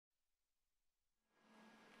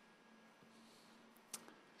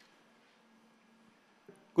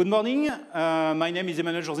Good morning. My name is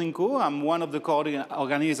Emmanuel Jorzinko. I'm one of the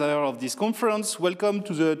co-organizers of this conference. Welcome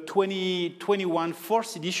to the 2021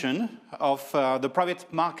 fourth edition of the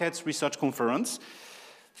Private Markets Research Conference.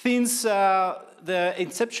 Since the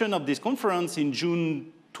inception of this conference in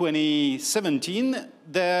June 2017,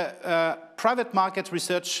 the private market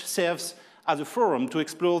research serves as a forum to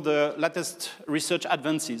explore the latest research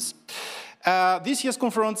advances. This year's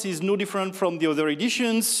conference is no different from the other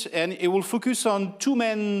editions, and it will focus on two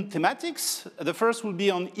main thematics. The first will be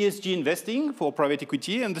on ESG investing for private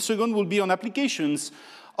equity, and the second will be on applications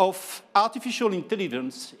of artificial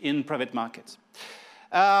intelligence in private markets.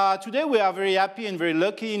 Today we are very happy and very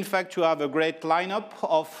lucky, in fact, to have a great lineup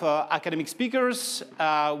of academic speakers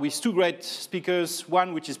with two great speakers,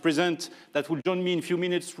 one which is present that will join me in a few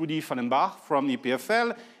minutes, Rudy Fallenbach from the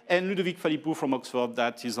PSL, and Ludovic Phalippou from Oxford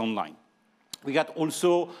that is online. We got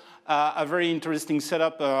also a very interesting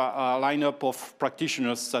setup, lineup of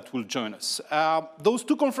practitioners that will join us. Those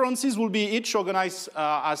two conferences will be each organized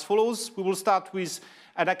as follows. We will start with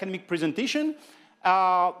an academic presentation.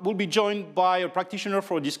 We'll be joined by a practitioner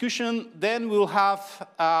for a discussion. Then we'll have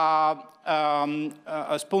a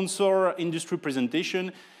sponsor industry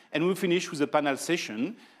presentation, and we'll finish with a panel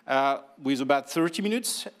session with about 30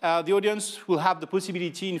 minutes. The audience will have the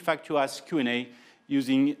possibility, in fact, to ask Q&A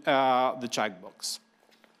using the chat box.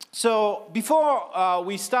 So before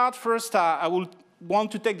we start, first I will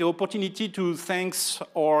want to take the opportunity to thank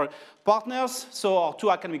our partners, so our two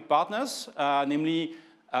academic partners, namely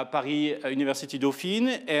Paris Université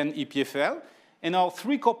Dauphine and EPFL, and our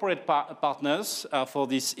three corporate partners for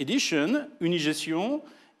this edition, Unigestion,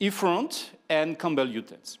 eFront, and Campbell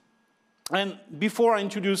Lutyens. And before I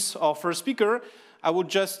introduce our first speaker, I would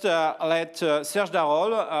just let Serge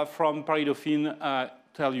Darol from Paris Dauphine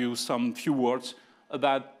tell you some few words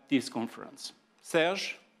about this conference.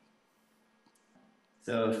 Serge?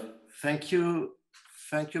 So thank you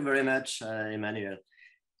very much, Emmanuel.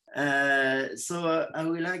 So I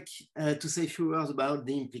would like to say a few words about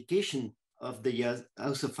the implication of the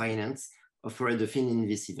House of Finance of Paris Dauphine in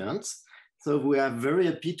this event. So we are very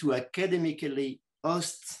happy to academically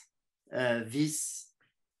host this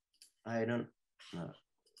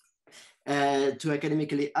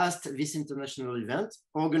international event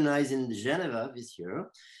organized in Geneva this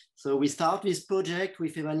year. So we start this project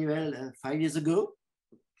with Emmanuel 5 years ago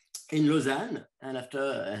in Lausanne, and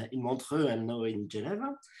after in Montreux, and now in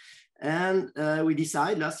Geneva. And we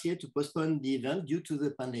decided last year to postpone the event due to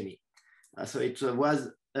the pandemic. So it was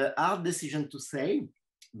a hard decision to say,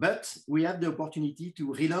 but we have the opportunity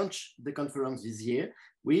to relaunch the conference this year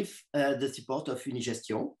with the support of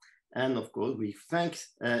Unigestion. And of course, we thank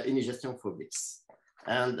Unigestion for this.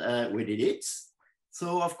 And we did it.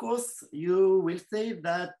 So of course, you will say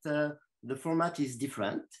that the format is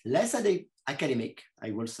different, less academic,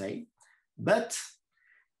 I will say, but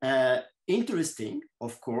interesting,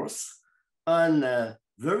 of course, on a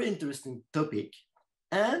very interesting topic.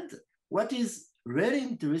 And what is really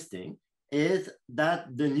interesting is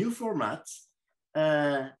that the new formats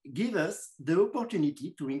give us the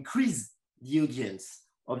opportunity to increase the audience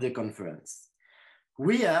of the conference.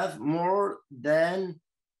 We have more than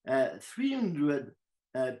 300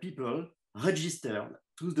 people registered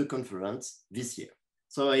to the conference this year.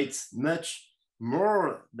 So it's much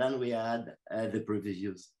more than we had the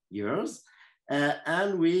previous years.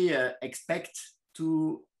 And we expect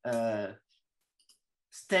to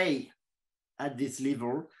stay at this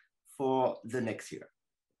level for the next year.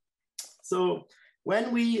 So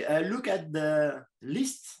when we look at the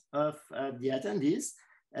list of the attendees,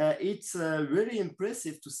 it's really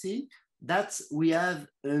impressive to see that we have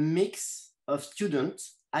a mix of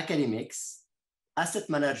students, academics, asset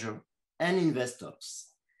managers, and investors.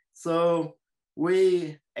 So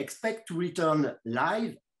we expect to return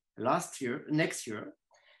live next year,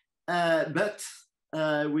 but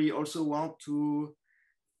we also want to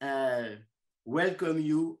welcome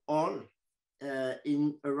you all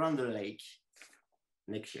around the lake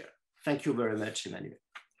next year. Thank you very much, Emmanuel.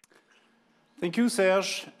 Thank you,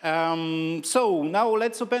 Serge. So now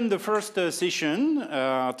let's open the first session.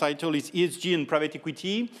 Title is ESG and Private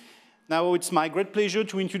Equity. Now it's my great pleasure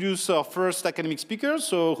to introduce our first academic speaker,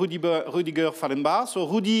 so Rudiger Fallenbach. So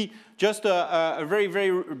Rudy, just a very,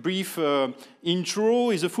 very brief intro.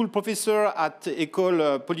 He's a full professor at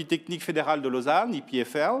Ecole, polytechnique fédérale de Lausanne,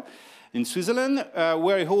 EPFL, in Switzerland,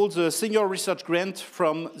 where he holds a senior research grant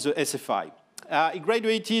from the SFI. He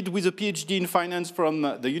graduated with a PhD in finance from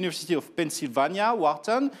the University of Pennsylvania,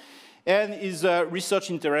 Wharton, and his research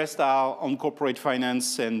interests are on corporate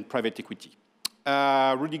finance and private equity.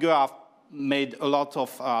 Rudiger made a lot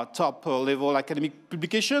of top-level academic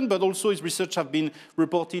publication, but also his research have been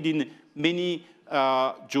reported in many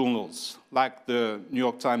journals, like the New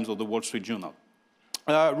York Times or the Wall Street Journal.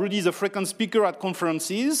 Rudy is a frequent speaker at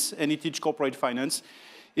conferences, and he teaches corporate finance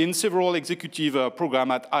in several executive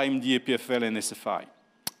programs at IMD, PFL, and SFI.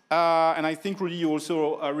 And I think, Rudy, you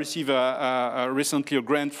also received recently a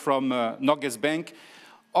grant from Norges Bank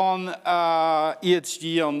on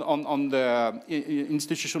ESG, on the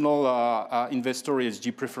institutional investor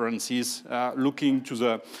ESG preferences, looking to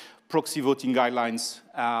the proxy voting guidelines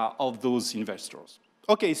of those investors.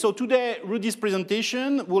 Okay, so today, Rudy's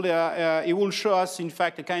presentation will show us, in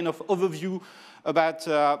fact, a kind of overview about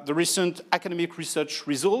the recent academic research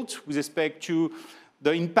result with respect to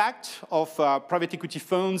the impact of private equity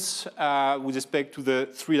funds with respect to the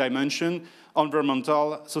three dimensions: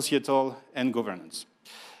 environmental, societal, and governance.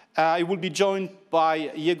 I will be joined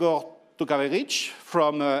by Yegor Tokarevic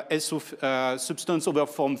from ESO Substance Over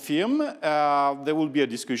Form firm. There will be a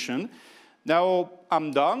discussion. Now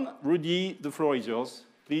I'm done. Rudy, the floor is yours.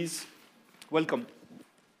 Please, welcome.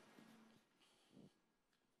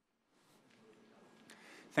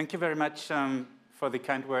 Thank you very much for the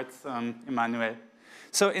kind words, Emmanuel.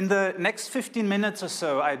 So in the next 15 minutes or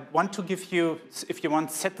so, I want to give you, if you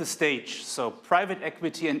want, set the stage. So private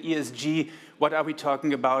equity and ESG, what are we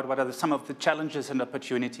talking about? What are some of the challenges and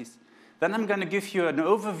opportunities? Then I'm going to give you an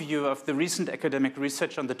overview of the recent academic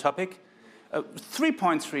research on the topic. 3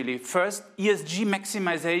 points, really. First, ESG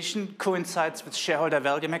maximization coincides with shareholder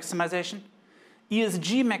value maximization.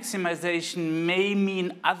 ESG maximization may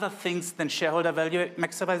mean other things than shareholder value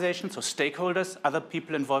maximization, so stakeholders, other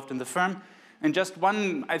people involved in the firm. And just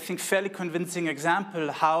one, I think, fairly convincing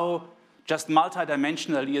example how just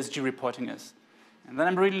multidimensional ESG reporting is. And then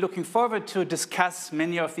I'm really looking forward to discuss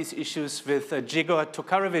many of these issues with Yegor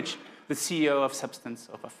Tokarevic, the CEO of Substance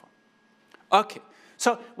Over Form. Okay,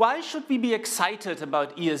 so why should we be excited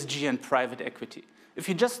about ESG and private equity? If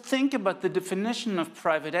you just think about the definition of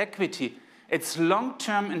private equity, it's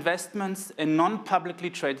long-term investments in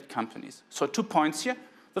non-publicly traded companies. So 2 points here.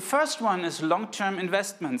 The first one is long-term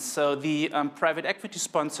investments. So the private equity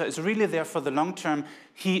sponsor is really there for the long term.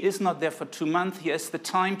 He is not there for 2 months. He has the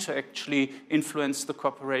time to actually influence the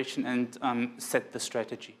corporation and set the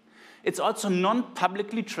strategy. It's also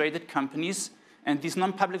non-publicly traded companies. And these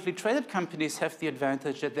non-publicly traded companies have the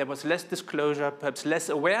advantage that there was less disclosure, perhaps less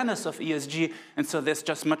awareness of ESG, and so there's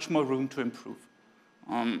just much more room to improve.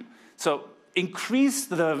 So increase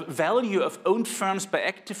the value of owned firms by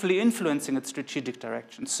actively influencing its strategic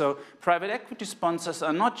direction. So private equity sponsors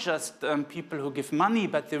are not just people who give money,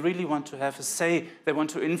 but they really want to have a say. They want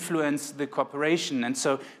to influence the corporation. And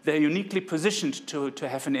so they're uniquely positioned to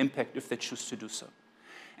have an impact if they choose to do so.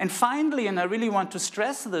 And finally, and I really want to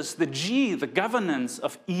stress this, the G, the governance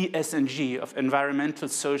of ESG, of environmental,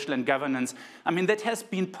 social, and governance, I mean, that has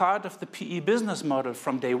been part of the PE business model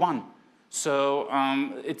from day one. So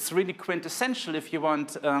it's really quintessential, if you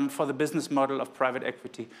want, for the business model of private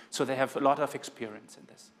equity. So they have a lot of experience in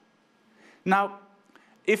this. Now,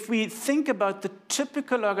 if we think about the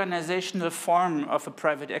typical organizational form of a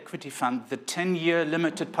private equity fund, the 10-year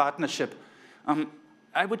limited partnership,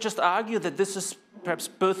 I would just argue that this is perhaps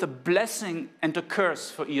both a blessing and a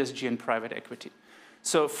curse for ESG and private equity.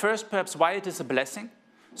 So first, perhaps why it is a blessing.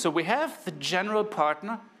 So we have the general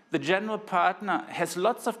partner. The general partner has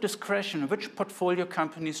lots of discretion which portfolio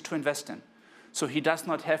companies to invest in. So he does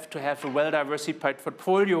not have to have a well-diversified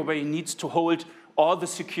portfolio where he needs to hold all the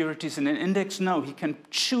securities in an index. No, he can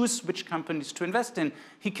choose which companies to invest in.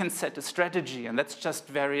 He can set a strategy, and that's just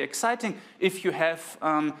very exciting. If you have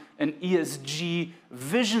an ESG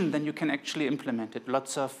vision, then you can actually implement it.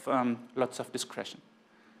 Lots of discretion.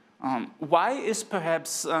 Why is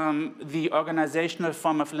perhaps the organizational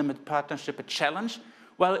form of limited partnership a challenge?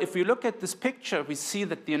 Well, if we look at this picture, we see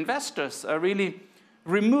that the investors are really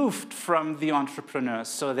removed from the entrepreneurs.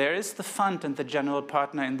 So there is the fund and the general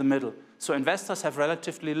partner in the middle. So investors have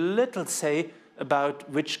relatively little say about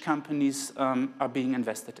which companies are being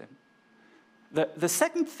invested in. The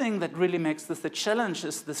second thing that really makes this a challenge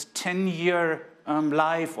is this 10-year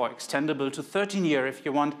life, or extendable to 13-year if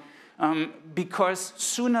you want, because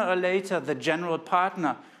sooner or later the general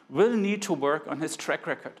partner will need to work on his track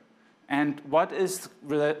record. And what is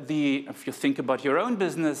if you think about your own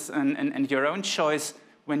business and your own choice,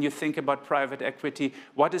 when you think about private equity,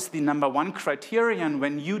 what is the #1 criterion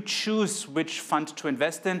when you choose which fund to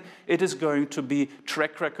invest in? It is going to be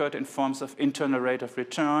track record in forms of internal rate of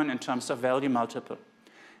return, in terms of value multiple.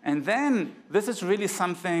 And then this is really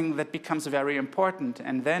something that becomes very important.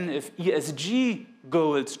 And then if ESG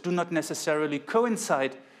goals do not necessarily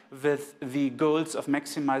coincide with the goals of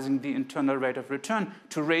maximizing the internal rate of return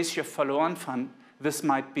to raise your follow-on fund, this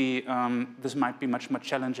might be much more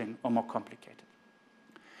challenging or more complicated.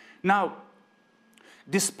 Now,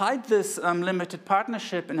 despite this limited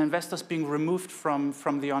partnership and investors being removed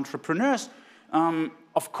from the entrepreneurs,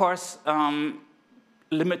 of course,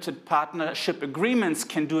 limited partnership agreements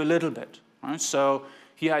can do a little bit. Right? So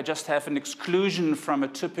here I just have an exclusion from a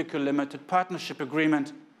typical limited partnership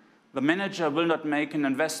agreement. The manager will not make an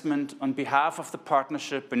investment on behalf of the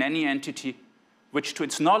partnership in any entity which, to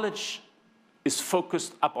its knowledge, is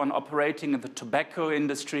focused up on operating in the tobacco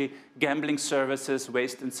industry, gambling services,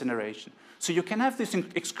 waste incineration. So you can have these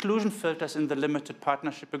exclusion filters in the limited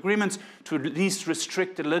partnership agreements to at least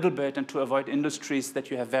restrict a little bit and to avoid industries that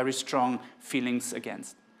you have very strong feelings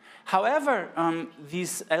against. However,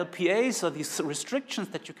 these LPAs or these restrictions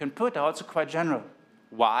that you can put are also quite general.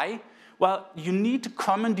 Why? Well, you need a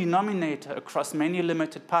common denominator across many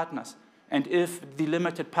limited partners. And if the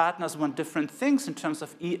limited partners want different things in terms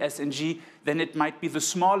of E, S, and G, then it might be the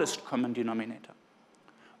smallest common denominator.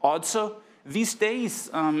 Also, these days,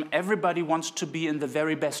 everybody wants to be in the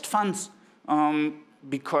very best funds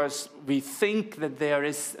because we think that there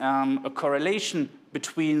is a correlation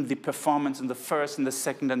between the performance in the first and the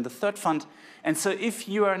second and the third fund. And so if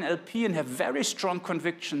you are an LP and have very strong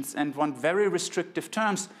convictions and want very restrictive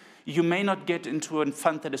terms, you may not get into a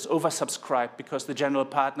fund that is oversubscribed because the general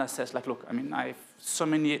partner says, like, look, I mean, I have so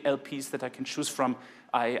many LPs that I can choose from.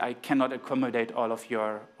 I cannot accommodate all of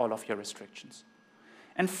your restrictions.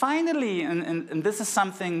 And finally, and this is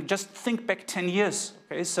something, just think back 10 years.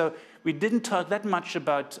 Okay? So we didn't talk that much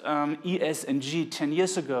about ES and G 10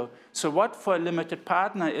 years ago. So what for a limited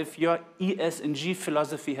partner, if your ES and G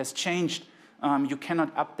philosophy has changed, you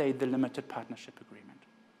cannot update the limited partnership agreement.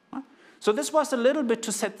 So this was a little bit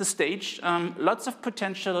to set the stage. Lots of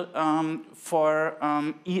potential for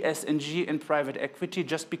ES and G in private equity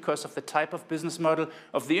just because of the type of business model,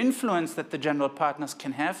 of the influence that the general partners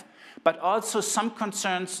can have, but also some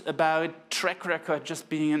concerns about track record just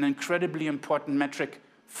being an incredibly important metric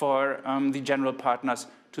for the general partners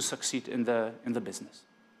to succeed in the business.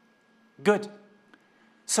 Good.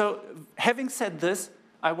 So having said this,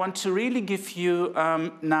 I want to really give you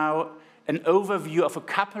now an overview of a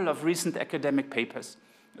couple of recent academic papers.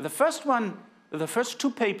 The first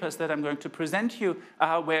two papers that I'm going to present you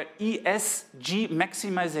are where ESG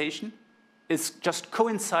maximization is just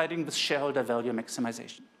coinciding with shareholder value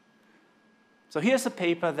maximization. So here's a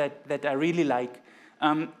paper that I really like.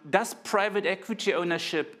 Does private equity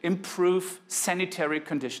ownership improve sanitary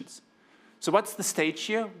conditions? So what's the stage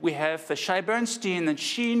here? We have Shai Bernstein and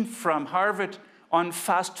Sheen from Harvard on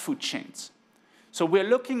fast food chains. So we're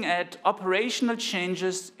looking at operational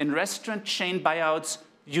changes in restaurant chain buyouts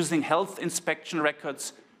using health inspection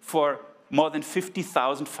records for more than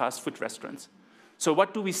 50,000 fast food restaurants. So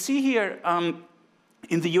what do we see here?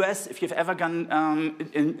 In the US, if you've ever gone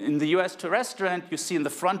in the US to a restaurant, you see in the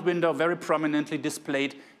front window very prominently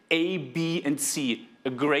displayed A, B, and C, a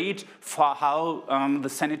grade for how the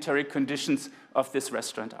sanitary conditions of this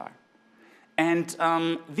restaurant are. And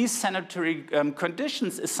these sanitary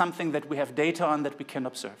conditions is something that we have data on that we can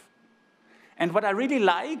observe. And what I really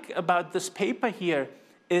like about this paper here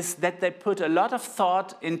is that they put a lot of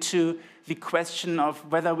thought into the question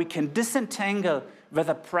of whether we can disentangle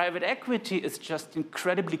whether private equity is just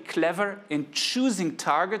incredibly clever in choosing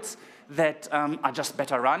targets that are just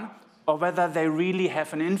better run, or whether they really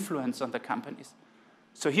have an influence on the companies.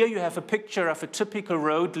 So here you have a picture of a typical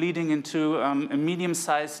road leading into a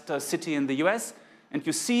medium-sized city in the US, and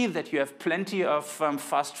you see that you have plenty of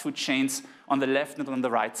fast food chains on the left and on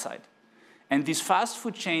the right side. And these fast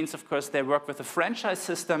food chains, of course, they work with a franchise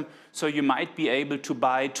system, so you might be able to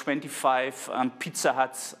buy 25 Pizza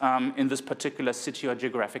Huts in this particular city or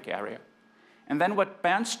geographic area. And then what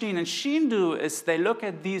Bernstein and Sheen do is they look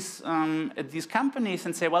at these companies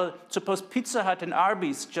and say, well, suppose Pizza Hut and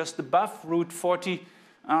Arby's just above Route 40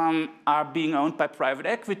 are being owned by private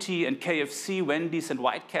equity, and KFC, Wendy's, and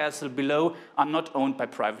White Castle below are not owned by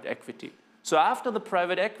private equity. So after the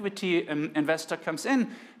private equity investor comes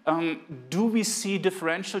in, do we see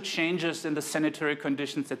differential changes in the sanitary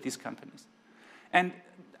conditions at these companies? And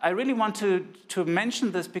I really want to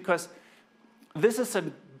mention this because this is a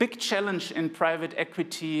big challenge in private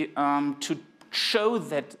equity to show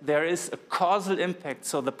that there is a causal impact.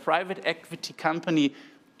 So the private equity company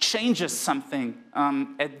changes something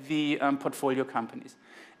at the portfolio companies.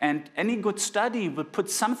 And any good study will put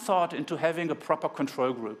some thought into having a proper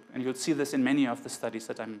control group. And you'll see this in many of the studies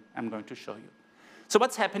that I'm going to show you. So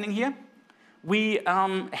what's happening here? We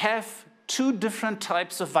have two different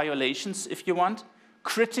types of violations, if you want.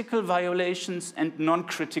 critical violations and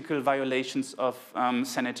non-critical violations of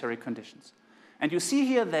sanitary conditions. And you see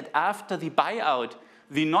here that after the buyout,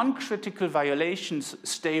 the non-critical violations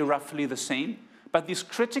stay roughly the same, but these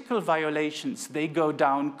critical violations, they go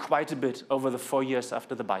down quite a bit over the 4 years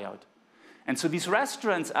after the buyout. And so these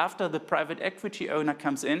restaurants, after the private equity owner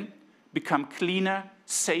comes in, become cleaner,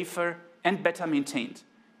 safer, and better maintained.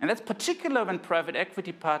 And that's particular when private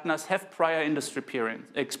equity partners have prior industry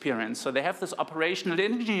experience. So they have this operational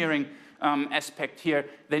engineering aspect here.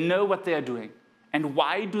 They know what they are doing. And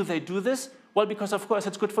why do they do this? Well, because, of course,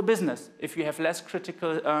 it's good for business. If you have less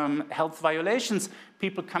critical health violations,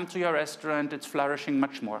 people come to your restaurant, it's flourishing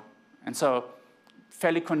much more. And so,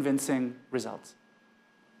 fairly convincing results.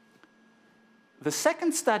 The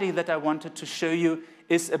second study that I wanted to show you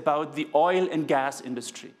is about the oil and gas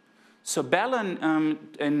industry. So Ballon,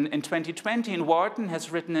 in 2020 in Wharton,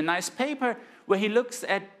 has written a nice paper where he looks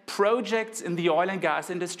at projects in the oil and gas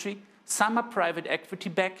industry. Some are private equity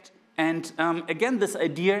backed. And again, this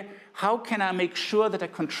idea, how can I make sure that I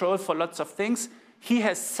control for lots of things? He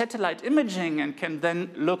has satellite imaging and can then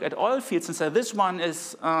look at oil fields and say, this one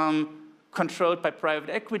is controlled by private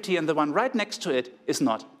equity and the one right next to it is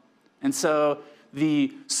not. And so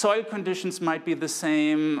the soil conditions might be the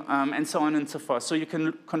same, and so on and so forth. So you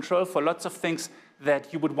can control for lots of things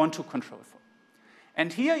that you would want to control for.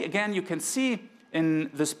 And here, again, you can see in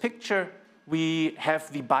this picture, we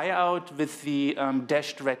have the buyout with the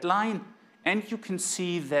dashed red line. And you can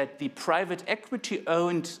see that the private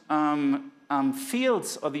equity-owned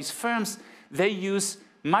fields or these firms, they use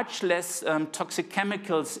much less toxic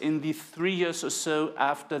chemicals in the 3 years or so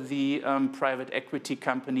after the private equity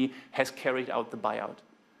company has carried out the buyout.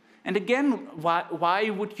 And again, why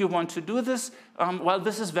would you want to do this? Well,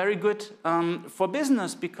 this is very good for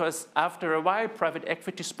business because after a while, private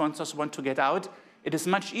equity sponsors want to get out. It is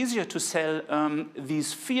much easier to sell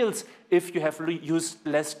these fields if you have used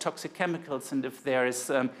less toxic chemicals and if there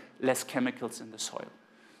is less chemicals in the soil.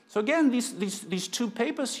 So again, these two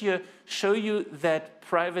papers here show you that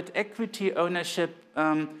private equity ownership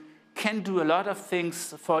can do a lot of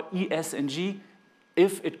things for ESG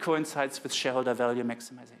if it coincides with shareholder value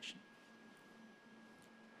maximization.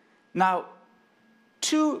 Now,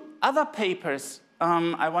 two other papers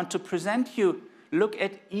I want to present you look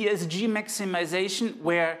at ESG maximization,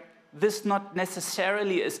 where this not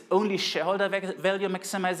necessarily is only shareholder value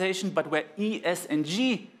maximization, but where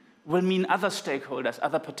ESG will mean other stakeholders,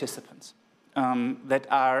 other participants that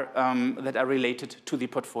are related to the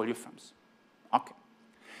portfolio firms. Okay.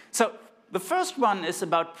 So the first one is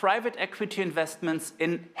about private equity investments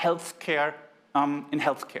in healthcare.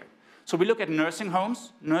 So we look at nursing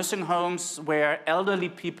homes where elderly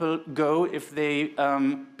people go if they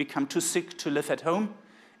become too sick to live at home.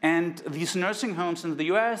 And these nursing homes in the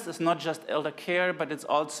US is not just elder care, but it's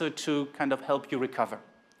also to kind of help you recover.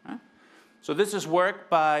 So this is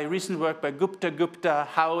recent work by Gupta,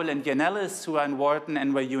 Howell, and Yanellis, who are in Wharton,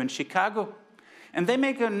 NYU, and Chicago. And they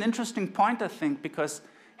make an interesting point, I think, because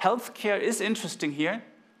healthcare is interesting here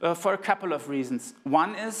for a couple of reasons.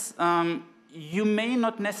 One is you may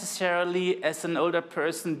not necessarily, as an older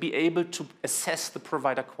person, be able to assess the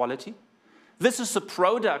provider quality. This is a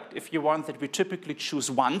product, if you want, that we typically choose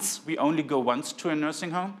once. We only go once to a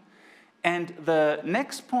nursing home. And the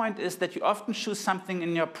next point is that you often choose something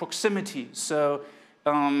in your proximity. So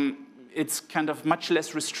it's kind of much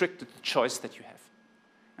less restricted, the choice that you have.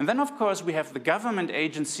 And then, of course, we have the government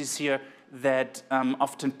agencies here that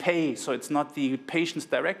often pay. So it's not the patients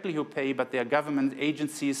directly who pay, but they are government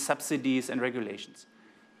agencies, subsidies, and regulations.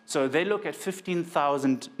 So they look at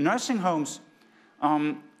 15,000 nursing homes,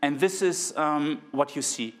 and this is what you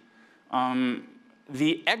see.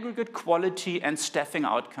 The aggregate quality and staffing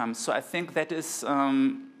outcomes. So I think that is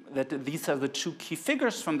that these are the two key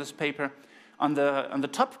figures from this paper. On the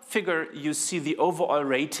top figure, you see the overall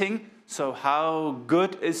rating. So how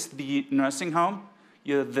good is the nursing home?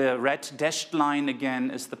 The red dashed line, again,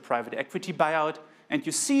 is the private equity buyout. And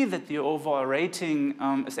you see that the overall rating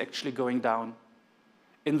is actually going down.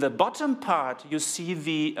 In the bottom part, you see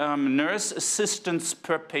the nurse assistants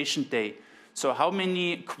per patient day. So how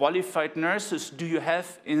many qualified nurses do you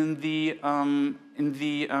have in the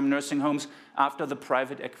nursing homes after the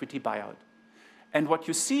private equity buyout? And what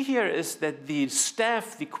you see here is that the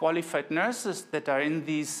staff, the qualified nurses that are in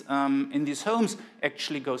these homes,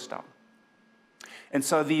 actually goes down. And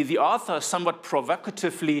so the author somewhat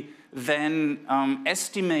provocatively then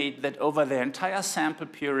estimate that over the entire sample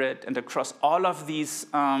period and across all of these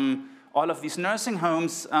nursing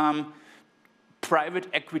homes, private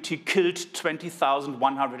equity killed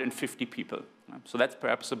 20,150 people. So that's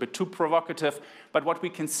perhaps a bit too provocative. But what we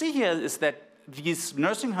can see here is that these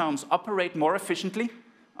nursing homes operate more efficiently.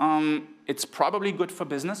 It's probably good for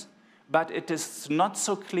business, but it is not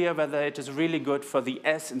so clear whether it is really good for the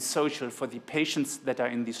S in social, for the patients that are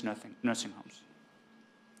in these nursing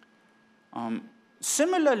homes.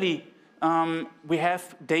 Similarly, we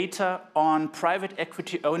have data on private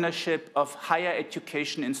equity ownership of higher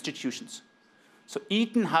education institutions. So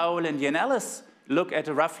Eaton, Howell, and Yanellis look at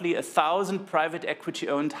roughly 1,000 private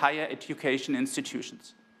equity-owned higher education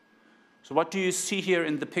institutions. So what do you see here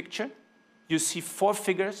in the picture? You see 4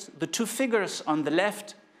 figures. The 2 figures on the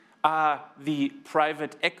left are the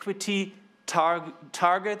private equity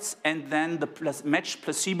targets and then the matched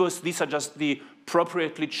placebos. These are just the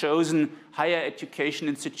appropriately chosen higher education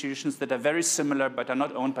institutions that are very similar but are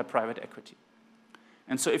not owned by private equity.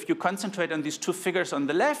 And so if you concentrate on these 2 figures on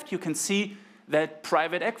the left, you can see that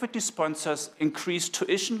private equity sponsors increase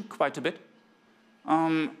tuition quite a bit.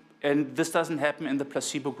 And this doesn't happen in the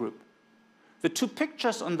placebo group. The 2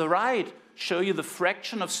 pictures on the right show you the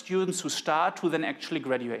fraction of students who start who then actually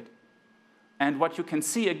graduate. And what you can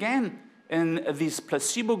see again in this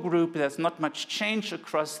placebo group, there's not much change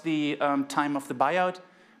across the time of the buyout.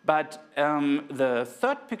 But the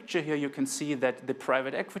 3rd picture here, you can see that the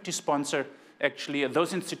private equity sponsor, actually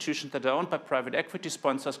those institutions that are owned by private equity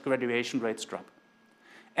sponsors, graduation rates drop.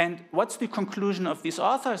 And what's the conclusion of these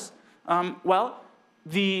authors? Well,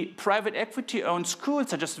 the private equity-owned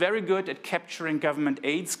schools are just very good at capturing government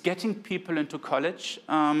aids, getting people into college.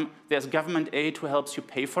 There's government aid who helps you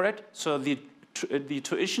pay for it. So the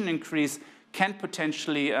tuition increase can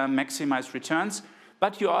potentially maximize returns.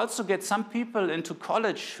 But you also get some people into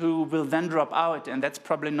college who will then drop out, and that's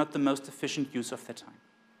probably not the most efficient use of their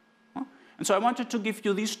time. And so I wanted to give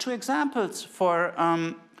you these 2 examples for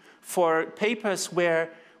papers where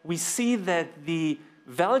we see that the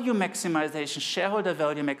value maximization, shareholder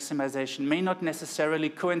value maximization, may not necessarily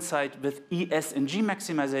coincide with ES and G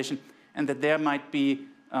maximization, and that there might be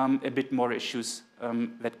a bit more issues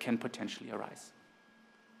that can potentially arise.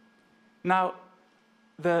 Now,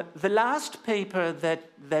 the last paper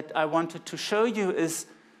that I wanted to show you is,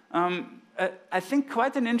 I think,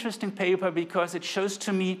 quite an interesting paper because it shows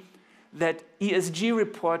to me that ESG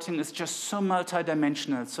reporting is just so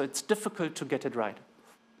multidimensional, so it's difficult to get it right.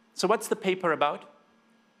 So what's the paper about?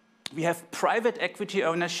 We have private equity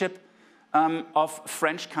ownership of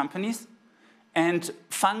French companies, and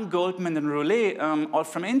Fang, Goldman, and Roulet, all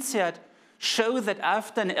from INSEAD, show that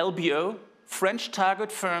after an LBO, French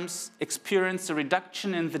target firms experience a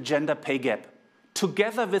reduction in the gender pay gap,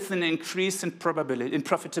 together with an increase in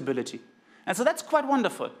profitability. And so that's quite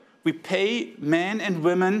wonderful. We pay men and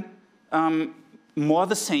women more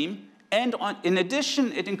the same, and in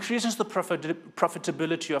addition, it increases the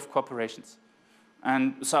profitability of corporations.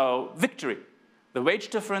 And so, victory. The wage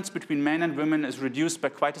difference between men and women is reduced by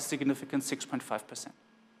quite a significant 6.5%.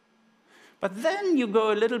 But then you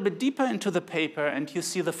go a little bit deeper into the paper and you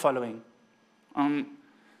see the following.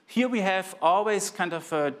 Here we have always kind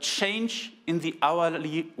of a change in the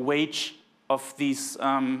hourly wage of these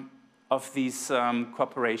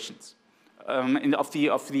corporations, of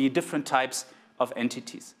the different types of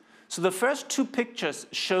entities. So the first 2 pictures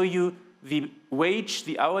show you the wage,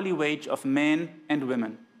 the hourly wage of men and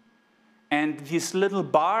women. And these little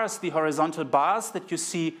bars, the horizontal bars that you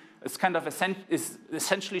see, is kind of is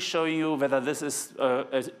essentially showing you whether this is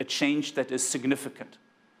a change that is significant.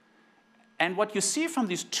 And what you see from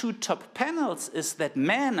these 2 top panels is that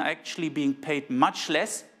men are actually being paid much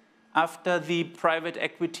less after the private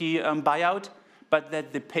equity buyout, but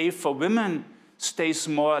that the pay for women stays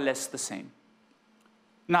more or less the same.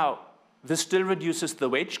 Now, this still reduces the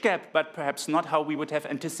wage gap, but perhaps not how we would have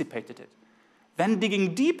anticipated it. Then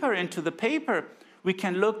digging deeper into the paper, we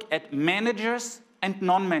can look at managers and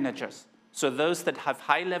non-managers. So those that have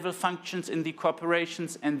high-level functions in the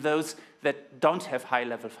corporations and those that don't have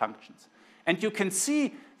high-level functions. And you can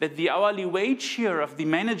see that the hourly wage here of the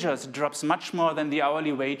managers drops much more than the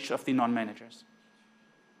hourly wage of the non-managers.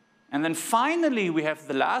 And then finally, we have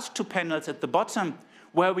the last 2 panels at the bottom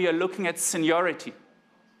where we are looking at seniority.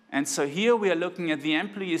 And so here we are looking at the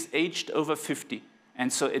employees aged over 50.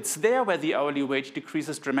 And so it's there where the hourly wage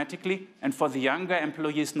decreases dramatically, and for the younger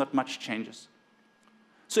employees, not much changes.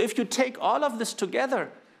 So if you take all of this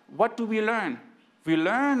together, what do we learn? We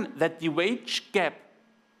learn that the wage gap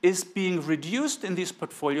is being reduced in these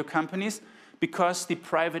portfolio companies because the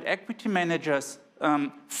private equity managers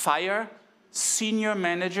fire senior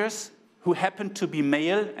managers who happen to be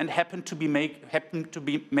male and happen to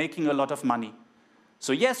be making a lot of money.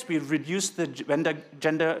 So yes, we reduced the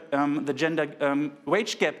gender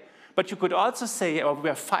wage gap, but you could also say, oh, we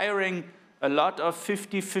are firing a lot of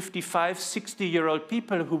 50, 55, 60-year-old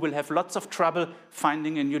people who will have lots of trouble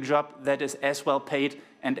finding a new job that is as well paid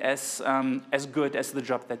and as good as the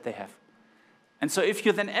job that they have. And so if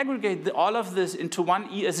you then aggregate all of this into one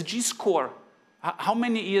ESG score, how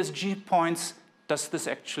many ESG points does this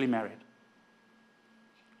actually merit?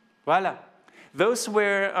 Voila. Those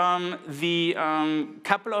were the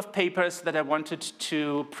couple of papers that I wanted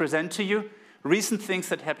to present to you. Recent things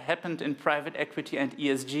that have happened in private equity and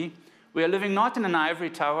ESG. We are living not in an ivory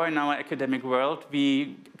tower in our academic world.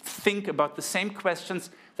 We think about the same questions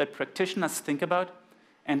that practitioners think about.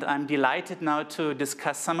 And I'm delighted now to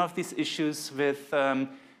discuss some of these issues with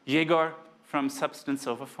Yegor from Substance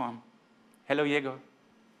Over Form. Hello, Yegor.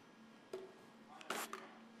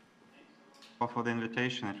 For the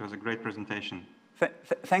invitation. It was a great presentation.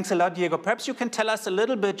 Thanks a lot, Diego. Perhaps you can tell us a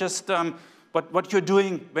little bit just what you're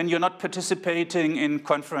doing when you're not participating in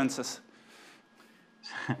conferences.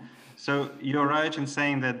 So you're right in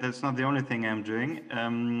saying that that's not the only thing I'm doing.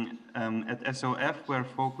 At SOF, we're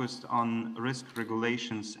focused on risk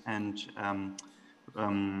regulations and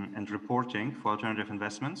reporting for alternative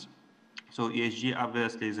investments. So ESG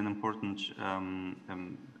obviously is an important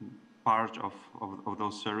part of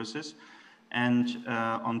those services. And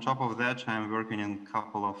on top of that, I'm working in a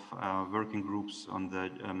couple of working groups on the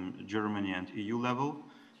Germany and EU level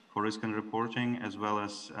for risk and reporting, as well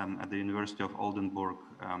as at the University of Oldenburg,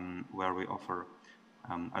 where we offer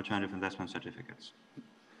alternative investment certificates.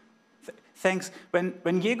 Thanks.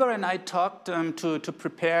 When Yegor and I talked to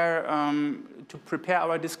prepare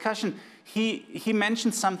our discussion, he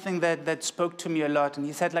mentioned something that spoke to me a lot, and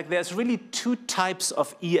he said, like, there's really two types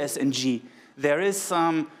of ESG. There is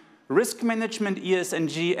risk management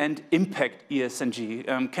ESG and impact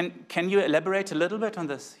ESG. Can you elaborate a little bit on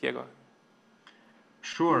this, Yegor?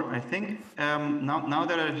 Sure. I think now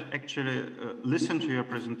that I've actually listened to your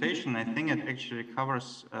presentation, I think it actually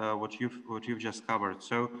covers what you've just covered.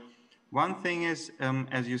 So one thing is,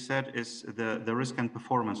 as you said, is the risk and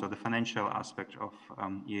performance, or the financial aspect of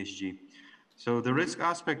ESG. So the risk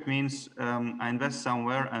aspect means I invest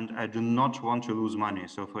somewhere and I do not want to lose money.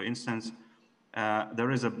 So for instance, there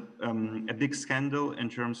is a big scandal in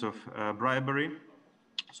terms of bribery.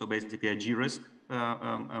 So basically a G risk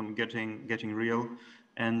getting real,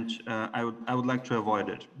 and I would like to avoid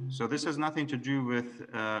it. So this has nothing to do with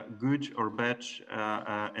good or bad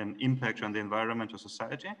impact on the environment or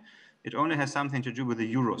society. It only has something to do with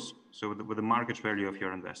the euros, so with the market value of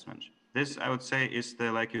your investment. This, I would say, is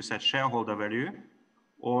the, like you said, shareholder value,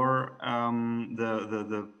 or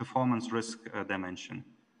the performance risk dimension.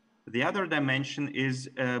 The other dimension is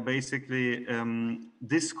basically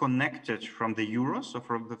disconnected from the euros, so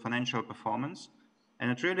from the financial performance. And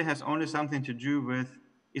it really has only something to do with,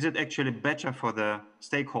 is it actually better for the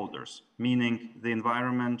stakeholders, meaning the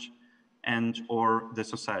environment and or the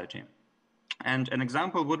society? And an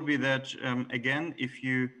example would be that, again, if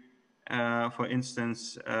you, for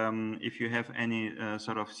instance, if you have any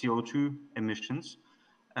sort of CO2 emissions,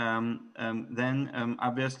 then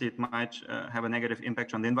obviously it might have a negative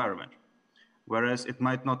impact on the environment, whereas it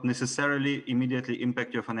might not necessarily immediately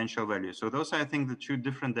impact your financial value. So those are, I think, the two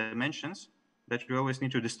different dimensions that we always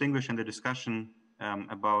need to distinguish in the discussion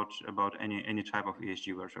about any type of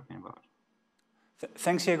ESG we're talking about.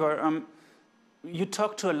 Thanks, Yegor. You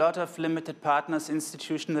talk to a lot of limited partners,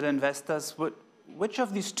 institutional investors. Which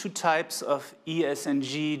of these two types of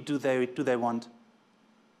ESG do they want?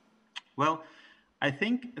 Well, I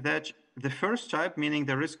think that the first type, meaning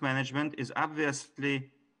the risk management, is obviously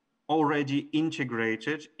already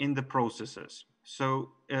integrated in the processes. So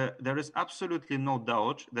there is absolutely no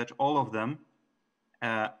doubt that all of them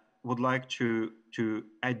would like to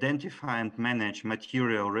identify and manage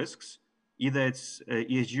material risks, either it's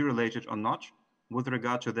ESG related or not, with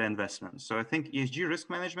regard to the investments. So I think ESG risk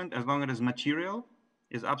management, as long as it is material,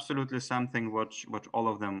 is absolutely something what all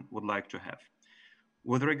of them would like to have.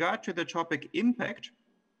 With regard to the topic impact,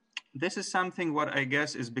 this is something what I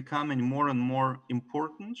guess is becoming more and more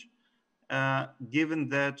important, given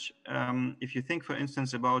that if you think, for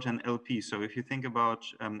instance, about an LP, so if you think about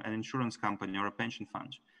an insurance company or a pension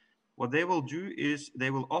fund, what they will do is they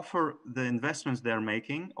will offer the investments they're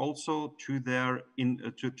making also to their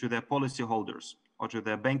policy holders or to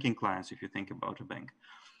their banking clients, if you think about a bank.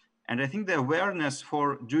 And I think the awareness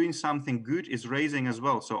for doing something good is raising as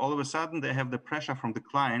well. So all of a sudden they have the pressure from the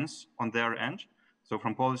clients on their end, so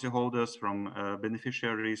from policyholders, from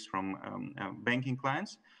beneficiaries, from banking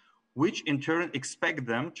clients, which in turn expect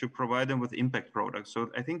them to provide them with impact products. So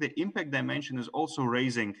I think the impact dimension is also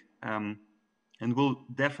raising and will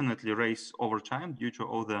definitely raise over time due to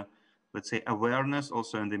all the, let's say, awareness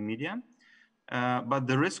also in the media. but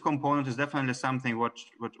the risk component is definitely something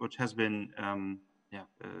which has been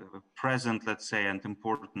present, let's say, and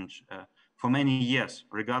important for many years,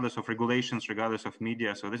 regardless of regulations, regardless of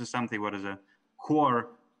media. So this is something what is a core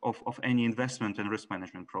of any investment and risk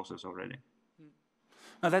management process already.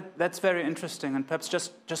 Now that's very interesting. And perhaps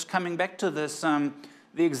just coming back to this,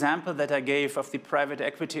 the example that I gave of the private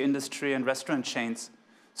equity industry and restaurant chains.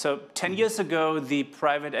 So 10 years ago, the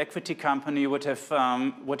private equity company would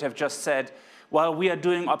have just said, well, we are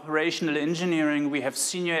doing operational engineering. We have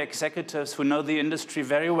senior executives who know the industry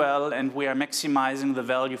very well, and we are maximizing the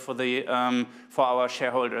value for our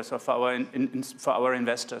shareholders or for our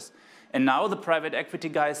investors. And now the private equity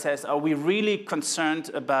guy says, are we really concerned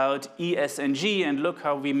about ESG? And look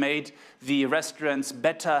how we made the restaurants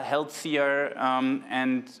better, healthier,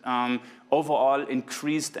 and overall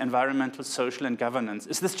increased environmental, social, and governance.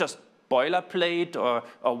 Is this just boilerplate or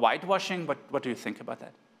whitewashing? What do you think about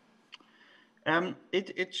that?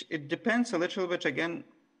 It depends a little bit, again,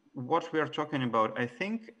 what we are talking about. I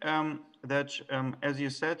think that, as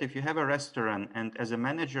you said, if you have a restaurant and as a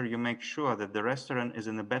manager, you make sure that the restaurant is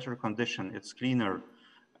in a better condition, it's cleaner,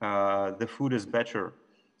 the food is better,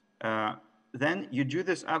 then you do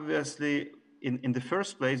this obviously in the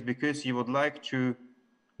first place because you would like to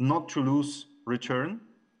not to lose return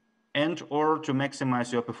and or to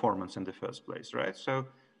maximize your performance in the first place, right? So,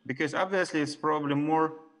 because obviously it's probably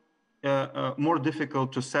more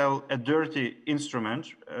difficult to sell a dirty instrument,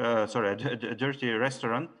 a dirty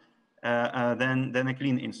restaurant than a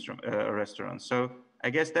clean restaurant. So I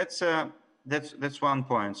guess that's one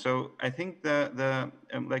point. So I think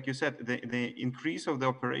like you said, the increase of the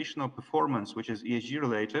operational performance, which is ESG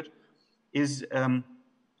related,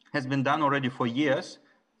 has been done already for years,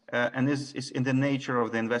 and is in the nature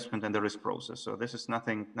of the investment and the risk process. So this is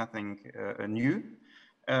nothing new.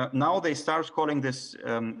 Now they start calling this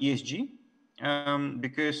ESG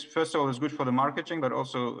because first of all, it's good for the marketing, but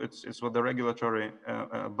also it's what the regulatory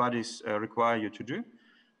bodies require you to do.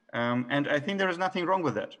 And I think there is nothing wrong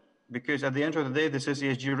with that because at the end of the day, this is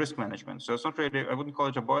ESG risk management. So it's not really, I wouldn't call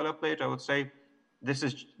it a boilerplate. I would say this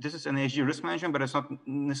is an ESG risk management, but it's not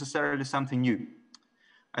necessarily something new.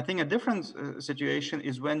 I think a different situation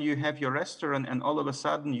is when you have your restaurant and all of a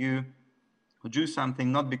sudden you do something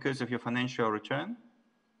not because of your financial return,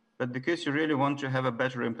 but because you really want to have a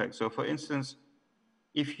better impact. So for instance,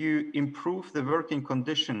 if you improve the working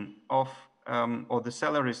condition of, or the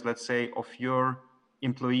salaries, let's say, of your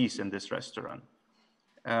employees in this restaurant,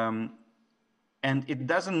 and it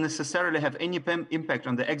doesn't necessarily have any impact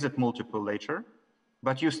on the exit multiple later,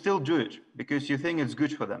 but you still do it because you think it's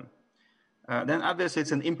good for them. Then obviously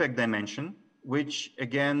it's an impact dimension, which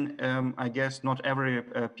again, I guess not every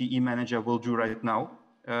PE manager will do right now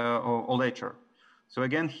or later. So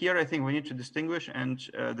again, here I think we need to distinguish, and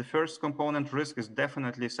the first component, risk, is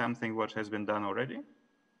definitely something what has been done already,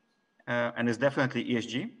 and is definitely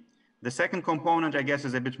ESG. The second component, I guess,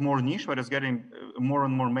 is a bit more niche, but it's getting more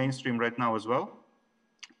and more mainstream right now as well,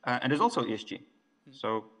 and is also ESG.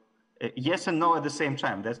 So yes and no at the same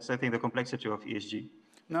time. That's, I think, the complexity of ESG.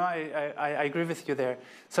 No, I agree with you there.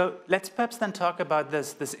 So let's perhaps then talk about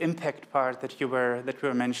this impact part that you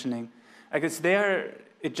were mentioning. I guess there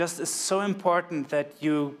it just is so important that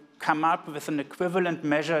you come up with an equivalent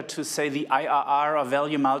measure to, say, the IRR or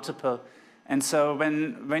value multiple. And so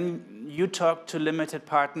when you talk to limited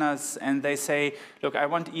partners and they say, look, I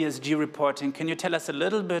want ESG reporting, can you tell us a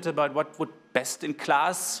little bit about what would best in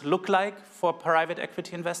class look like for private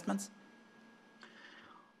equity investments?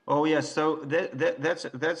 Oh yes, so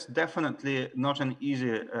that's definitely not an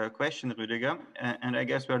easy question, Rüdiger, and I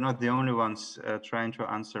guess we're not the only ones trying to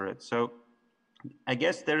answer it. So I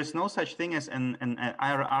guess there is no such thing as an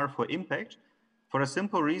IRR for impact, for a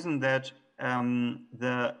simple reason that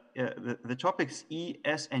the topics E,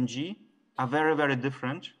 S, and G are very, very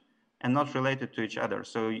different and not related to each other.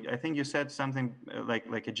 So I think you said something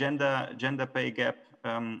like a gender pay gap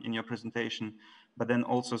in your presentation, but then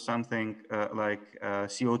also something like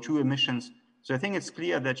CO2 emissions. So I think it's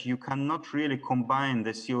clear that you cannot really combine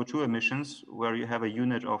the CO2 emissions, where you have a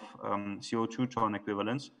unit of CO2 ton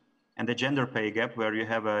equivalents, and the gender pay gap, where you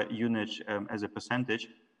have a unit as a percentage.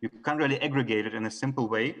 You can't really aggregate it in a simple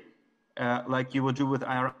way, like you would do with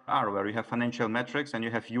IRR, where you have financial metrics and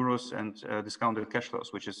you have euros and discounted cash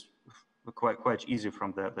flows, which is quite easy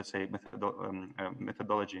from the, let's say,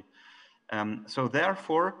 methodology. So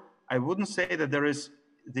therefore, I wouldn't say that there is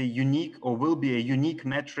the unique or will be a unique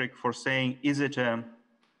metric for saying, is it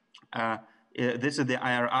this is the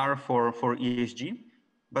IRR for ESG,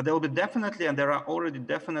 but there will be definitely, and there are already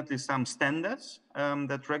definitely some standards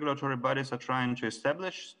that regulatory bodies are trying to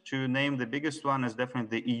establish. To name the biggest one is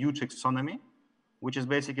definitely the EU taxonomy, which is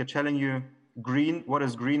basically telling you what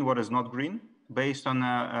is not green, based on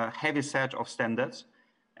a heavy set of standards.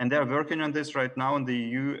 And they're working on this right now in the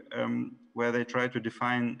EU, where they try to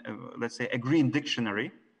define, let's say, a green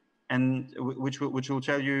dictionary, and which will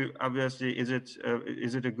tell you, obviously, is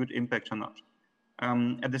it a good impact or not.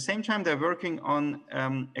 At the same time, they're working on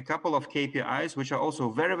a couple of KPIs, which are also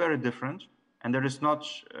very, very different. And there is no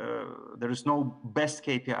best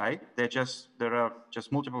KPI. There are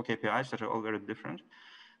just multiple KPIs that are all very different,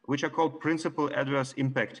 which are called principal adverse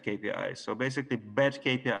impact KPIs. So basically bad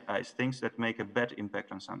KPIs, things that make a bad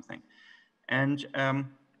impact on something. And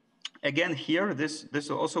again, here, this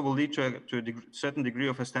also will lead to a certain degree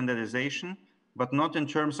of a standardization, but not in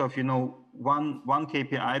terms of, one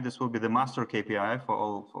KPI, this will be the master KPI for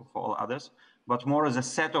all others, but more as a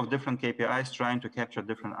set of different KPIs trying to capture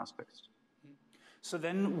different aspects. So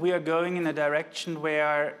then we are going in a direction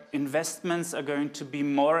where investments are going to be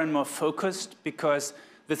more and more focused, because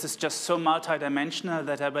this is just so multidimensional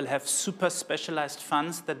that I will have super specialized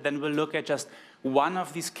funds that then will look at just one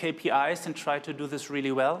of these KPIs and try to do this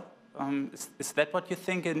really well. Is that what you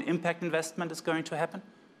think an impact investment is going to happen?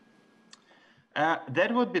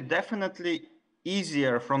 That would be definitely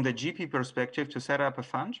easier from the GP perspective to set up a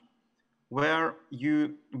fund where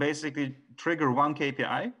you basically trigger one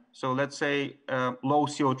KPI. So let's say low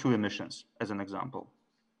CO2 emissions as an example.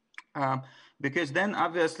 Because then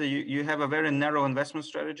obviously you have a very narrow investment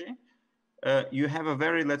strategy. You have a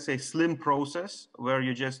very, let's say, slim process where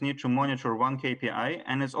you just need to monitor one KPI,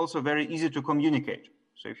 and it's also very easy to communicate.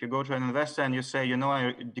 So if you go to an investor and you say,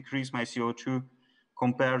 I decrease my CO2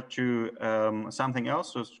 compared to something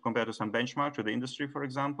else, so compared to some benchmark, to the industry, for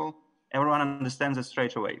example, everyone understands it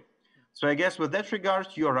straight away. So I guess with that regard,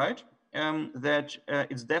 you're right, that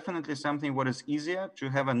it's definitely something what is easier to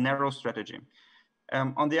have a narrow strategy.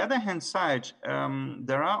 On the other hand side,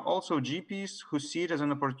 there are also GPs who see it as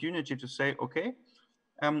an opportunity to say, okay,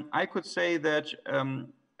 I could say that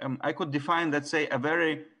I could define, let's say, a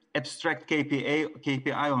very abstract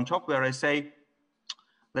KPI on top where I say,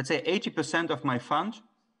 let's say 80% of my fund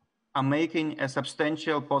are making a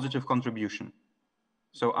substantial positive contribution,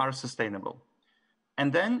 so are sustainable.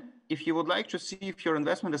 And then if you would like to see if your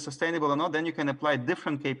investment is sustainable or not, then you can apply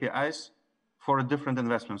different KPIs for a different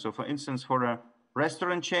investment. So for instance, for a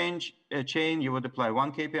restaurant chain, you would apply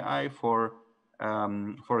one KPI. For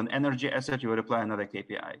an energy asset, you would apply another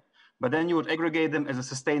KPI. But then you would aggregate them as a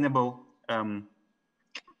sustainable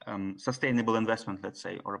investment, let's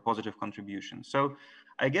say, or a positive contribution. So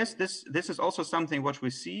I guess this is also something what we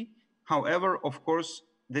see. However, of course,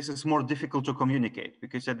 this is more difficult to communicate,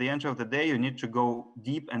 because at the end of the day, you need to go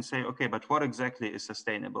deep and say, okay, but what exactly is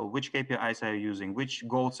sustainable? Which KPIs are you using? Which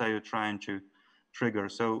goals are you trying to trigger?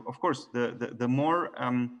 So of course, the more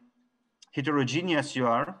heterogeneous you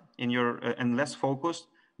are in your and less focused,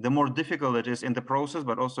 the more difficult it is in the process,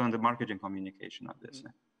 but also in the marketing communication,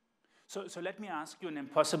 obviously. So let me ask you an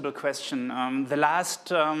impossible question. The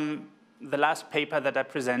last paper that I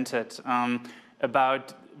presented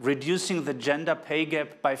about reducing the gender pay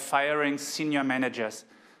gap by firing senior managers.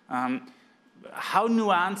 How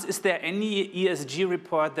nuanced, is there any ESG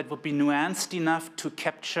report that would be nuanced enough to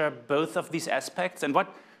capture both of these aspects? And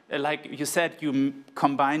what, like you said, you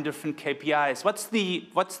combine different KPIs. What's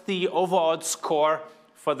the overall score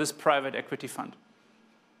for this private equity fund?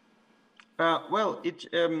 Well,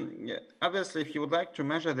 obviously, if you would like to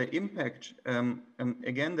measure the impact,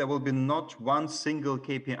 again, there will be not one single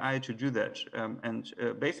KPI to do that.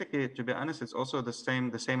 Basically, to be honest, it's also the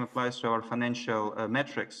same applies to our financial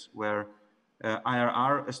metrics, where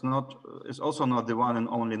IRR is also not the one and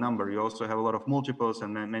only number. You also have a lot of multiples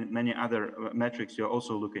and many other metrics you're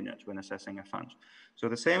also looking at when assessing a fund. So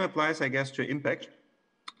the same applies, I guess, to impact.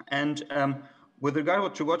 And with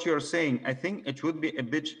regard to what you're saying, I think it would be a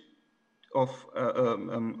bit of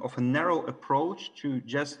a narrow approach to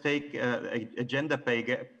just take a gender pay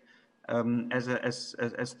gap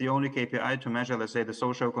as the only KPI to measure, let's say, the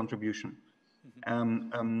social contribution.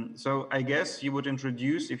 So I guess you would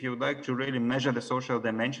introduce, if you would like to really measure the social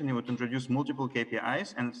dimension, you would introduce multiple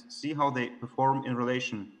KPIs and see how they perform in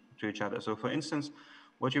relation to each other. So for instance,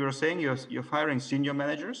 what you were saying, you're firing senior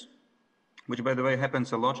managers, which by the way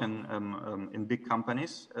happens a lot in big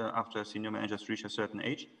companies after senior managers reach a certain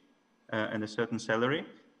age and a certain salary.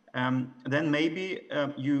 Then maybe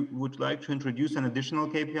you would like to introduce an additional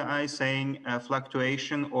KPI saying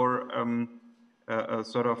fluctuation or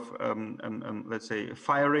let's say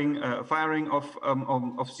firing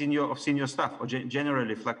of senior staff, or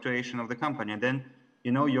generally fluctuation of the company. And then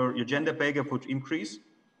your gender pay gap would decrease,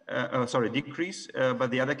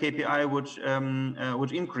 but the other KPI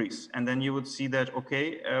would increase. And then you would see that,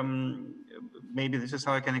 okay, maybe this is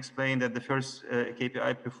how I can explain that the first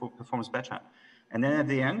KPI performs better. And then at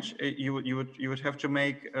the end, you would have to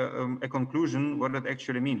make a conclusion what it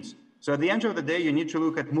actually means. So at the end of the day, you need to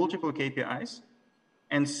look at multiple KPIs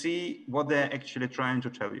and see what they're actually trying to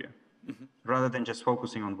tell you, rather than just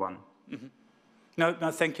focusing on one. No,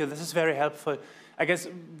 thank you. This is very helpful. I guess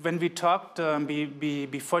when we talked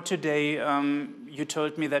before today, you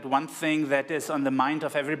told me that one thing that is on the mind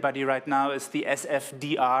of everybody right now is the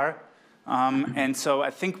SFDR. And so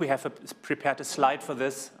I think we have prepared a slide for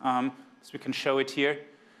this, so we can show it here.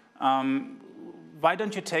 Why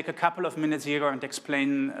don't you take a couple of minutes here and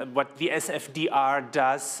explain what the SFDR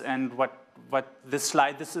does and what this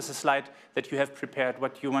slide, this is a slide that you have prepared,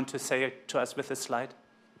 what you want to say to us with this slide?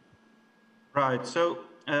 Right, so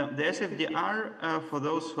the SFDR, for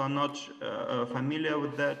those who are not familiar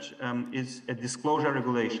with that, is a disclosure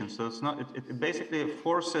regulation. So it's not, it basically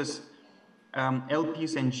forces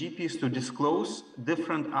LPs and GPs to disclose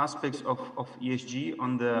different aspects of ESG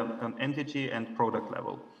on the entity and product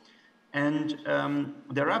level. And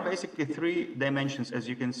there are basically three dimensions, as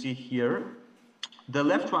you can see here. The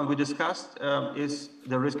left one we discussed is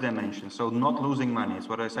the risk dimension, so not losing money. It's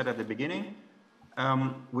what I said at the beginning.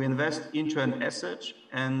 We invest into an asset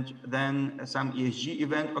and then some ESG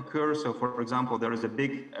event occurs. So for example, there is a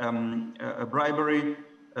big bribery.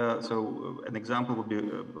 So an example would be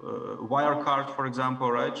Wirecard, for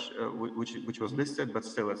example, right? Which was listed, but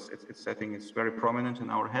still it's I think it's very prominent in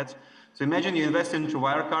our heads. So imagine you invest into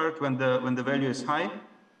Wirecard when the value is high,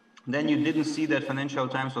 then you didn't see that Financial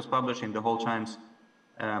Times was publishing the whole Times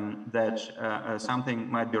that something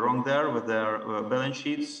might be wrong there with their balance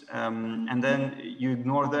sheets, and then you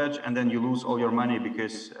ignore that, and then you lose all your money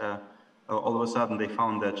because all of a sudden they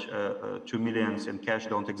found that 2 million in cash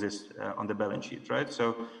don't exist on the balance sheet, right?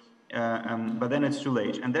 So, but then it's too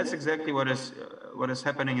late, and that's exactly what is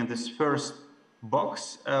happening in this first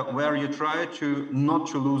box, where you try to not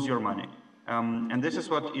to lose your money, and this is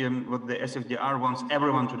what the SFDR wants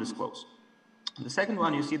everyone to disclose. The second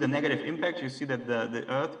one, you see the negative impact. You see that the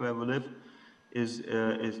earth where we live is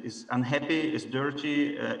unhappy, is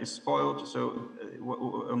dirty, is spoiled, so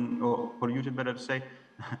or polluted, better to say.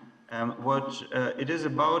 What it is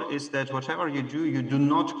about is that whatever you do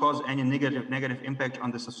not cause any negative impact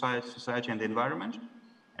on the society and the environment.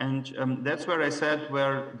 And that's where I said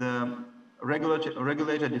where the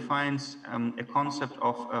regulator defines a concept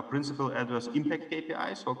of principal adverse impact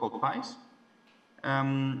KPI, so-called PIs,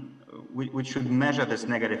 which should measure this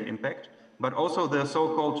negative impact, but also the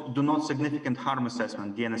so-called do not significant harm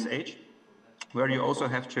assessment, DNSH, where you also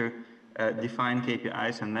have to define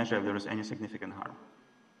KPIs and measure if there is any significant harm.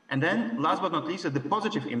 And then, last but not least, the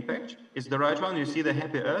positive impact is the right one. You see the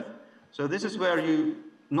happy earth. So this is where you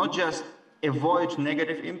not just avoid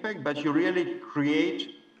negative impact, but you really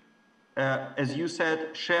create, as you said,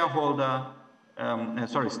 stakeholder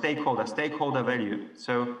value.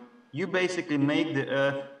 So you basically make the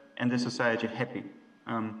earth and the society happy,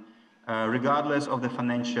 regardless of the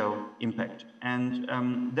financial impact. And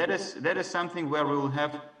that is something where we will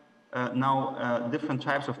have now different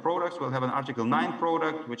types of products. We'll have an Article 9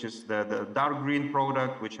 product, which is the dark green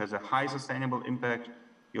product, which has a high sustainable impact.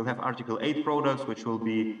 You'll have Article 8 products, which will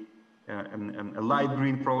be a light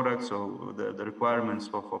green product, so the requirements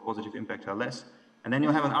for positive impact are less. And then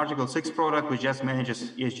you have an Article 6 product, which just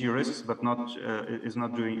manages ESG risks, but is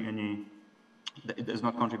not doing any, it is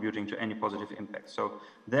not contributing to any positive impact. So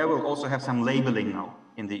there will also have some labeling now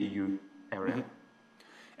in the EU area. Mm-hmm.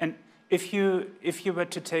 And if you were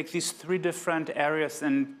to take these three different areas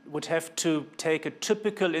and would have to take a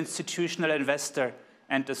typical institutional investor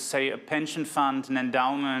and say a pension fund, an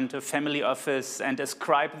endowment, a family office, and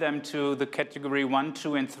ascribe them to the category 1,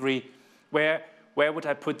 2, and 3, where would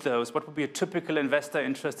I put those? What would be a typical investor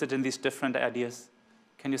interested in these different ideas?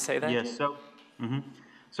 Can you say that? Yes. So,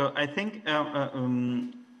 so I think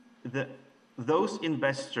those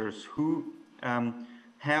investors who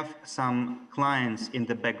have some clients in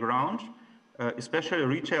the background, especially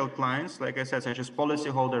retail clients, like I said, such as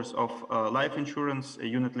policyholders of life insurance,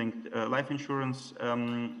 unit-linked life insurance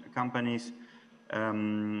companies,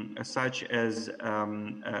 such as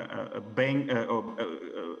bank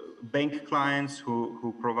clients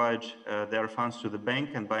who provide their funds to the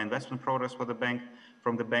bank and buy investment products for the bank,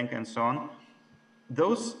 from the bank, and so on.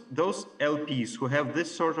 Those LPs who have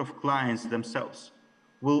this sort of clients themselves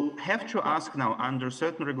will have to ask now, under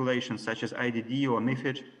certain regulations such as IDD or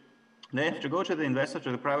MiFID, they have to go to the investor,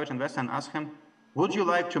 to the private investor, and ask him, would you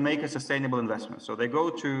like to make a sustainable investment? So they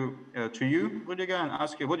go to you, Rüdiger, and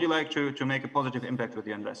ask you, would you like to make a positive impact with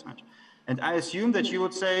your investment? And I assume that you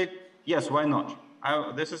would say, yes, why not?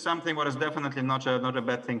 This is something what is definitely not a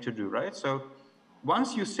bad thing to do, right? So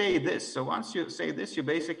once you say this, you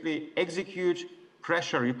basically execute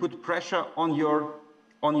pressure. You put pressure on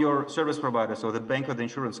your service provider, so the bank or the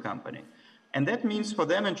insurance company. And that means for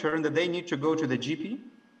them in turn that they need to go to the GP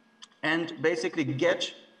and basically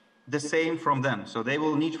get the same from them. So they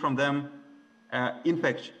will need from them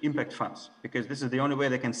impact funds, because this is the only way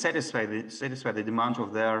they can satisfy the demand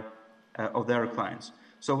of their clients.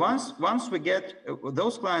 So once we get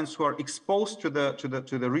those clients who are exposed to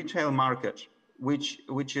the retail market,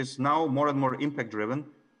 which is now more and more impact driven,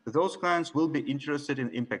 those clients will be interested in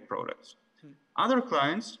impact products. Other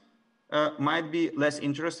clients might be less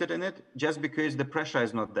interested in it just because the pressure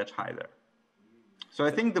is not that high there. So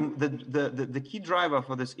I think the key driver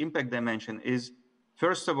for this impact dimension is,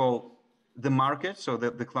 first of all, the market, so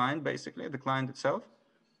the client, basically, the client itself.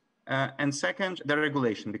 And second, the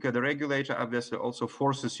regulation, because the regulator obviously also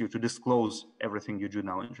forces you to disclose everything you do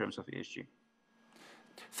now in terms of ESG.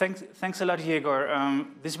 Thanks a lot, Yegor.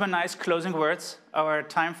 These were nice closing words. Our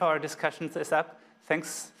time for our discussions is up.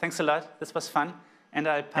 Thanks a lot. This was fun. And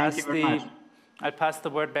I'll pass the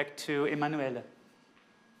word back to Emanuele.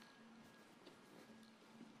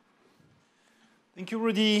 Thank you,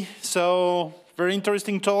 Rudy. So, very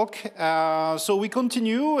interesting talk. So we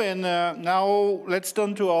continue, and now let's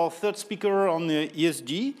turn to our third speaker on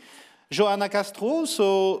ESG, Johanna Castro.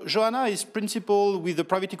 So Johanna is principal with the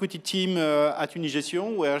private equity team at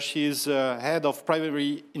Unigestion, where she is head of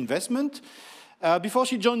primary investment. Before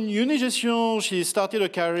she joined Unigestion, she started a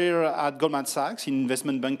career at Goldman Sachs in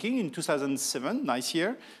investment banking in 2007, nice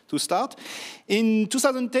year to start. In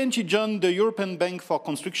 2010, she joined the European Bank for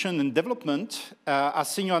Construction and Development as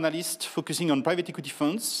senior analyst focusing on private equity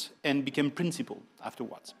funds and became principal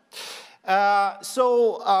afterwards.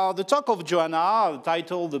 The talk of Johanna,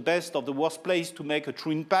 titled The Best of the Worst Place to Make a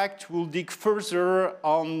True Impact, will dig further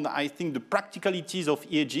on, I think, the practicalities of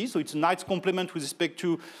ESG. So it's a nice complement with respect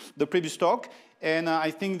to the previous talk. And I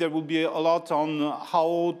think there will be a lot on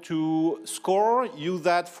how to score, use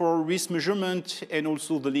that for risk measurement, and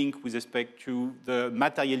also the link with respect to the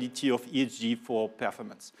materiality of ESG for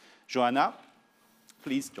performance. Johanna,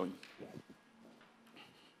 please join.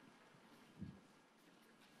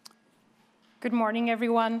 Good morning,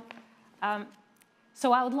 everyone.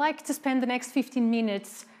 So I would like to spend the next 15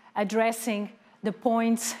 minutes addressing the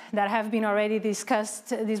points that have been already discussed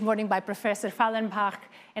this morning by Professor Fallenbach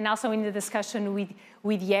and also in the discussion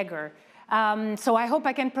with Yegor. So I hope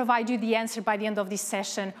I can provide you the answer by the end of this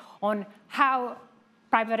session on how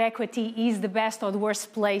private equity is the best or the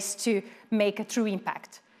worst place to make a true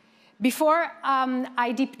impact. Before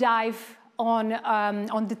I deep dive on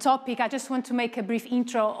the topic, I just want to make a brief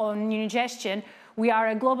intro on Unigestion. We are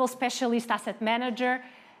a global specialist asset manager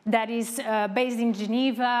that is based in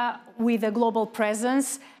Geneva with a global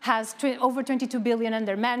presence, has over 22 billion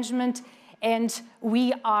under management, and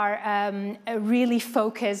we are really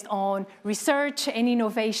focused on research and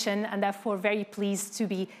innovation, and therefore very pleased to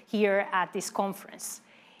be here at this conference.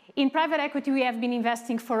 In private equity, we have been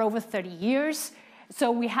investing for over 30 years. So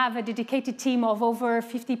we have a dedicated team of over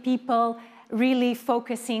 50 people really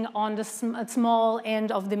focusing on the small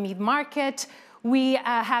end of the mid-market. We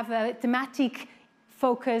have a thematic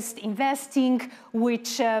focused investing,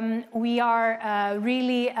 which we are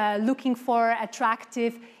really looking for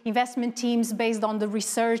attractive investment teams based on the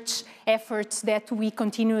research efforts that we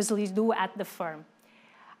continuously do at the firm.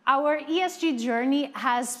 Our ESG journey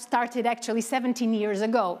has started actually 17 years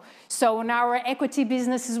ago. So in our equity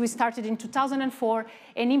businesses, we started in 2004,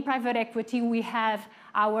 and in private equity, we have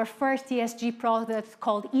our first ESG product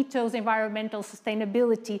called Ethos Environmental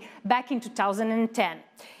Sustainability back in 2010.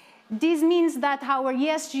 This means that our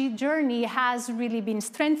ESG journey has really been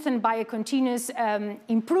strengthened by a continuous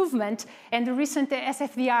improvement, and the recent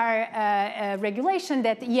SFDR regulation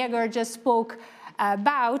that Yegor just spoke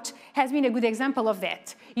about has been a good example of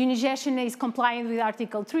that. Unigestion is compliant with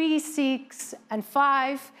Article 3, 6, and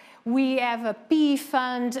 5. We have a PE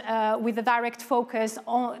fund with a direct focus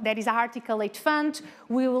on, that is an Article 8 fund.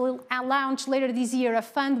 We will launch later this year a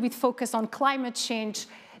fund with focus on climate change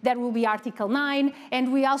that will be Article 9,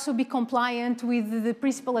 and we also be compliant with the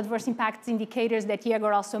principal adverse impact indicators that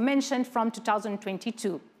Yegor also mentioned from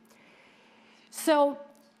 2022. So,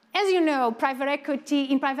 as you know, in private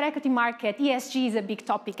equity market, ESG is a big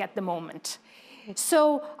topic at the moment.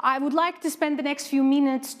 So I would like to spend the next few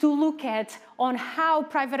minutes to look at on how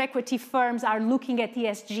private equity firms are looking at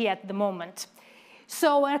ESG at the moment.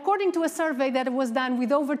 So according to a survey that was done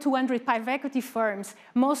with over 200 private equity firms,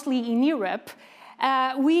 mostly in Europe,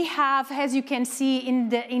 we have, as you can see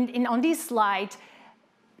on this slide,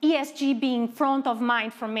 ESG being front of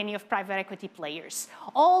mind for many of private equity players.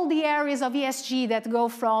 All the areas of ESG that go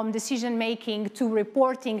from decision-making to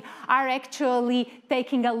reporting are actually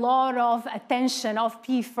taking a lot of attention of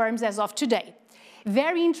PE firms as of today.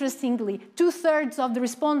 Very interestingly, 2/3 of the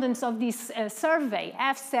respondents of this survey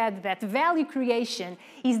have said that value creation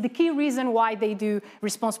is the key reason why they do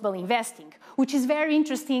responsible investing, which is very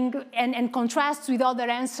interesting and contrasts with other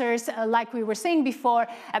answers, like we were saying before,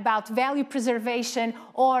 about value preservation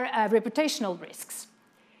or reputational risks.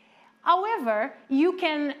 However, you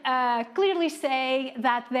can clearly say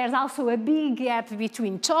that there's also a big gap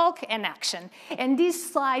between talk and action. And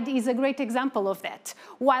this slide is a great example of that.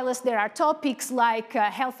 Whilst there are topics like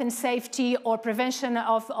health and safety or prevention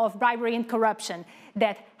of bribery and corruption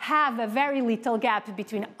that have a very little gap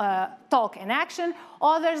between talk and action,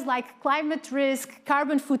 others like climate risk,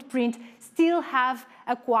 carbon footprint still have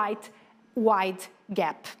a quite wide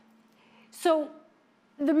gap. So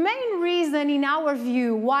the main reason, in our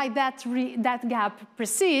view, why that gap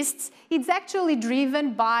persists, it's actually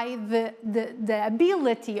driven by the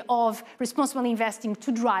ability of responsible investing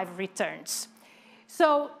to drive returns.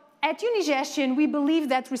 So at Unigestion, we believe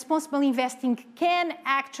that responsible investing can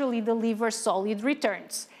actually deliver solid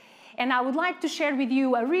returns. And I would like to share with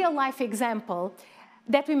you a real-life example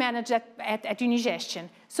that we manage at Unigestion.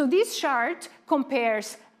 So this chart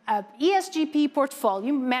compares ESGP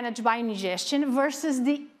portfolio managed by Unigestion versus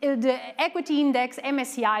the equity index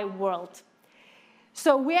MSCI World.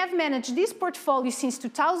 So we have managed this portfolio since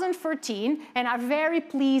 2014 and are very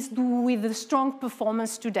pleased with the strong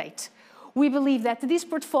performance to date. We believe that this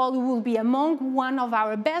portfolio will be among one of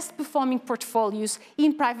our best performing portfolios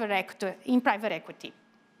in private equity.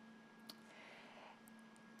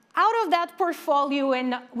 Out of that portfolio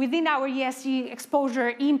and within our ESG exposure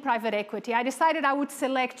in private equity, I decided I would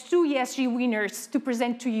select 2 ESG winners to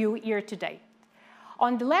present to you here today.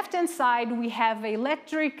 On the left-hand side, we have an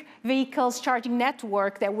electric vehicles charging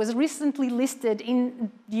network that was recently listed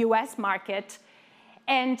in the US market.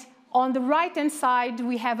 And on the right-hand side,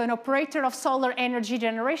 we have an operator of solar energy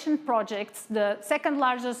generation projects, the second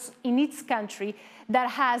largest in its country, that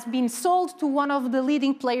has been sold to one of the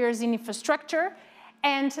leading players in infrastructure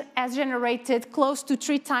and has generated close to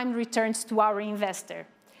 3 times returns to our investor.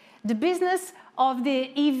 The business of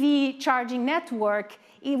the EV charging network,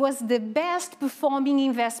 it was the best performing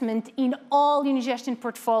investment in all Unigestion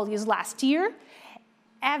portfolios last year,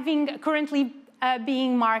 having currently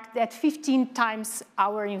being marked at 15 times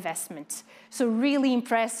our investment. So really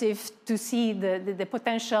impressive to see the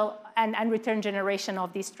potential and return generation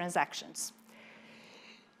of these transactions.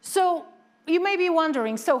 So you may be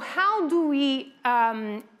wondering, so how do we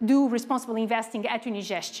do responsible investing at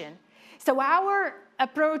Unigestion? So our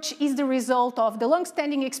approach is the result of the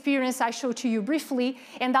long-standing experience I showed to you briefly,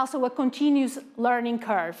 and also a continuous learning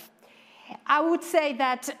curve. I would say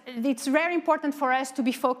that it's very important for us to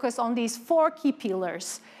be focused on these 4 key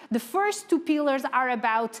pillars. The first 2 pillars are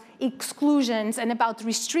about exclusions and about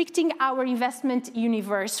restricting our investment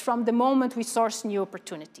universe from the moment we source new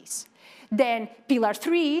opportunities. Then pillar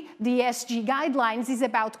 3, the ESG guidelines, is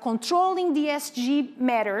about controlling the ESG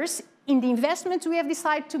matters in the investments we have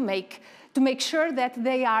decided to make sure that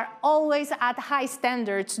they are always at high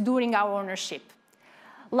standards during our ownership.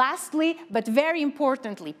 Lastly, but very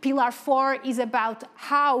importantly, pillar 4 is about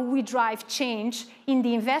how we drive change in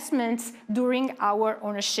the investments during our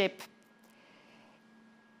ownership.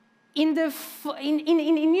 In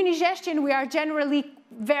Unigestion, we are generally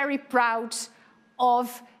very proud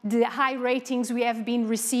of the high ratings we have been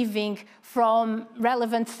receiving from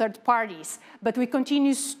relevant third parties, but we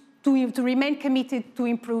continue to remain committed to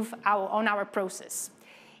improve on our process.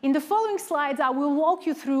 In the following slides, I will walk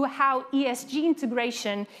you through how ESG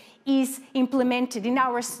integration is implemented in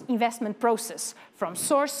our investment process, from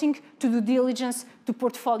sourcing to due diligence to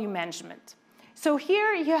portfolio management. So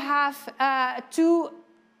here you have 2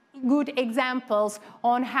 good examples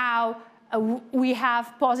on how we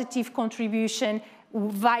have positive contribution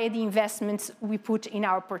via the investments we put in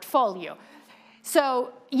our portfolio.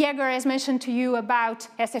 So Jäger has mentioned to you about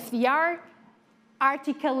SFDR.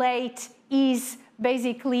 Article 8 is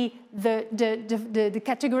basically the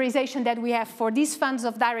categorization that we have for these funds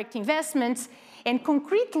of direct investments. And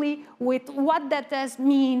concretely, with what that does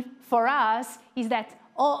mean for us is that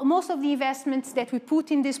most of the investments that we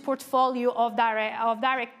put in this portfolio of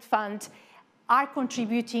direct fund are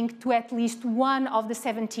contributing to at least one of the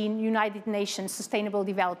 17 United Nations Sustainable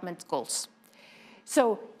Development Goals.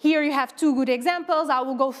 So here you have 2 good examples. I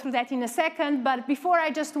will go through that in a second. But before, I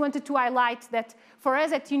just wanted to highlight that for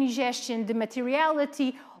us at Unigestion, the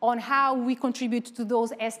materiality on how we contribute to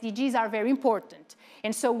those SDGs are very important.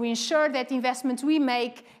 And so we ensure that investments we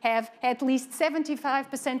make have at least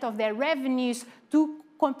 75% of their revenues to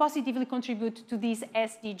positively contribute to these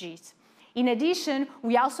SDGs. In addition,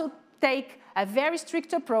 we also take a very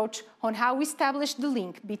strict approach on how we establish the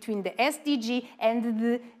link between the SDG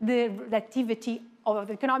and the activity of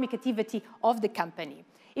the economic activity of the company.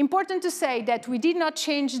 Important to say that we did not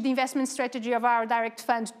change the investment strategy of our direct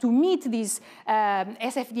fund to meet these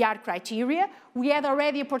SFDR criteria. We had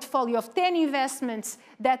already a portfolio of 10 investments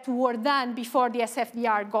that were done before the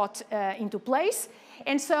SFDR got into place.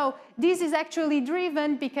 And so this is actually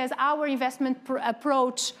driven because our investment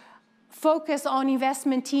approach focus on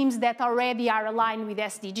investment teams that already are aligned with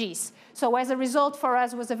SDGs. So as a result, for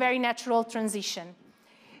us, was a very natural transition.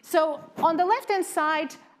 So on the left-hand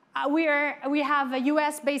side, we have a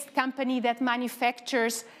US-based company that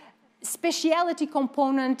manufactures specialty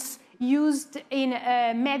components used in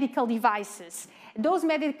medical devices. Those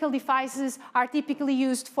medical devices are typically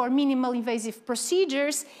used for minimal invasive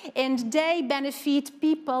procedures, and they benefit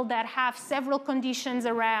people that have several conditions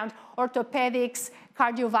around orthopedics,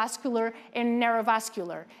 cardiovascular, and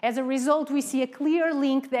neurovascular. As a result, we see a clear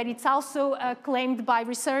link that it's also claimed by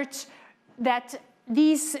research that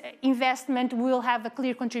this investment will have a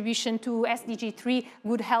clear contribution to SDG 3,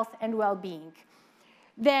 good health and well-being.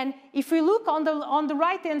 Then, if we look on the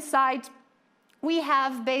right-hand side, we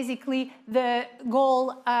have basically the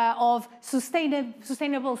goal of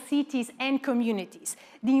sustainable cities and communities.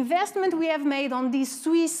 The investment we have made on this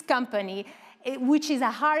Swiss company, which is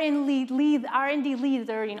a R&D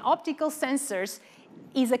leader in optical sensors,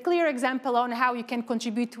 is a clear example on how you can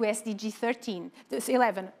contribute to SDG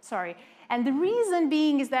 11. And the reason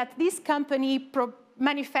being is that this company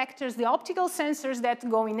manufactures the optical sensors that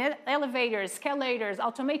go in elevators, escalators,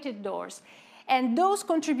 automated doors. And those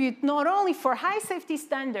contribute not only for high safety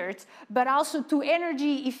standards, but also to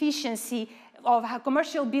energy efficiency of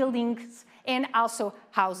commercial buildings and also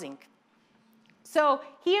housing. So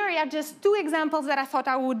here are just two examples that I thought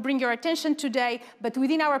I would bring your attention today, but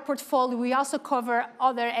within our portfolio, we also cover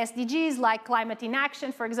other SDGs like climate in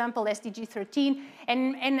action, for example, SDG 13,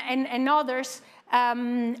 and others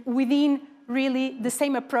within really the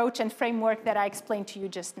same approach and framework that I explained to you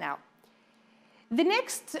just now. The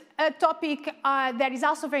next topic that is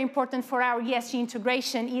also very important for our ESG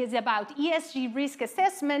integration is about ESG risk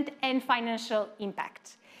assessment and financial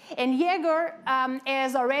impact. And Jäger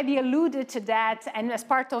has already alluded to that, and as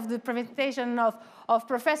part of the presentation of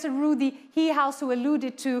Professor Rudy, he also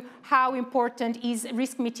alluded to how important is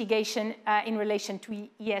risk mitigation in relation to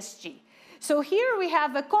ESG. So here we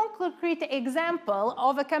have a concrete example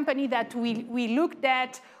of a company that we looked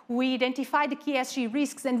at, we identify the key ESG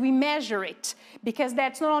risks, and we measure it, because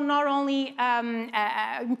that's not only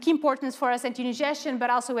key importance for us at Unigestion, but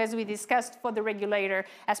also, as we discussed, for the regulator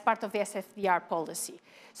as part of the SFDR policy.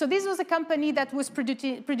 So this was a company that was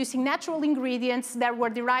producing natural ingredients that were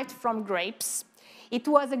derived from grapes. It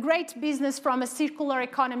was a great business from a circular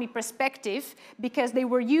economy perspective, because they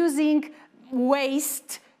were using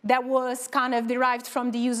waste that was kind of derived from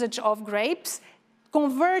the usage of grapes,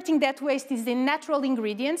 converting that waste into natural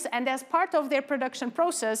ingredients, and as part of their production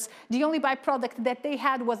process, the only byproduct that they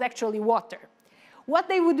had was actually water. What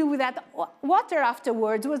they would do with that water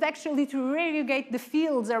afterwards was actually to irrigate the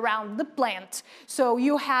fields around the plant. So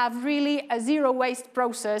you have really a zero waste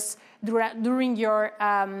process during your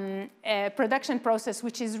production process,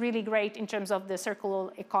 which is really great in terms of the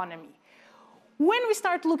circular economy. When we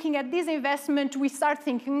start looking at this investment, we start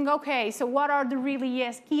thinking, okay, so what are the really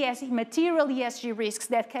key material ESG risks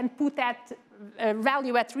that can put that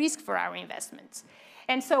value at risk for our investments?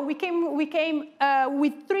 And so we came with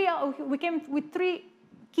three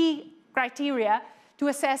key criteria to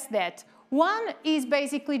assess that. One is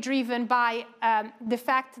basically driven by the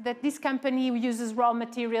fact that this company uses raw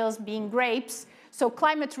materials being grapes. So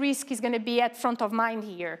climate risk is going to be at front of mind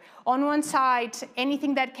here. On one side,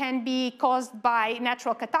 anything that can be caused by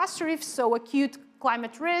natural catastrophes, so acute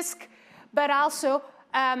climate risk, but also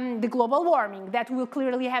the global warming that will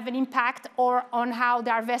clearly have an impact on how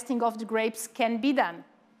the harvesting of the grapes can be done.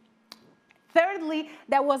 Thirdly,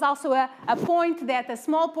 there was also a point that a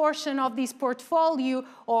small portion of this portfolio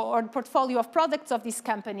or portfolio of products of these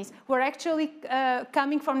companies were actually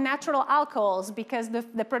coming from natural alcohols, because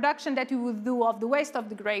the production that you would do of the waste of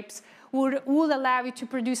the grapes would allow you to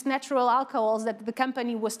produce natural alcohols that the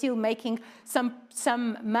company was still making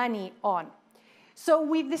some money on. So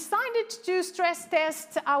we decided to stress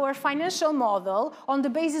test our financial model on the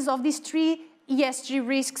basis of these three ESG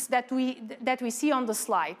risks that we see on the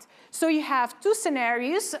slide. So you have two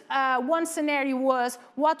scenarios. One scenario was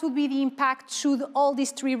what would be the impact should all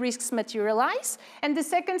these three risks materialize, and the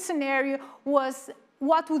second scenario was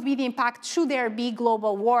what would be the impact should there be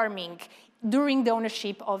global warming during the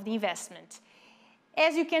ownership of the investment.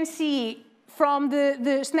 As you can see from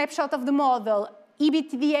the snapshot of the model,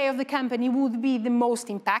 EBITDA of the company would be the most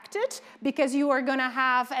impacted because you are going to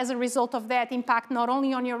have, as a result of that, impact not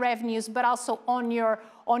only on your revenues but also on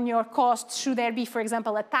your costs should there be, for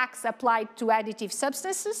example, a tax applied to additive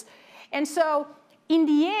substances. And so in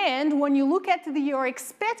the end, when you look at your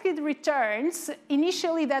expected returns,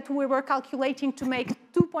 initially that we were calculating to make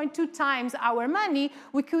 2.2 times our money,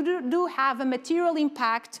 we do have a material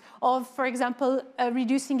impact of, for example,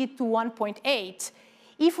 reducing it to 1.8.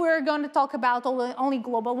 If we're going to talk about only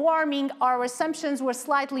global warming, our assumptions were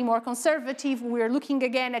slightly more conservative. We're looking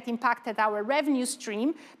again at impact at our revenue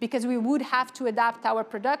stream because we would have to adapt our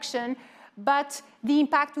production, but the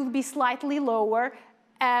impact would be slightly lower,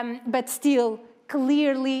 but still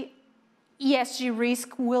clearly ESG risk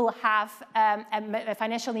will have a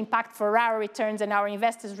financial impact for our returns and our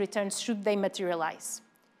investors' returns should they materialize.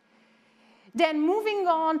 Then moving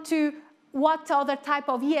on to what other type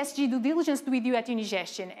of ESG due diligence do we do at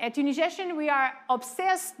Unigestion? At Unigestion, we are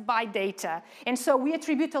obsessed by data, and so we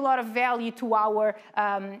attribute a lot of value to our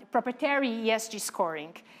proprietary ESG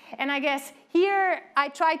scoring. And I guess here I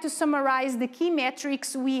try to summarize the key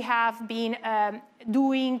metrics we have been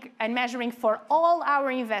doing and measuring for all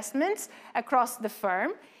our investments across the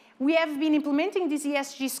firm. We have been implementing this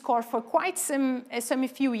ESG score for quite some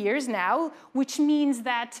few years now, which means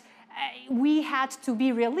that we had to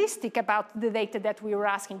be realistic about the data that we were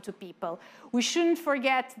asking to people. We shouldn't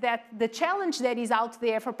forget that the challenge that is out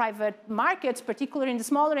there for private markets, particularly in the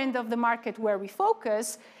smaller end of the market where we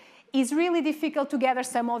focus, is really difficult to gather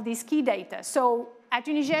some of these key data. So at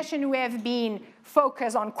Unigestion, we have been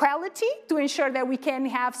focused on quality to ensure that we can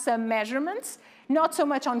have some measurements, not so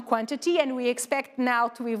much on quantity, and we expect now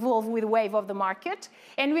to evolve with the wave of the market.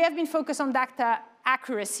 And we have been focused on data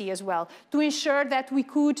accuracy as well, to ensure that we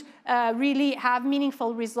could really have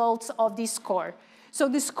meaningful results of this score. So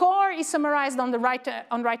the score is summarized on the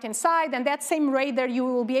right-hand side, and that same radar, you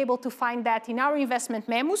will be able to find that in our investment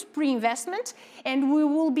memos, pre-investment, and we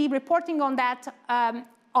will be reporting on that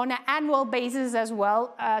on an annual basis as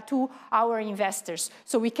well to our investors.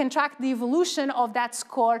 So we can track the evolution of that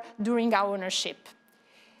score during our ownership.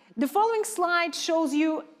 The following slide shows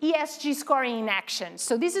you ESG scoring in action.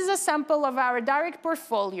 So this is a sample of our direct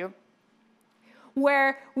portfolio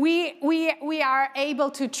where we are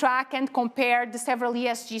able to track and compare the several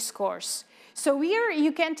ESG scores. So here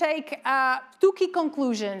you can take two key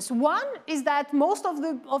conclusions. One is that most of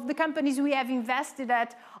the companies we have invested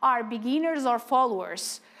at are beginners or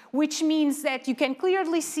followers, which means that you can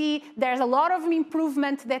clearly see there's a lot of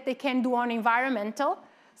improvement that they can do on environmental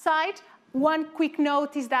side. One quick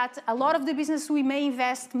note is that a lot of the business we may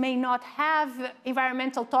invest may not have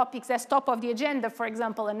environmental topics as top of the agenda. For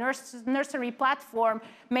example, a nursery platform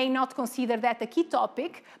may not consider that a key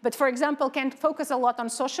topic, but for example, can focus a lot on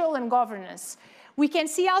social and governance. We can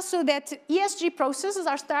see also that ESG processes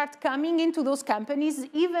start coming into those companies,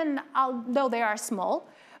 even although they are small.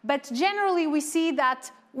 But generally, we see that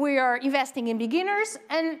we are investing in beginners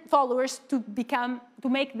and followers to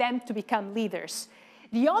make them to become leaders.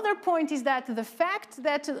 The other point is that the fact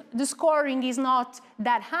that the scoring is not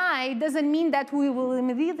that high doesn't mean that we will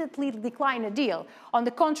immediately decline a deal. On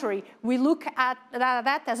the contrary, we look at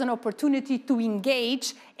that as an opportunity to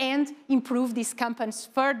engage and improve these companies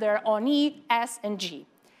further on E, S, and G.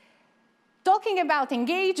 Talking about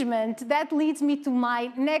engagement, that leads me to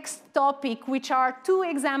my next topic, which are two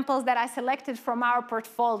examples that I selected from our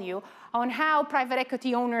portfolio on how private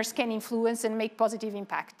equity owners can influence and make positive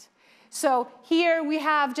impact. So here we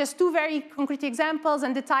have just two very concrete examples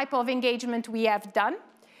and the type of engagement we have done.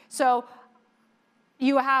 So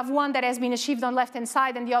you have one that has been achieved on the left-hand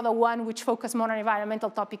side and the other one which focuses more on environmental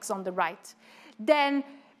topics on the right. Then,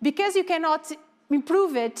 because you cannot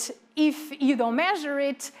improve it if you don't measure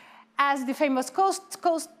it, as the famous quote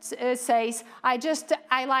says, I just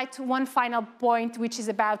highlight one final point, which is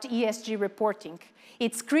about ESG reporting.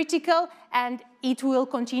 It's critical and it will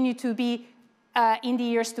continue to be in the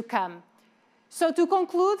years to come. So to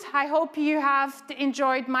conclude, I hope you have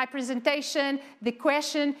enjoyed my presentation. The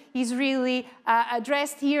question is really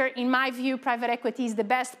addressed here. In my view, private equity is the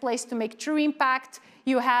best place to make true impact.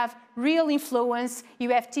 You have real influence.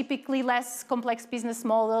 You have typically less complex business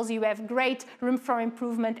models. You have great room for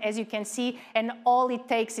improvement, as you can see, and all it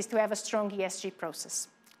takes is to have a strong ESG process.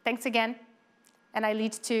 Thanks again, and I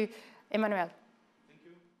lead to Emmanuel.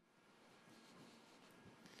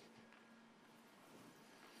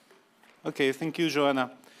 Okay, thank you,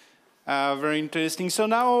 Joanna. Very interesting. So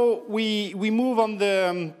now we move on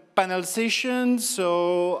the panel session.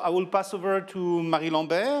 So I will pass over to Marie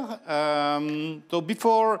Lambert. So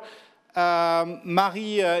before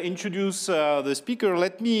Marie introduce the speaker,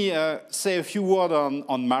 let me say a few words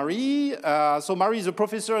on Marie. So Marie is a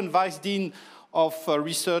professor and vice dean of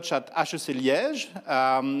research at HEC Liège,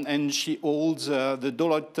 and she holds the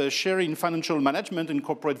Deloitte Chair in Financial Management and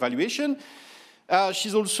Corporate Valuation.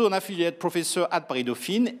 She's also an affiliate professor at Paris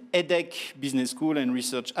Dauphine, EDEC Business School, and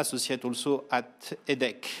research associate also at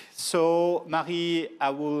EDEC. So Marie, I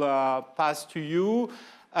will pass to you.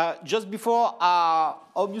 Just before,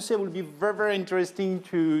 obviously it will be very, very interesting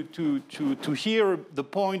to hear the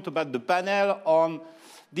point about the panel on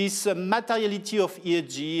this materiality of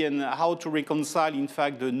ESG and how to reconcile, in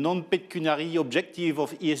fact, the non-pecuniary objective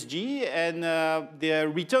of ESG and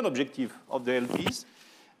the return objective of the LPs.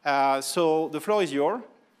 So the floor is yours.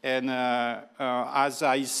 And as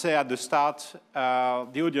I said at the start,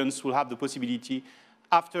 the audience will have the possibility,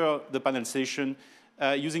 after the panel session,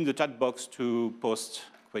 using the chat box to post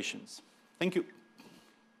questions. Thank you.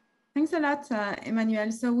 Thanks a lot,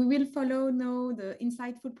 Emmanuel. So we will follow now the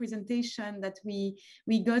insightful presentation that we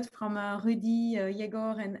got from Rudy,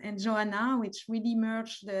 Yegor, and Joanna, which really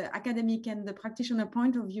merged the academic and the practitioner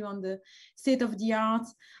point of view on the state of the art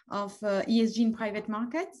of ESG in private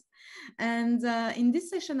markets. And in this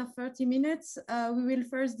session of 30 minutes, we will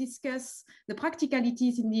first discuss the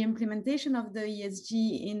practicalities in the implementation of the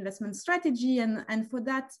ESG investment strategy. And for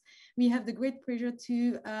that, we have the great pleasure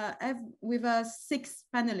to have with us 6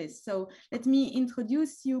 panelists. So let me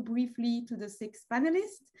introduce you briefly to the 6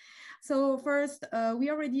 panelists. So first, we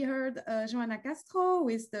already heard Joanna Castro, who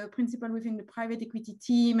is the principal within the private equity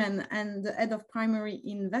team and the head of primary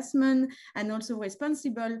investment, and also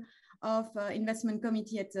responsible of investment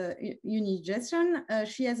committee at Unigestion.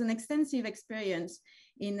 She has an extensive experience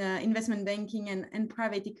in investment banking and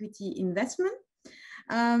private equity investment.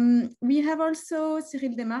 We have also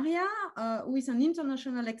Cyril Demaria, who is an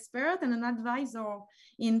international expert and an advisor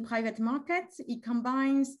in private markets. He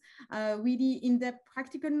combines really in-depth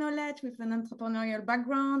practical knowledge with an entrepreneurial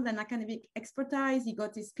background and academic expertise. He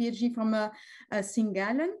got his PhD from St.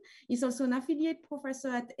 Gallen. He's also an affiliate professor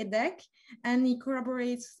at EDEC, and he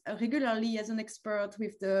collaborates regularly as an expert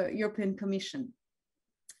with the European Commission.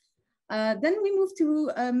 Then we move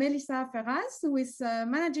to Melissa Ferraz, who is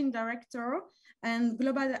managing director and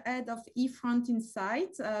global head of eFront Insight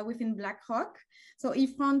within BlackRock. So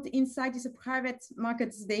eFront Insight is a private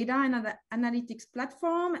markets data and analytics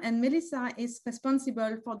platform, and Melissa is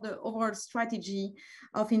responsible for the overall strategy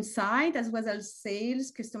of Insight, as well as sales,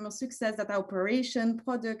 customer success, data operation,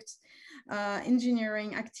 product,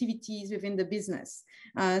 engineering activities within the business.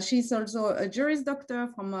 She's also a Juris Doctor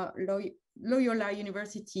from Loyola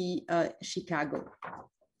University, Chicago.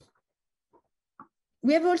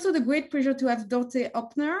 We have also the great pleasure to have Dorte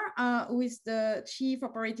Oppner, who is the Chief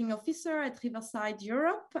Operating Officer at Riverside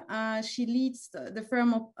Europe. She leads the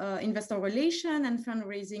firm of investor relation and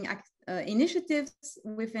fundraising initiatives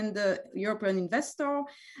within the European investor.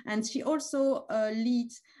 And she also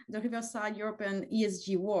leads the Riverside European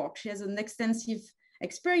ESG work. She has an extensive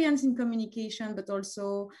experience in communication, but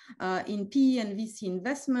also in PE and VC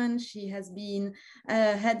investment. She has been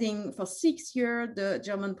heading for 6 years the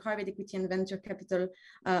German Private Equity and Venture Capital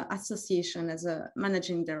Association as a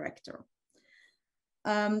managing director.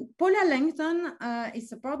 Paula Langton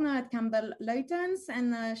is a partner at Campbell Lutyens,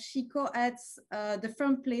 and she co-heads the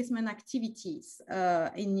firm placement activities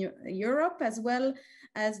in Europe, as well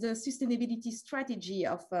as the sustainability strategy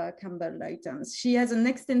of Campbell Lutyens. She has an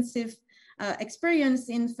extensive experience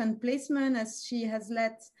in fund placement, as she has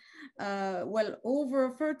led well over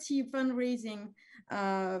 30 fundraising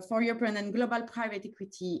for European and global private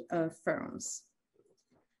equity firms.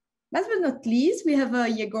 Last but not least, we have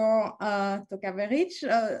Yegor Tokaveric.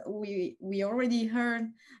 We already heard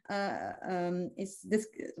this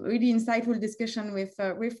really insightful discussion with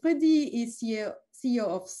Rudy. He's CEO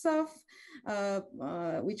of SOF,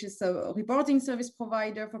 which is a reporting service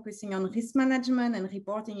provider focusing on risk management and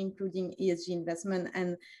reporting, including ESG investment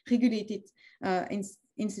and regulated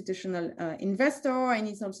institutional investor. And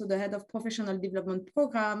he's also the head of professional development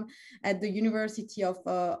program at the University of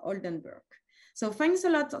Oldenburg. So thanks a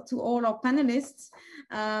lot to all our panelists.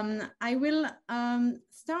 I will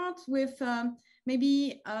start with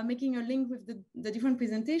maybe making a link with the different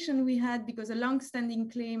presentation we had, because a long-standing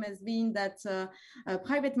claim has been that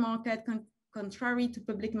private market contrary to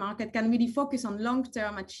public market, can really focus on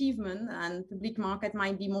long-term achievement, and public market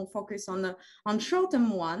might be more focused on short-term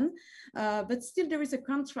one. But still, there is a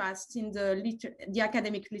contrast in the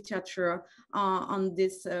academic literature on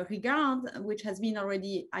this regard, which has been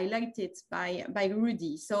already highlighted by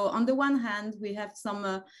Rudy. So on the one hand, we have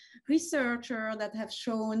some researchers that have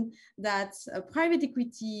shown that private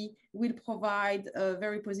equity will provide a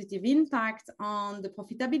very positive impact on the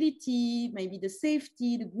profitability, maybe the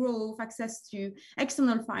safety, the growth, access to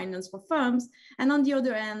external finance for firms. And on the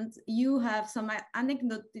other hand, you have some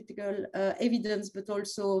anecdotal evidence, but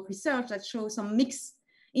also research that shows some mixed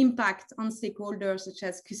impact on stakeholders such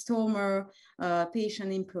as customer,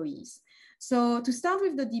 patient, employees. So to start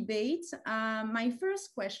with the debate, my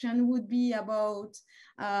first question would be about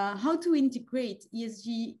how to integrate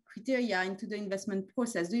ESG criteria into the investment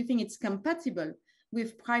process. Do you think it's compatible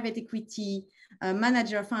with private equity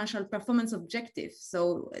manager financial performance objectives?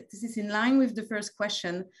 So this is in line with the first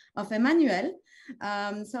question of Emmanuel.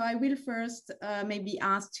 So I will first maybe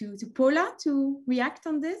ask to Paula to react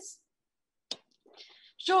on this.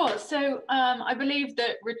 Sure. So I believe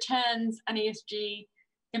that returns and ESG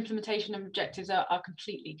implementation and objectives are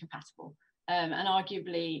completely compatible. And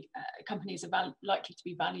arguably, companies are likely to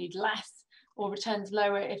be valued less or returns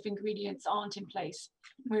lower if ingredients aren't in place.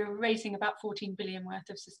 We're raising about 14 billion worth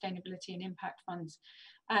of sustainability and impact funds,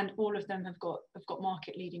 and all of them have got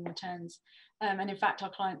market-leading returns. And in fact, our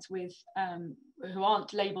clients with who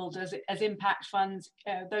aren't labelled as impact funds,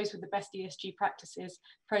 those with the best ESG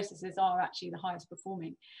processes are actually the highest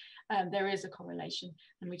performing. There is a correlation,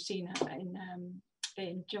 and we've seen that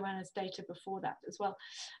in Joanna's data before that as well.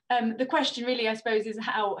 The question really, I suppose, is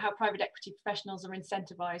how private equity professionals are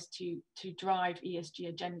incentivized to drive ESG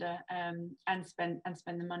agenda and spend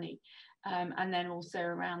the money, and then also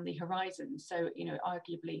around the horizon. So, you know,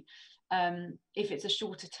 arguably, if it's a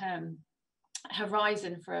shorter term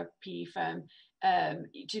horizon for a PE firm,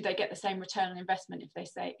 do they get the same return on investment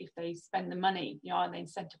if they spend the money? You know, are they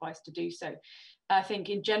incentivized to do so? I think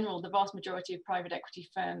in general, the vast majority of private equity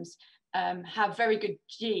firms have very good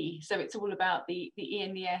G, so it's all about the E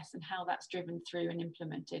and the S and how that's driven through and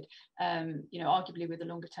implemented. You know, arguably with a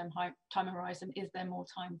longer term time horizon, is there more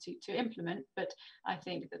time to implement? But I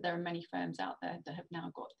think that there are many firms out there that have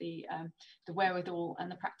now got the wherewithal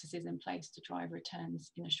and the practices in place to drive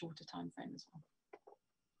returns in a shorter time frame as well.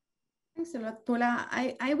 Thanks a lot, Paula.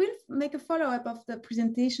 I will make a follow-up of the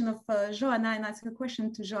presentation of Joanna and ask a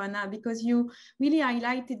question to Joanna, because you really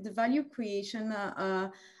highlighted the value creation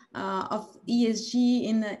of ESG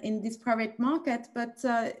in this private market. But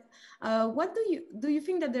what do you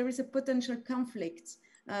think that there is a potential conflict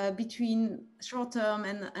between short-term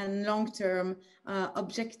and long-term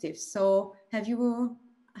objectives? So have you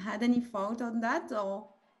had any thought on that, or?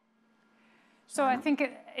 So I think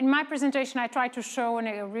in my presentation, I tried to show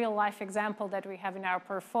a real life example that we have in our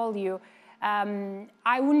portfolio.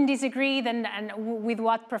 I wouldn't disagree with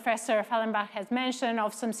what Professor Fallenbach has mentioned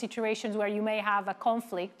of some situations where you may have a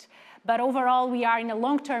conflict. But overall, we are in a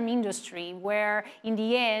long-term industry where, in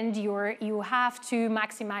the end, you have to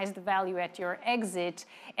maximize the value at your exit.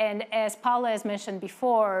 And as Paula has mentioned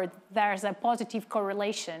before, there's a positive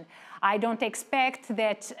correlation. I don't expect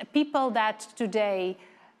that people that today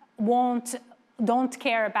don't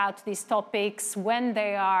care about these topics when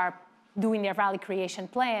they are doing their value creation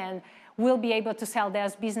plan will be able to sell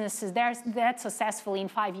those businesses that successfully in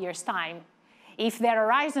 5 years' time. If their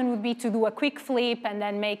horizon would be to do a quick flip and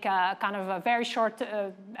then make a kind of a very short,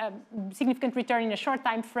 significant return in a short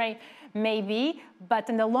time frame, maybe. But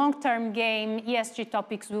in the long-term game, ESG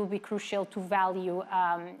topics will be crucial to value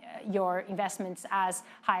your investments as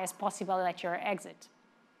high as possible at your exit.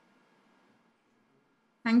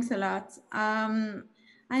 Thanks a lot.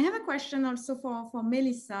 I have a question also for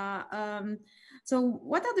Melissa. So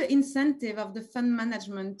what are the incentives of the fund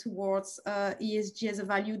management towards ESG as a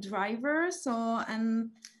value driver? So,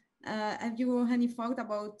 and have you any thought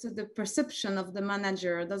about the perception of the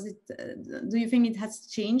manager? Do you think it has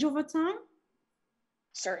changed over time?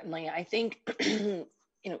 Certainly. I think,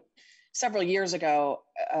 several years ago,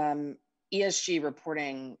 ESG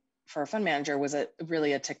reporting for a fund manager was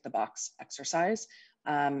really a tick the box exercise.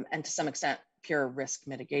 And to some extent, pure risk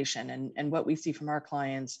mitigation. And what we see from our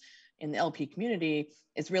clients in the LP community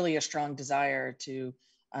is really a strong desire to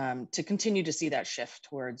continue to see that shift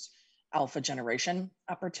towards alpha generation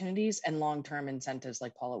opportunities and long-term incentives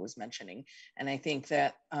like Paula was mentioning. And I think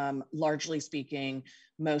that largely speaking,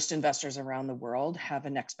 most investors around the world have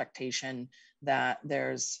an expectation that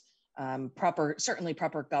there's certainly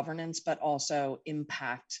proper governance, but also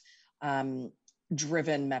impact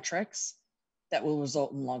driven metrics that will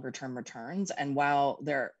result in longer term returns. And while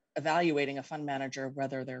there evaluating a fund manager,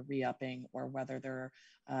 whether they're re-upping or whether they're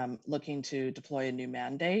looking to deploy a new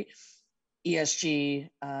mandate, ESG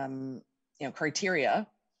criteria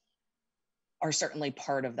are certainly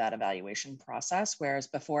part of that evaluation process. Whereas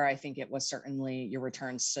before, I think it was certainly your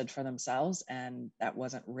returns stood for themselves, and that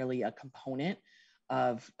wasn't really a component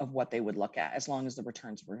of what they would look at, as long as the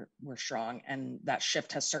returns were strong. And that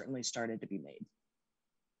shift has certainly started to be made.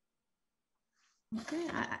 Okay,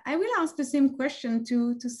 I will ask the same question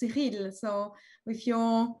to Cyril. So with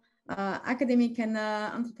your academic and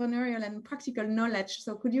entrepreneurial and practical knowledge,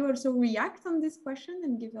 so could you also react on this question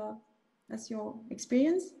and give us your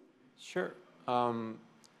experience? Sure.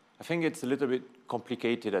 I think it's a little bit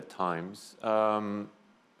complicated at times.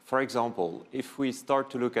 For example, if we start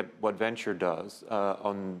to look at what venture does,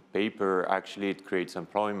 on paper, actually it creates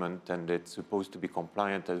employment and it's supposed to be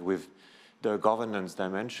compliant with the governance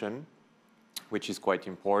dimension, which is quite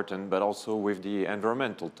important, but also with the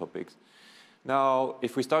environmental topics. Now,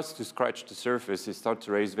 if we start to scratch the surface, it starts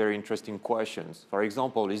to raise very interesting questions. For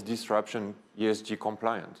example, is disruption ESG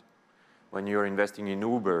compliant? When you're investing in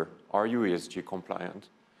Uber, are you ESG compliant?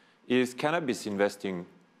 Is cannabis investing,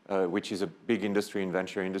 which is a big industry in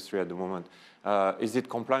venture industry at the moment, is it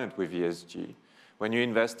compliant with ESG? When you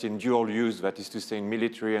invest in dual use, that is to say in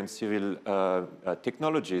military and civil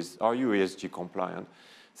technologies, are you ESG compliant?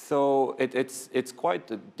 So it's quite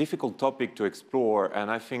a difficult topic to explore, and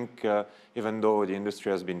I think even though the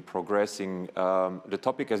industry has been progressing, the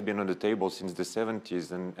topic has been on the table since the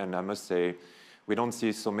 70s, and I must say, we don't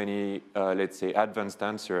see so many, let's say, advanced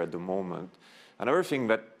answers at the moment. Another thing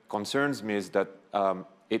that concerns me is that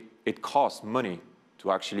it costs money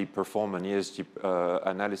to actually perform an ESG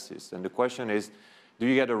analysis. And the question is, do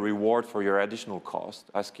you get a reward for your additional cost?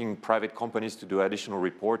 Asking private companies to do additional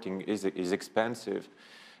reporting is expensive.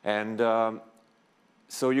 And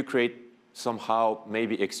so you create somehow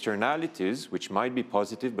maybe externalities, which might be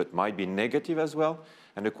positive, but might be negative as well.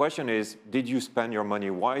 And the question is, did you spend your money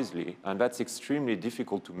wisely? And that's extremely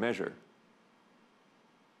difficult to measure.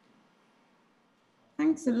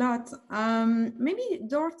 Thanks a lot. Maybe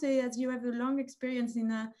Dorothy, as you have a long experience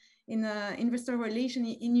in investor relation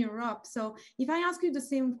in Europe. So if I ask you the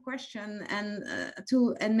same question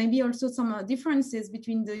and maybe also some differences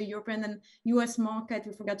between the European and US market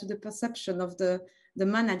with regard to the perception of the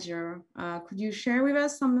manager, could you share with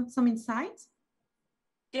us some insights?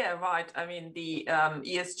 Yeah, right. I mean, the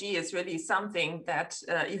ESG is really something that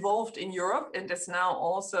evolved in Europe and is now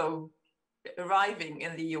also arriving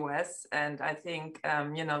in the US. And I think,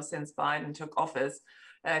 since Biden took office,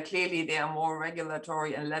 clearly there are more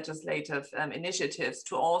regulatory and legislative initiatives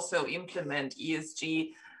to also implement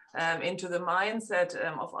ESG into the mindset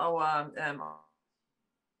of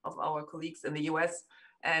our colleagues in the US.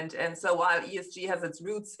 And so while ESG has its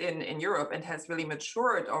roots in Europe and has really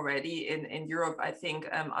matured already in Europe, I think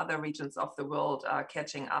other regions of the world are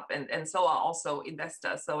catching up, and so are also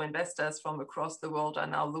investors. So investors from across the world are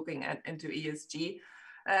now looking into ESG.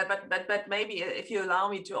 But maybe if you allow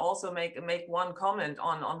me to also make one comment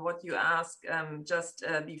on what you asked just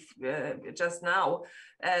now,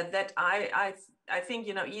 that I think,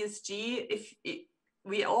 ESG,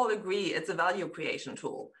 we all agree it's a value creation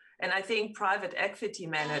tool. And I think private equity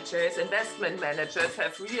managers, investment managers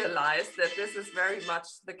have realized that this is very much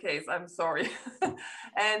the case. I'm sorry.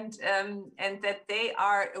 and that they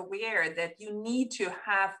are aware that you need to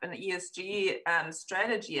have an ESG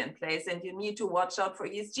strategy in place, and you need to watch out for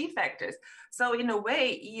ESG factors. So in a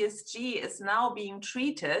way, ESG is now being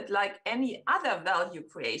treated like any other value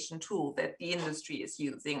creation tool that the industry is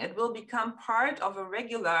using. It will become part of a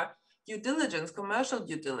regular due diligence, commercial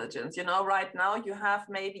due diligence. Right now you have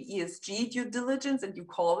maybe ESG due diligence and you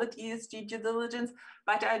call it ESG due diligence,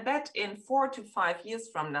 but I bet in 4 to 5 years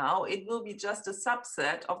from now, it will be just a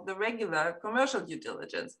subset of the regular commercial due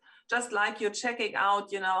diligence. Just like you're checking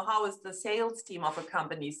out, how is the sales team of a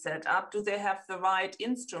company set up? Do they have the right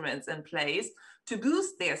instruments in place to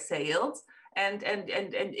boost their sales? And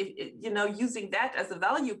using that as a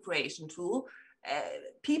value creation tool,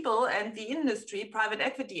 people and the industry, private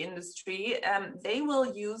equity industry, they will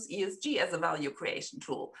use ESG as a value creation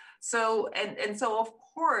tool. So, and so of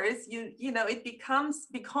course, it becomes,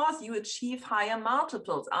 because you achieve higher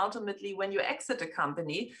multiples, ultimately when you exit a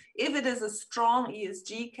company, if it is a strong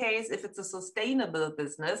ESG case, if it's a sustainable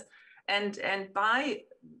business,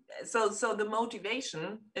 so the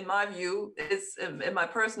motivation, in my view, in my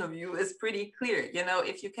personal view, is pretty clear.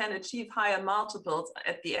 If you can achieve higher multiples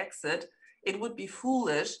at the exit, it would be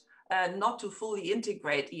foolish not to fully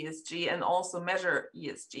integrate ESG and also measure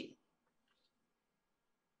ESG.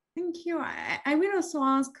 Thank you. I will also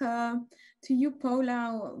ask to you,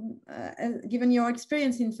 Paula, given your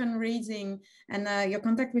experience in fundraising and your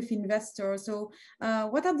contact with investors. So,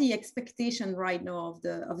 what are the expectations right now of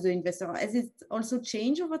the investor? Has it also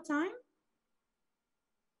changed over time?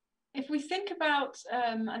 If we think about,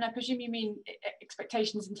 and I presume you mean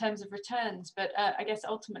expectations in terms of returns, but I guess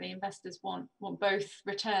ultimately investors want both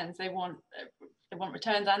returns. They want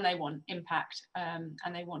returns and they want impact, and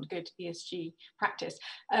they want good ESG practice.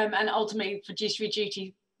 And ultimately, fiduciary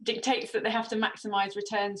duty dictates that they have to maximize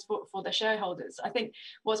returns for their shareholders. I think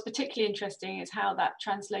what's particularly interesting is how that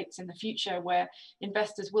translates in the future, where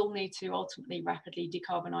investors will need to ultimately rapidly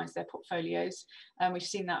decarbonize their portfolios. And we've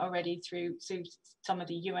seen that already through some of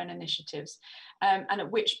the UN initiatives. And at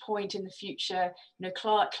which point in the future,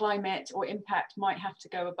 climate or impact might have to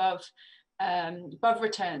go above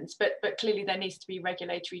returns, but clearly there needs to be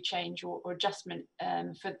regulatory change or adjustment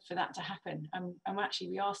for that to happen. And actually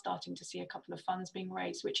we are starting to see a couple of funds being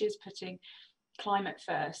raised, which is putting climate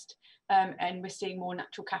first. And we're seeing more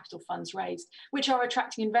natural capital funds raised, which are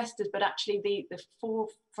attracting investors, but actually the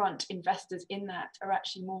forefront investors in that are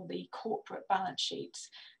actually more the corporate balance sheets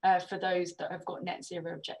for those that have got net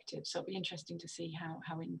zero objectives. So it'll be interesting to see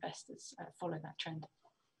how investors follow that trend.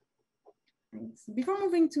 Thanks. Before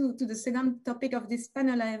moving to the second topic of this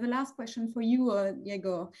panel, I have a last question for you,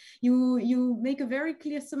 Diego. You make a very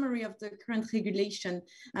clear summary of the current regulation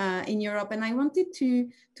in Europe, and I wanted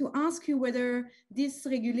to ask you whether this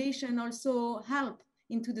regulation also help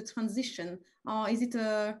into the transition, or is it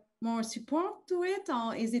a more support to it,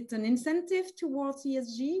 or is it an incentive towards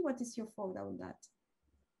ESG? What is your thought on that?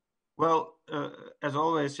 Well, as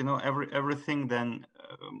always, everything then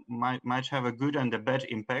might have a good and a bad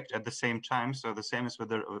impact at the same time. So the same is with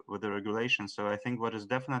the regulation. So I think what is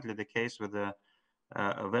definitely the case with a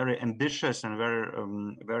very ambitious and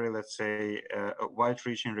very let's say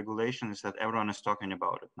wide-reaching regulation is that everyone is talking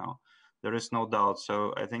about it now. There is no doubt.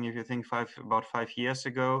 So I think if you think about 5 years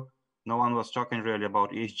ago, no one was talking really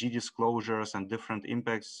about ESG disclosures and different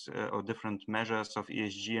impacts or different measures of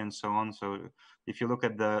ESG and so on. So if you look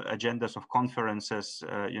at the agendas of conferences,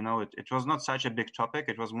 it was not such a big topic.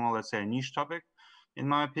 It was more, let's say, a niche topic, in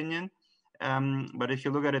my opinion. But if you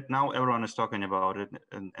look at it now, everyone is talking about it.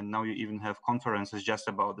 And now you even have conferences just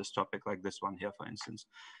about this topic, like this one here, for instance.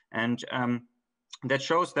 And that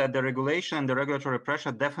shows that the regulation and the regulatory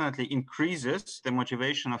pressure definitely increases the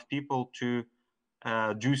motivation of people to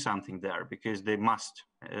do something there, because they must.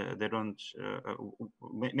 They don't.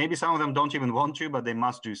 Maybe some of them don't even want to, but they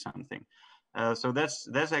must do something. So that's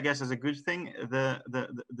I guess is a good thing.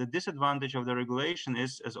 The disadvantage of the regulation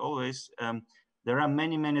is, as always, there are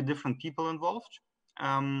many different people involved,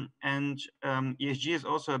 and ESG is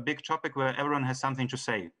also a big topic where everyone has something to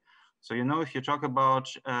say. So if you talk about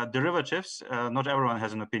derivatives, not everyone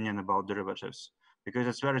has an opinion about derivatives because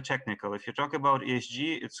it's very technical. If you talk about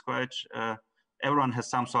ESG, it's quite everyone has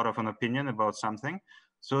some sort of an opinion about something.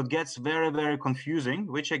 So it gets very confusing,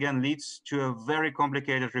 which again leads to a very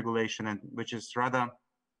complicated regulation, and which is rather,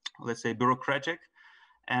 let's say, bureaucratic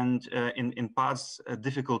and in parts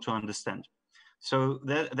difficult to understand. So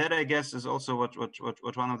that I guess is also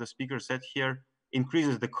what one of the speakers said here,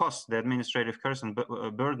 increases the cost, the administrative costs and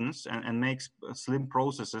burdens, and makes slim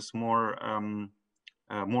processes more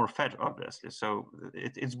fat, obviously. So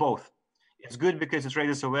it's both. It's good because it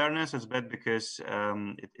raises awareness. It's bad because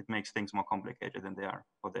it makes things more complicated than they are,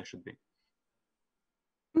 or they should be.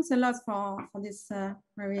 Thanks a lot for this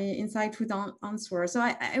very insightful answer. So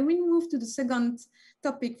I will move to the second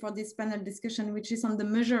topic for this panel discussion, which is on the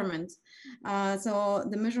measurement. So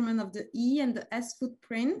the measurement of the E and the S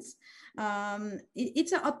footprints.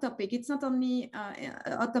 It's a hot topic. It's not only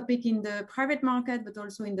a hot topic in the private market, but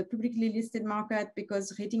also in the publicly listed market,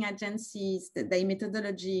 because rating agencies, their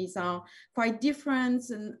methodologies are quite different,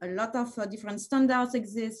 and a lot of different standards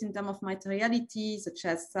exist in terms of materiality, such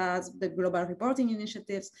as the Global Reporting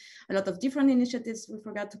Initiatives, a lot of different initiatives with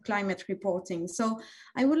regard to climate reporting. So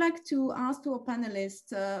I would like to ask to our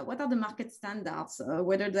panelists, what are the market standards,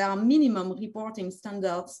 whether there are minimum reporting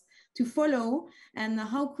standards to follow, and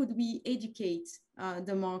how could we educate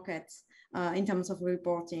the market in terms of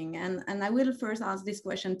reporting? And I will first ask this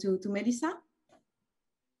question to Melissa.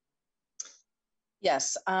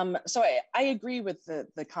 Yes, so I agree with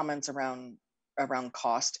the comments around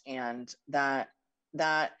cost, and that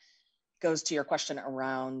goes to your question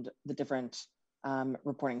around the different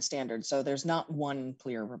reporting standards. So there's not one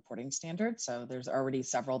clear reporting standard. So there's already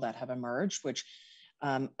several that have emerged, which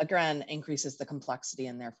again, increases the complexity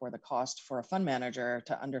and therefore the cost for a fund manager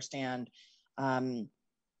to understand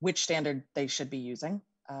which standard they should be using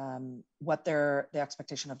what the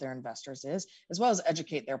expectation of their investors is, as well as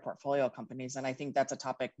educate their portfolio companies. And I think that's a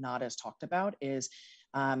topic not as talked about is,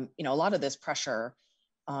 a lot of this pressure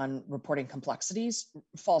on reporting complexities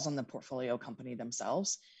falls on the portfolio company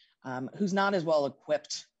themselves, who's not as well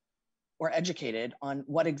equipped or educated on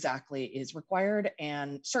what exactly is required.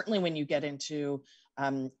 And certainly when you get into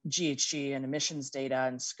GHG and emissions data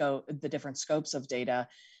and the different scopes of data,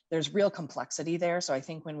 there's real complexity there. So I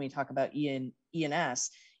think when we talk about E and S,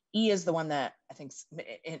 E is the one that I think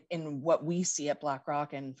in what we see at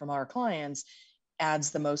BlackRock and from our clients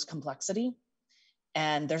adds the most complexity.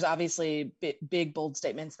 And there's obviously big, bold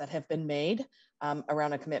statements that have been made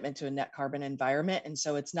around a commitment to a net carbon environment. And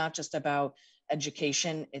so it's not just about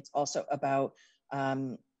education, it's also about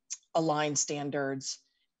aligned standards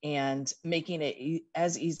and making it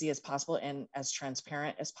as easy as possible and as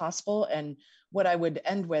transparent as possible. And what I would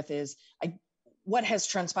end with is what has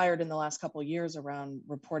transpired in the last couple of years around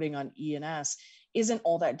reporting on E&S isn't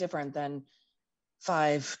all that different than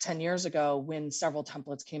 5-10 years ago when several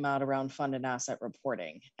templates came out around fund and asset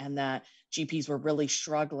reporting, and that GPs were really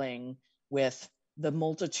struggling with the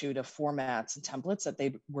multitude of formats and templates that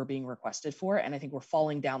they were being requested for. And I think we're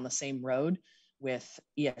falling down the same road with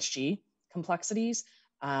ESG complexities,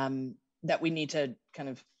 that we need to kind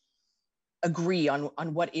of agree on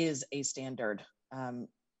what is a standard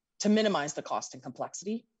to minimize the cost and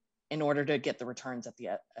complexity in order to get the returns at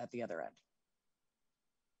the other end.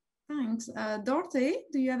 Thanks. Dorothy,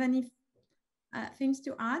 do you have any things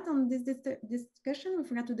to add on this discussion with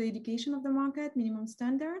regard to the education of the market, minimum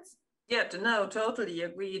standards? Yeah, no, totally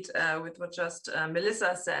agreed with what just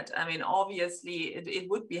Melissa said. I mean, obviously, it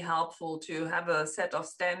would be helpful to have a set of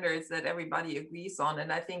standards that everybody agrees on.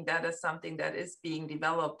 And I think that is something that is being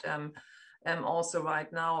developed also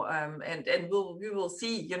right now. And we will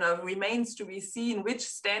see, remains to be seen which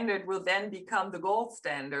standard will then become the gold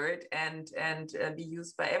standard and be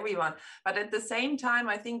used by everyone. But at the same time,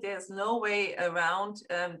 I think there's no way around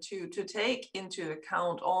to take into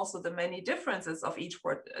account also the many differences of each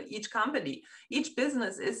company. Each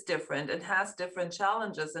business is different and has different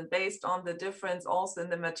challenges, and based on the difference also in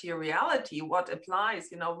the materiality, what applies,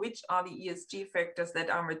 which are the ESG factors that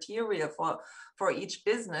are material for each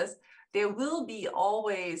business. There will be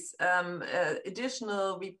always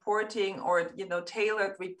additional reporting or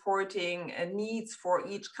tailored reporting needs for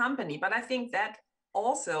each company. But I think that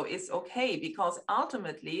also is okay, because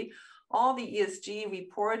ultimately all the ESG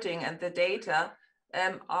reporting and the data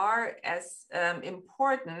are as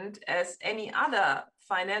important as any other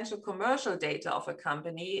financial commercial data of a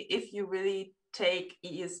company if you really take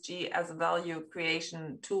ESG as a value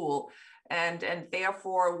creation tool. And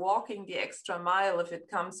therefore, walking the extra mile if it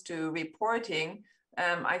comes to reporting,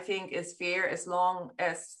 I think is fair as long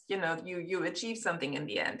as you achieve something in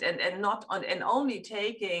the end, and only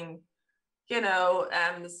taking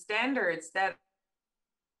standards that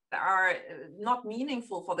are not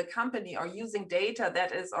meaningful for the company, or using data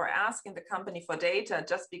or asking the company for data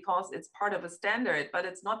just because it's part of a standard, but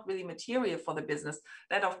it's not really material for the business.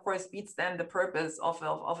 That of course beats then the purpose of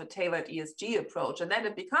a tailored ESG approach. And then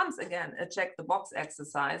it becomes, again, a check the box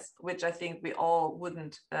exercise, which I think we all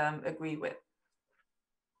wouldn't agree with.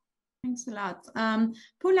 Thanks a lot.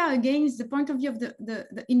 Paula, again, is the point of view of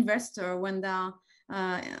the investor when they're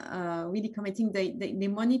really committing the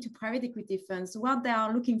money to private equity funds, what they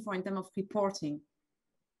are looking for in terms of reporting?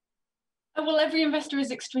 Well, every investor is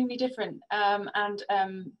extremely different.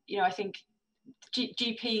 I think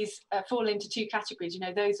GPs fall into two categories,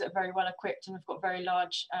 those that are very well equipped and have got very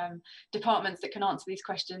large departments that can answer these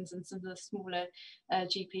questions, and some of the smaller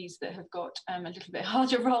GPs that have got a little bit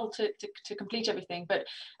harder role to complete everything. But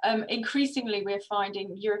increasingly we're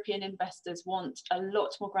finding European investors want a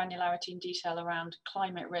lot more granularity and detail around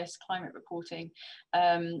climate risk, climate reporting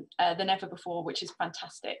than ever before, which is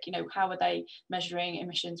fantastic. How are they measuring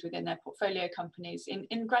emissions within their portfolio companies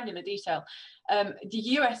in granular detail? The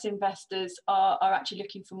US investors are actually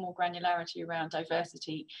looking for more granularity around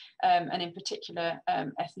diversity and in particular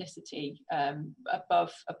ethnicity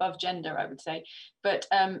above gender, I would say. But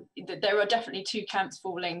there are definitely two camps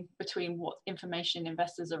falling between what information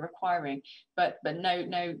investors are requiring. But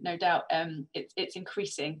no doubt it's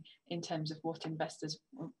increasing in terms of what investors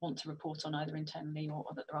want to report on, either internally or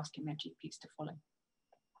that they're asking their GPs to follow.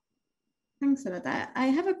 Thanks a lot. I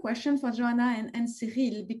have a question for Joanna and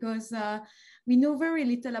Cyril, because we know very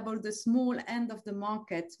little about the small end of the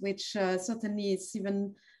market, which certainly is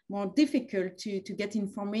even more difficult to get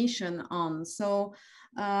information on. So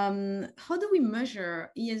how do we measure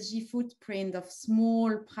ESG footprint of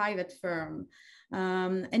small private firm?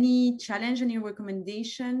 Any challenge, any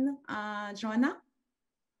recommendation, Joanna?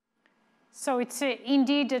 So it's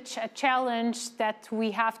indeed a challenge that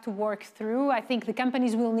we have to work through. I think the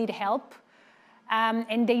companies will need help,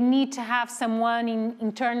 and they need to have someone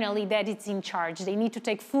internally that is in charge. They need to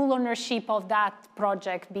take full ownership of that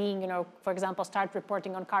project, being, for example, start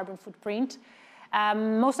reporting on carbon footprint.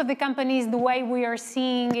 Most of the companies, the way we are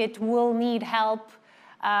seeing it, will need help,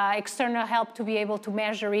 external help, to be able to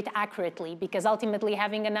measure it accurately, because ultimately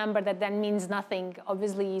having a number that then means nothing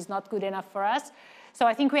obviously is not good enough for us. So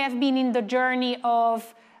I think we have been in the journey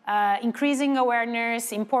of increasing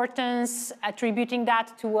awareness, importance, attributing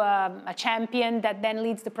that to a champion that then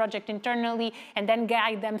leads the project internally, and then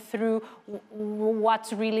guide them through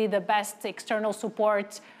what's really the best external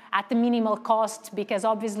support at the minimal cost, because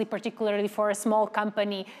obviously, particularly for a small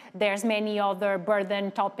company, there's many other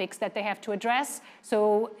burden topics that they have to address.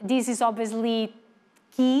 So this is obviously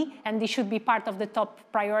key, and this should be part of the top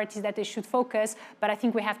priorities that they should focus, but I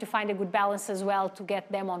think we have to find a good balance as well to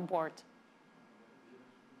get them on board.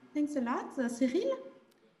 Thanks a lot. Cyril?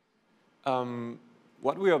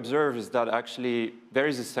 What we observe is that actually there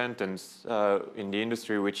is a sentence in the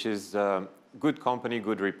industry which is good company,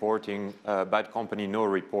 good reporting, bad company, no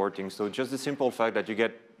reporting. So just the simple fact that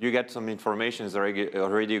you get some information is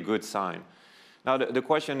already a good sign. Now, the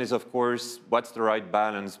question is, of course, what's the right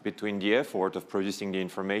balance between the effort of producing the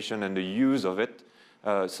information and the use of it?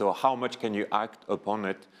 So how much can you act upon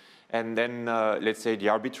it? And then, let's say, the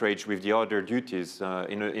arbitrage with the other duties.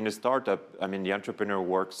 In a startup, I mean, the entrepreneur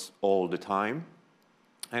works all the time.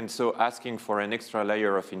 And so asking for an extra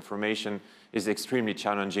layer of information is extremely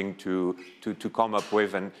challenging to come up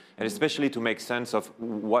with, and especially to make sense of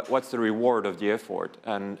what's the reward of the effort,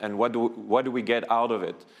 and what do we get out of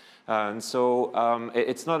it. And so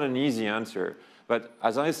it's not an easy answer. But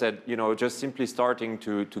as I said, just simply starting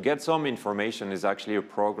to get some information is actually a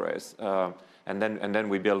progress. And then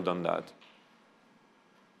we build on that.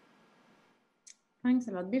 Thanks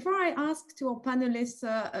a lot. Before I ask to our panelists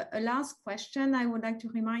a last question, I would like to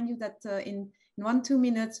remind you that in 1-2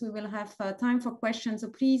 minutes, we will have time for questions. So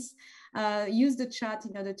please use the chat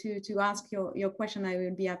in order to ask your question. I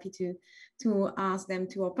will be happy to ask them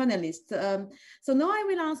to our panelists. So now I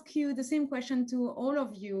will ask you the same question to all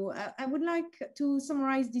of you. I would like to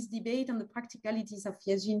summarize this debate on the practicalities of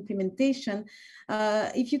ESG implementation.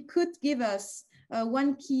 If you could give us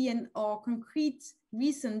one key or concrete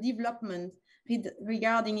recent development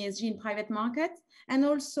regarding ESG in private market, and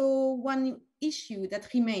also one issue that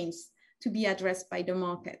remains to be addressed by the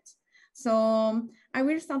market. So I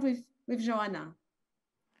will start with Joanna.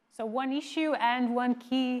 So one issue and one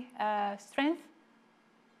key strength?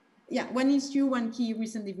 Yeah, one issue, one key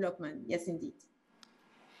recent development. Yes, indeed.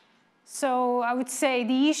 So I would say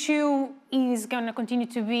the issue is going to continue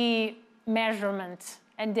to be measurement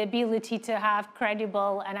and the ability to have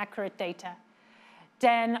credible and accurate data.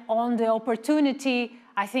 Then on the opportunity,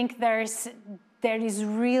 I think there is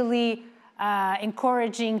really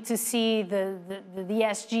encouraging to see the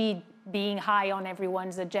ESG being high on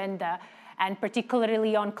everyone's agenda, and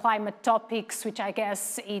particularly on climate topics, which I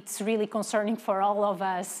guess it's really concerning for all of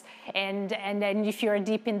us. And then if you're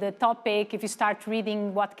deep in the topic, if you start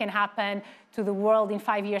reading what can happen to the world in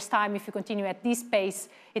 5 years' time if you continue at this pace,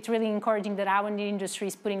 it's really encouraging that our industry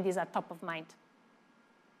is putting this at top of mind.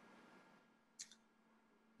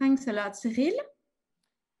 Thanks a lot. Cyril?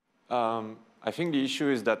 I think the issue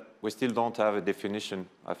is that we still don't have a definition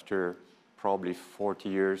after probably 40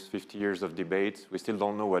 years, 50 years of debates. We still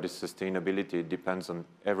don't know what is sustainability. It depends on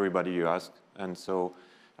everybody you ask. And so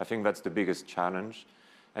I think that's the biggest challenge.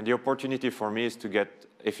 And the opportunity for me is to get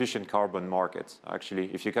efficient carbon markets.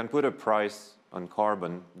 Actually, if you can put a price on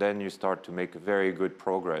carbon, then you start to make very good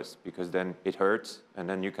progress, because then it hurts, and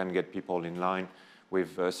then you can get people in line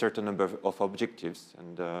with a certain number of objectives,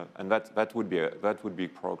 and that would be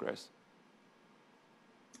progress.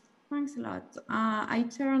 Thanks a lot. I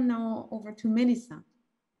turn now over to Melissa.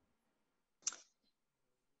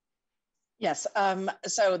 Yes.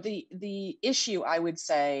 So the issue, I would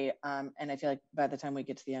say, and I feel like by the time we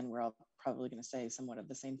get to the end, we're all probably going to say somewhat of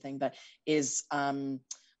the same thing, but is the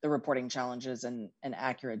reporting challenges and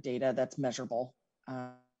accurate data that's measurable,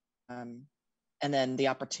 and then the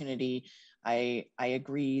opportunity. I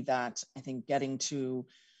agree that I think getting to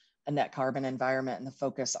a net carbon environment and the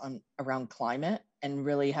focus around climate, and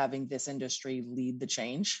really having this industry lead the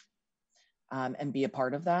change and be a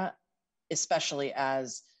part of that, especially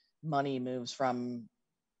as money moves from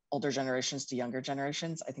older generations to younger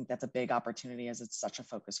generations. I think that's a big opportunity, as it's such a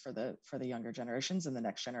focus for the younger generations and the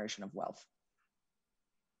next generation of wealth.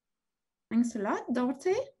 Thanks a lot.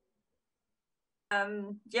 Dorothy?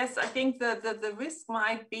 Yes, I think the risk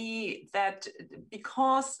might be that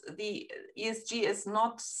because the ESG is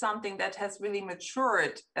not something that has really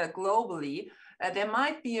matured globally, there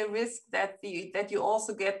might be a risk that you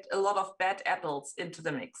also get a lot of bad apples into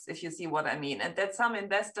the mix, if you see what I mean, and that some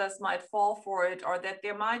investors might fall for it, or that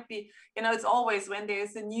there might be, you know, it's always when there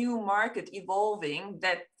is a new market evolving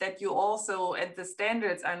that you also, and the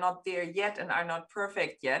standards are not there yet and are not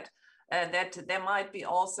perfect yet, that there might be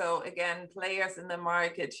also, again, players in the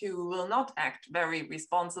market who will not act very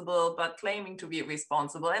responsible, but claiming to be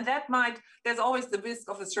responsible. And that might, there's always the risk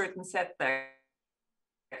of a certain setback.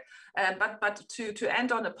 But to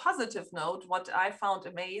end on a positive note, what I found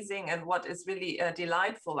amazing and what is really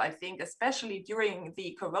delightful, I think, especially during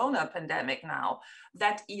the Corona pandemic now,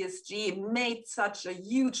 that ESG made such a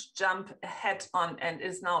huge jump ahead on and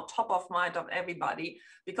is now top of mind of everybody.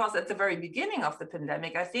 Because at the very beginning of the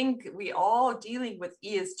pandemic, I think we all dealing with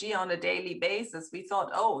ESG on a daily basis, we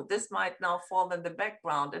thought, oh, this might now fall in the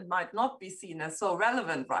background. It might not be seen as so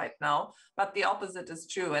relevant right now, but the opposite is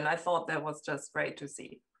true. And I thought that was just great to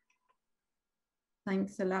see.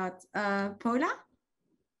 Thanks a lot. Paula?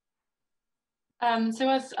 So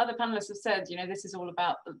as other panelists have said, you know, this is all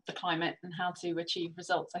about the climate and how to achieve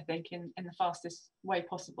results, I think, in the fastest way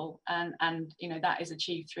possible. And you know, that is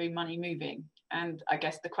achieved through money moving. And I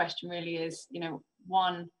guess the question really is, you know,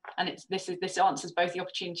 one, and this answers both the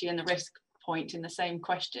opportunity and the risk point in the same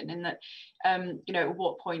question, in that, you know, at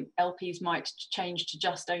what point LPs might change to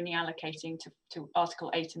just only allocating to Article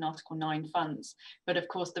 8 and Article 9 funds. But of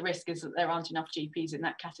course, the risk is that there aren't enough GPs in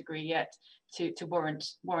that category yet to warrant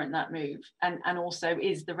that move. And also,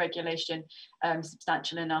 is the regulation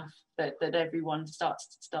substantial enough that everyone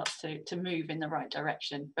starts to move in the right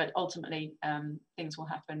direction? But ultimately, things will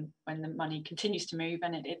happen when the money continues to move,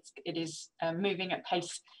 and it is moving at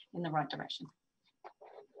pace in the right direction.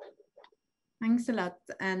 Thanks a lot.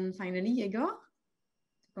 And finally, Igor,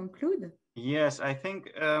 to conclude. Yes, I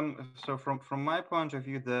think, so from my point of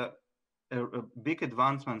view, the big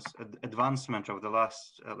advancement of the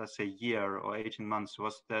last, let's say, year or 18 months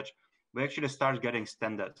was that we actually start getting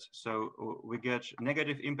standards. So we get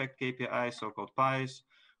negative impact KPI, so-called PIs.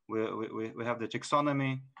 We have the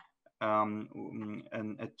taxonomy,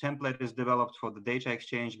 and a template is developed for the data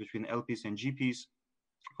exchange between LPs and GPs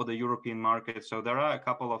for the European market. So there are a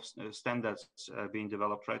couple of standards being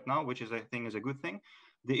developed right now, which is, I think, is a good thing.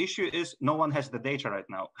 The issue is no one has the data right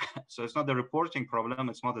now. So it's not the reporting problem,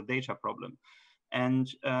 it's more the data problem. And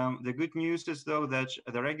the good news is, though, that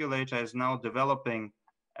the regulator is now developing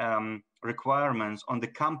requirements on the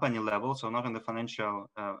company level, so not on the financial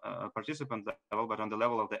participant level, but on the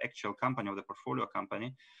level of the actual company, of the portfolio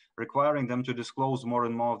company, requiring them to disclose more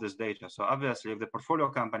and more of this data. So obviously, if the portfolio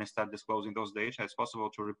companies start disclosing those data, it's possible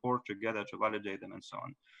to report together, to validate them, and so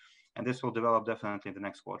on. And this will develop definitely in the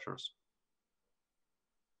next quarters.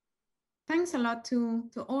 Thanks a lot to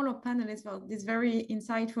all our panelists for this very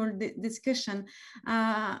insightful discussion.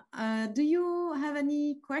 Do you have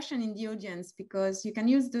any question in the audience? Because you can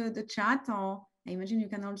use the chat, or I imagine you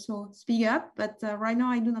can also speak up, but right now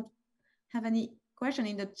I do not have any question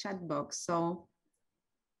in the chat box. So,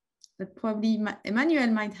 but probably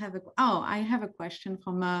Emmanuel might have I have a question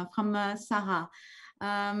from Sarah.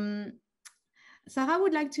 Sarah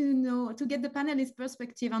would like to know, to get the panelist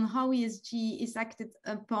perspective on how ESG is acted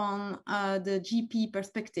upon the GP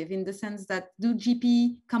perspective, in the sense that do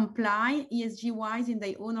GP comply ESG-wise in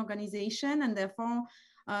their own organization and therefore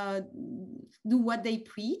do what they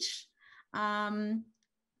preach?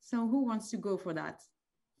 So who wants to go for that?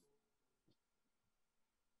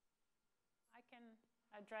 I can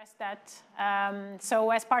address that. So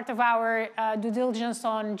as part of our due diligence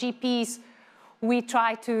on GPs, we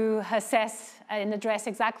try to assess and address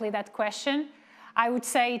exactly that question. I would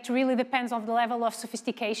say it really depends on the level of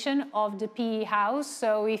sophistication of the PE house.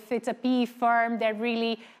 So if it's a PE firm that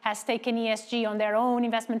really has taken ESG on their own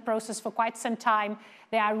investment process for quite some time,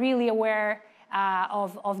 they are really aware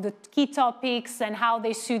of the key topics and how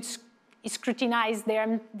they should scrutinize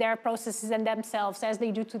their processes and themselves as they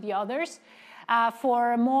do to the others.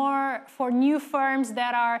 For new firms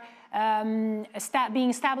that are being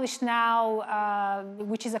established now,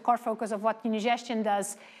 which is a core focus of what Unigestion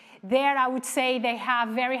does, there I would say they have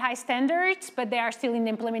very high standards, but they are still in the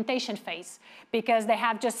implementation phase because they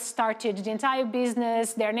have just started the entire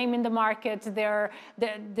business, their name in the market, their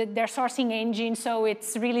sourcing engine, so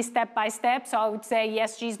it's really step by step. So I would say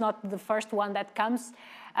ESG is not the first one that comes,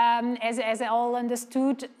 as all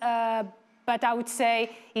understood. But I would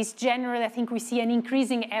say it's general. I think we see an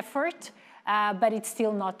increasing effort, but it's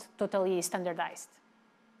still not totally standardized.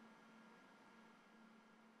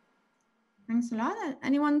 Thanks a lot.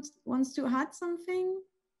 Anyone wants to add something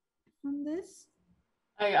on this?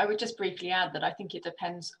 I would just briefly add that I think it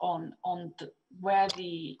depends on how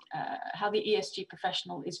the ESG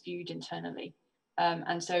professional is viewed internally.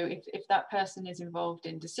 And so if that person is involved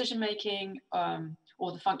in decision making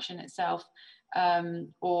or the function itself,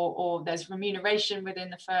 or there's remuneration within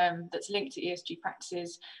the firm that's linked to ESG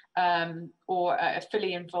practices, or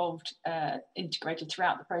fully involved, integrated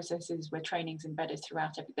throughout the processes where training's embedded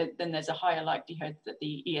throughout everything, then there's a higher likelihood that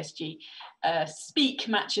the ESG speak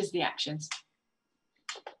matches the actions.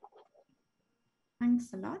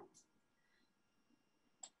 Thanks a lot.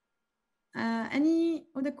 Any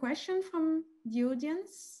other question from the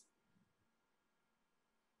audience?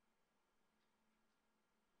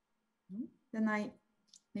 Then I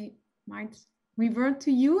might revert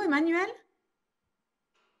to you, Emmanuel.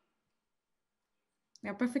 We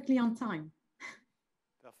are perfectly on time.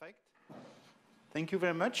 Perfect. Thank you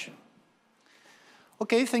very much.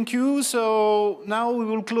 Okay, thank you. So now we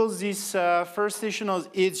will close this first session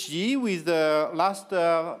of ESG with the last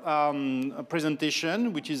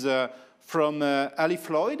presentation, which is from Ali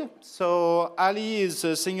Floyd. So Ali is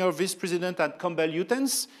a Senior Vice President at Campbell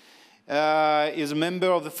Lutyens. Is a member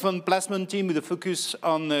of the fund placement team with a focus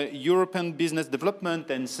on European business development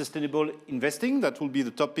and sustainable investing. That will be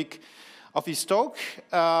the topic of his talk.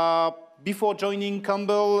 Before joining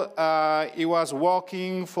Campbell, he was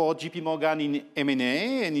working for JP Morgan in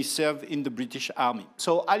M&A, and he served in the British Army.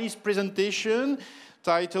 So Ali's presentation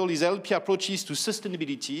title is LP Approaches to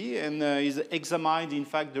Sustainability, and is examined, in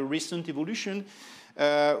fact, the recent evolution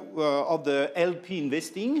of the LP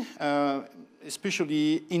investing,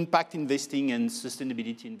 especially impact investing and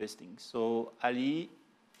sustainability investing. So Ali,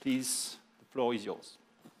 please, the floor is yours.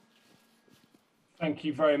 Thank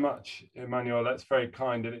you very much, Emmanuel. That's very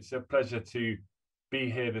kind, and it's a pleasure to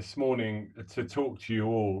be here this morning to talk to you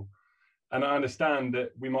all. And I understand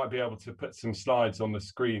that we might be able to put some slides on the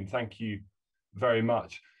screen. Thank you very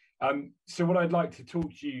much. So what I'd like to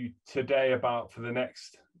talk to you today about for the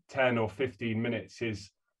next 10 or 15 minutes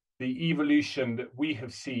is the evolution that we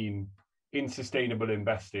have seen in sustainable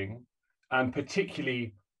investing, and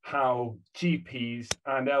particularly how GPs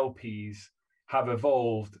and LPs have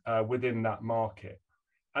evolved within that market.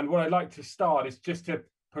 And what I'd like to start is just to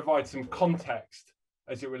provide some context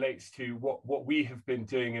as it relates to what we have been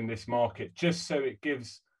doing in this market, just so it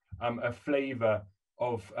gives a flavor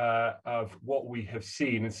of what we have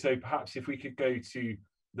seen. And so perhaps if we could go to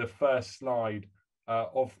the first slide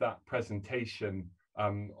of that presentation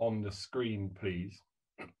on the screen, please.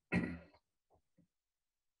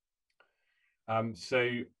 So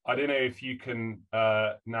I don't know if you can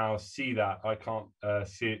now see that. I can't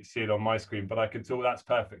see it on my screen, but I can talk. That's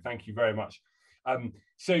perfect. Thank you very much.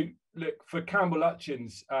 So look, for Campbell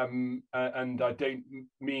Lutyens, and I don't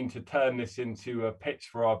mean to turn this into a pitch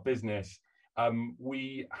for our business,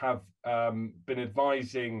 we have been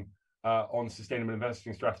advising on sustainable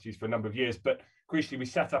investing strategies for a number of years, but crucially, we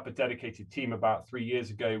set up a dedicated team about 3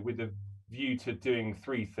 years ago with a view to doing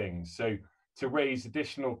three things. So to raise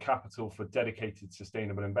additional capital for dedicated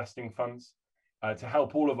sustainable investing funds, to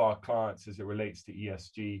help all of our clients as it relates to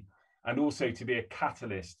ESG, and also to be a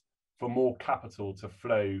catalyst for more capital to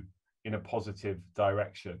flow in a positive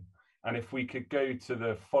direction. And if we could go to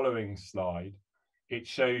the following slide, it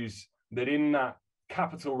shows that in that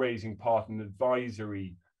capital raising part and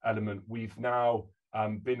advisory element, we've now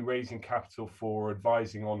been raising capital for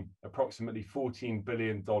advising on approximately $14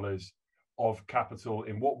 billion of capital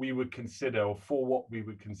in what we would consider, or for what we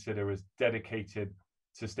would consider as dedicated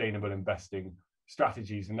sustainable investing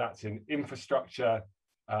strategies. And that's in infrastructure,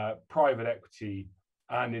 private equity,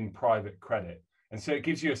 and in private credit. And so it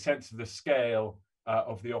gives you a sense of the scale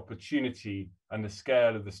of the opportunity and the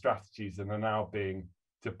scale of the strategies that are now being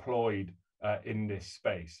deployed in this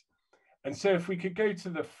space. And so if we could go to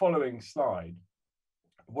the following slide,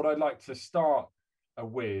 what I'd like to start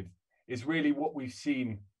with is really what we've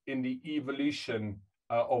seen in the evolution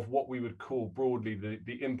of what we would call broadly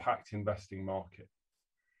the impact investing market.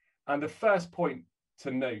 And the first point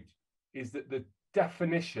to note is that the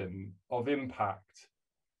definition of impact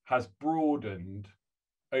has broadened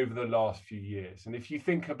over the last few years. And if you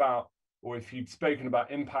think about, or if you'd spoken about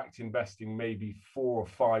impact investing maybe 4 or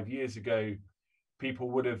 5 years ago, people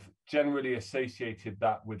would have generally associated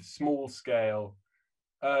that with small scale,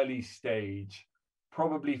 early stage,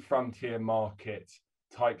 probably frontier market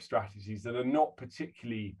type strategies that are not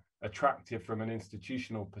particularly attractive from an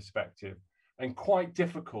institutional perspective, and quite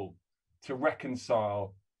difficult to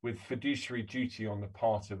reconcile with fiduciary duty on the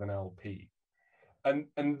part of an LP. And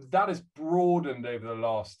that has broadened over the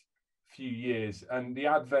last few years. And the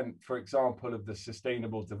advent, for example, of the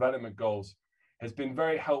Sustainable Development Goals has been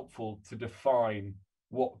very helpful to define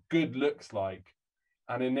what good looks like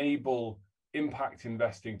and enable impact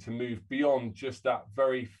investing to move beyond just that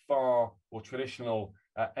very far or traditional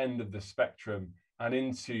end of the spectrum and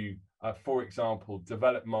into, for example,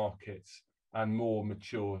 developed markets and more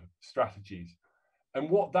mature strategies. And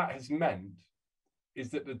what that has meant is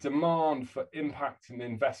that the demand for impact and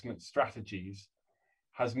investment strategies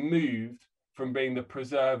has moved from being the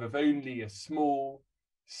preserve of only a small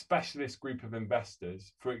specialist group of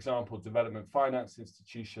investors, for example, development finance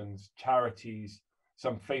institutions, charities,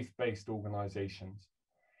 some faith-based organizations,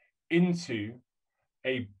 into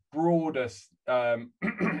a broader,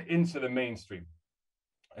 into the mainstream.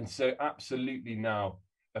 And so absolutely now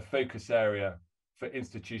a focus area for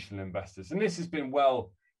institutional investors. And this has been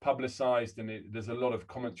well publicized, and there's a lot of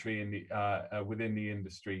commentary in the, within the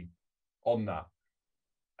industry on that.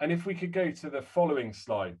 And if we could go to the following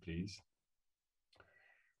slide, please.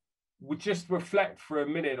 We'll just reflect for a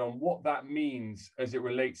minute on what that means as it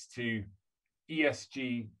relates to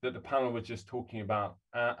ESG that the panel was just talking about,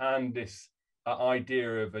 and this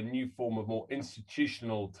idea of a new form of more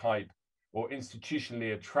institutional type or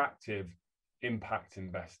institutionally attractive impact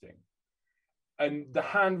investing. And the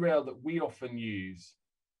handrail that we often use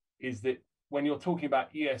is that when you're talking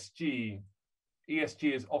about ESG,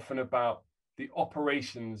 ESG is often about the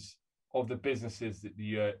operations of the businesses that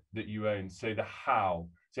you own. So the how,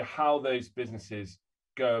 so how those businesses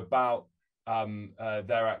go about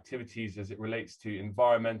their activities as it relates to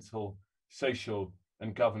environmental, social,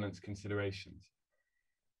 and governance considerations.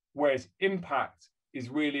 Whereas impact is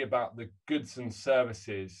really about the goods and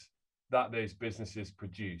services that those businesses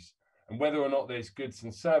produce, and whether or not those goods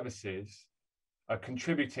and services are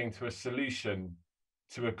contributing to a solution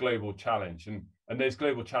to a global challenge. And those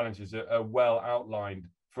global challenges are well outlined,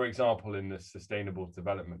 for example, in the Sustainable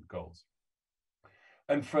Development Goals.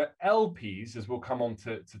 And for LPs, as we'll come on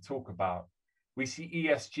to talk about, we see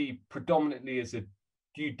ESG predominantly as a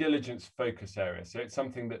due diligence focus area. So it's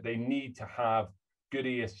something that they need to have good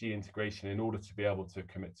ESG integration in order to be able to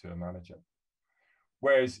commit to a manager.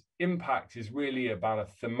 Whereas impact is really about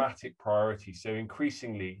a thematic priority. So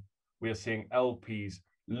increasingly, we are seeing LPs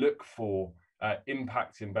look for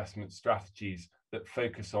impact investment strategies that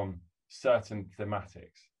focus on certain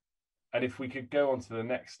thematics. And if we could go on to the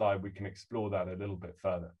next slide, we can explore that a little bit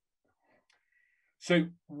further. So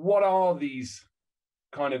what are these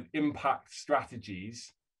kind of impact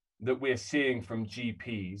strategies that we're seeing from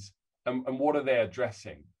GPs, and what are they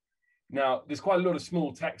addressing? Now, there's quite a lot of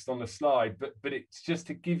small text on the slide, but it's just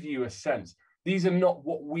to give you a sense. These are not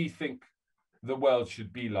what we think the world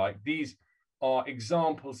should be like. These are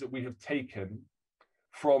examples that we have taken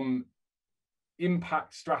from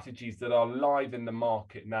impact strategies that are live in the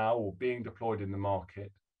market now or being deployed in the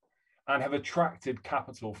market and have attracted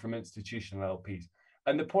capital from institutional LPs.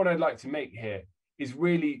 And the point I'd like to make here is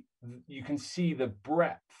really, you can see the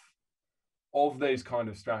breadth of those kind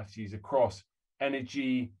of strategies across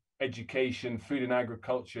energy, education, food and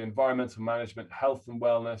agriculture, environmental management, health and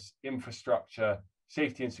wellness, infrastructure,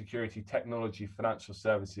 safety and security, technology, financial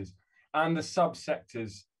services, and the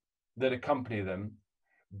subsectors that accompany them,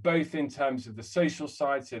 both in terms of the social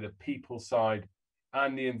side, so the people side,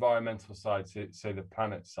 and the environmental side, so the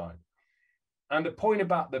planet side. And the point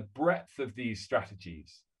about the breadth of these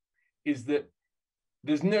strategies is that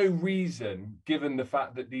there's no reason, given the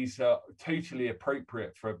fact that these are totally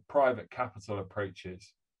appropriate for private capital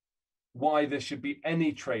approaches, why there should be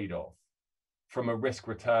any trade-off from a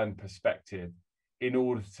risk-return perspective in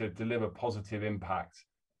order to deliver positive impact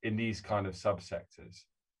in these kind of subsectors.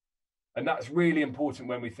 And that's really important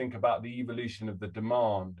when we think about the evolution of the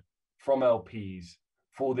demand from LPs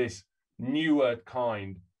for this newer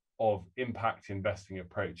kind of impact investing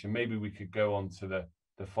approach. And maybe we could go on to the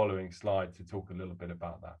following slide to talk a little bit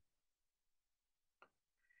about that.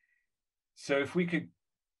 So if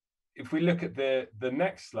we look at the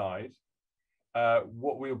next slide,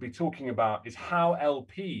 what we'll be talking about is how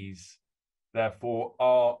LPs, therefore,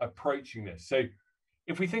 are approaching this. So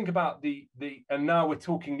if we think about and now we're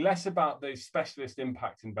talking less about those specialist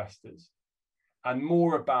impact investors and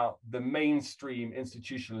more about the mainstream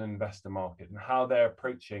institutional investor market and how they're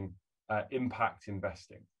approaching impact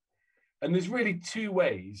investing. And there's really two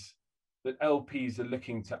ways that LPs are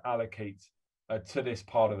looking to allocate to this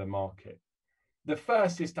part of the market. The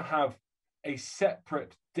first is to have a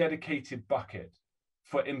separate dedicated bucket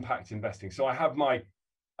for impact investing. So I have my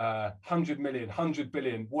 100 million, 100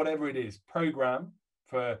 billion, whatever it is, program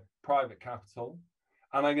for private capital.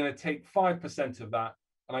 And I'm going to take 5% of that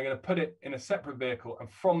and I'm going to put it in a separate vehicle. And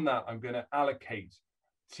from that, I'm going to allocate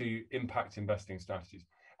to impact investing strategies.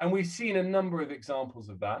 And we've seen a number of examples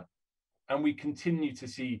of that. and we continue to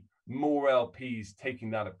see more LPs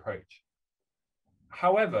taking that approach.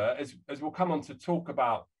 However, as we'll come on to talk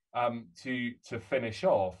about to finish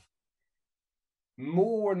off,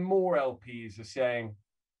 more and more LPs are saying,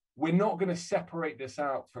 we're not going to separate this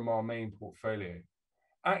out from our main portfolio.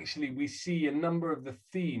 Actually, we see a number of the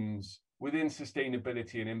themes within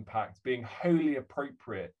sustainability and impact being wholly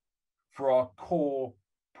appropriate for our core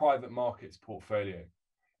private markets portfolio.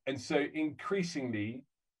 And so increasingly,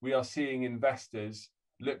 we are seeing investors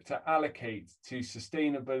look to allocate to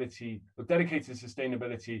sustainability or dedicated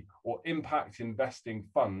sustainability or impact investing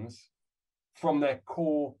funds from their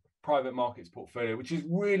core private markets portfolio, which is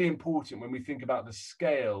really important when we think about the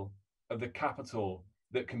scale of the capital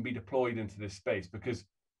that can be deployed into this space. Because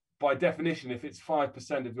by definition, if it's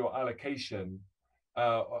 5% of your allocation,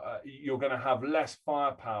 you're going to have less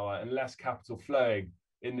firepower and less capital flowing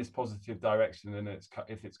in this positive direction than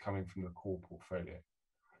if it's coming from the core portfolio.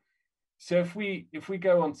 So if we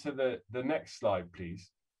go on to the next slide,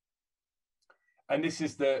 please. And this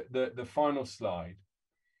is the final slide.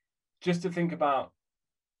 Just to think about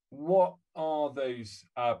what are those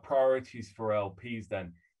priorities for LPs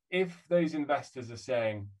then? If those investors are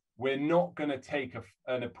saying, we're not going to take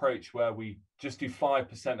an approach where we just do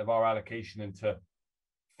 5% of our allocation into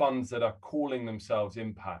funds that are calling themselves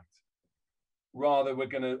impact, rather we're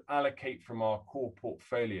going to allocate from our core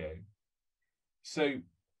portfolio. So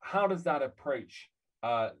how does that approach,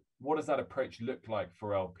 what does that approach look like for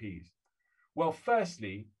LPs? Well,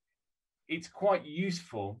 firstly, it's quite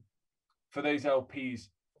useful for those LPs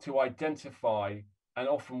to identify, and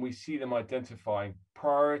often we see them identifying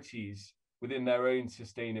priorities within their own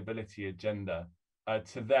sustainability agenda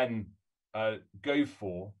to then go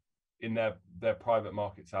for in their private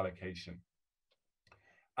markets allocation.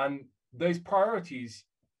 And those priorities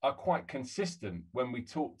are quite consistent when we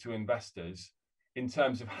talk to investors in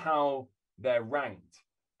terms of how they're ranked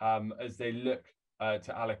as they look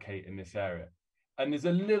to allocate in this area. And there's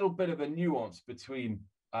a little bit of a nuance between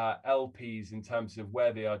LPs in terms of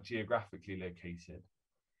where they are geographically located.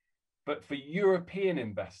 But for European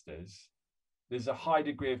investors, there's a high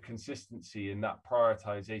degree of consistency in that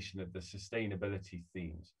prioritization of the sustainability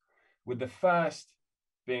themes, with the first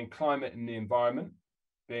being climate and the environment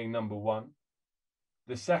being number one,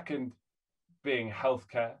 the second being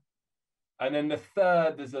healthcare, and then the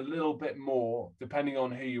third, there's a little bit more, depending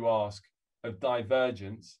on who you ask, of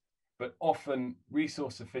divergence, but often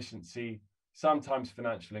resource efficiency, sometimes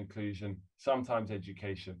financial inclusion, sometimes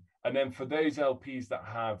education. And then for those LPs that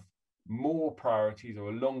have more priorities or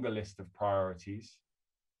a longer list of priorities,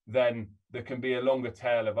 then there can be a longer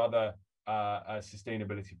tail of other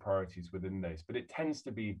sustainability priorities within those. But it tends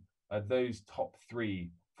to be those top three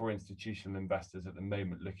for institutional investors at the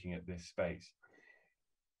moment looking at this space.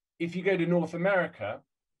 If you go to North America,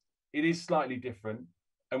 it is slightly different.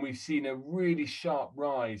 And we've seen a really sharp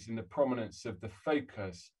rise in the prominence of the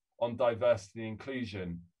focus on diversity and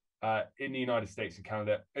inclusion in the United States and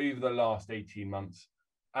Canada over the last 18 months.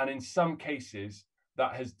 And in some cases,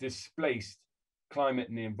 that has displaced climate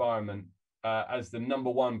and the environment as the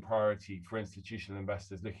number one priority for institutional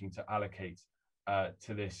investors looking to allocate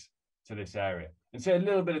to this area. And so a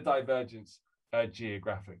little bit of divergence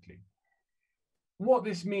geographically. What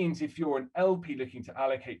this means if you're an LP looking to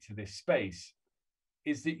allocate to this space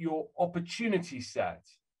is that your opportunity set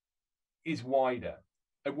is wider.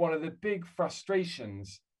 And one of the big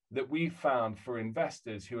frustrations that we've found for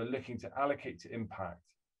investors who are looking to allocate to impact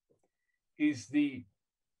is the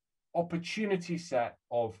opportunity set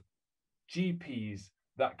of GPs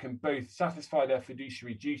that can both satisfy their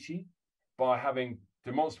fiduciary duty by having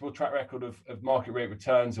demonstrable track record of market rate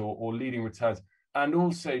returns or leading returns, and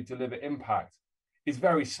also deliver impact is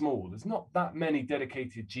very small. There's not that many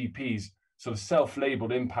dedicated GPs, sort of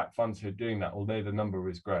self-labeled impact funds who are doing that, although the number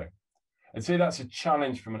is growing. And so that's a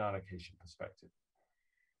challenge from an allocation perspective.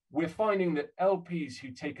 We're finding that LPs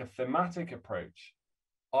who take a thematic approach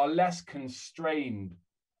are less constrained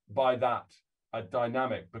by that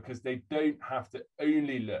dynamic because they don't have to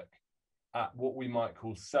only look at what we might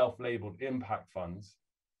call self-labeled impact funds,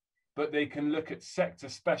 but they can look at sector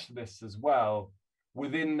specialists as well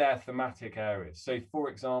within their thematic areas. So for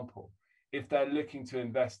example, if they're looking to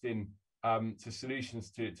invest in to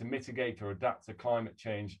solutions to mitigate or adapt to climate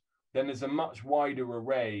change, then there's a much wider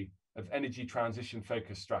array of energy transition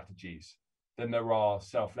focused strategies than there are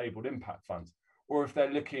self-labeled impact funds. Or if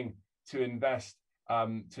they're looking to invest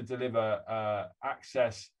to deliver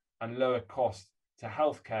access and lower cost to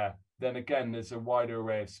healthcare, then again, there's a wider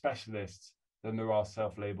array of specialists than there are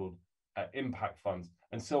self-labeled impact funds.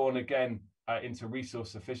 And so on again into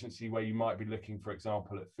resource efficiency, where you might be looking, for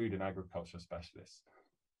example, at food and agriculture specialists.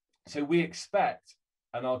 So we expect,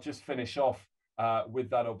 and I'll just finish off with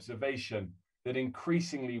that observation, that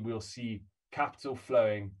increasingly we'll see capital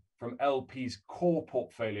flowing from LPs' core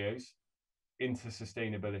portfolios into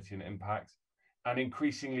sustainability and impact, and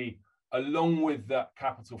increasingly, along with that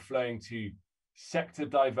capital flowing to sector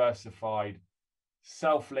diversified,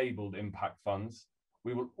 self-labeled impact funds,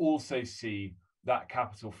 we will also see that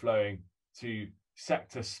capital flowing to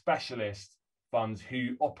sector specialist funds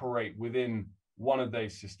who operate within one of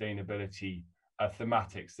those sustainability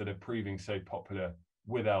thematics that are proving so popular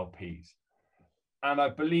with LPs. And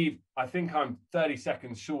I think I'm 30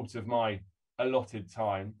 seconds short of my allotted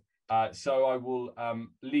time. So I will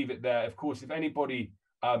leave it there. Of course, if anybody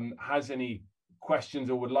has any questions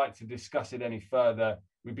or would like to discuss it any further,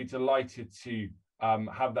 we'd be delighted to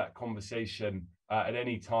have that conversation at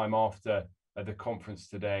any time after the conference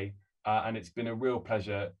today. And it's been a real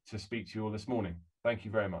pleasure to speak to you all this morning. Thank you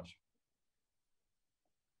very much.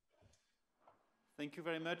 Thank you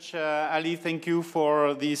very much, Ali. Thank you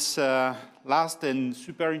for this last and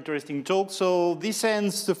super interesting talk. So this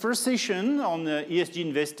ends the first session on ESG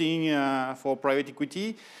investing for private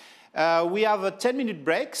equity. We have a 10-minute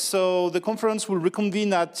break, so the conference will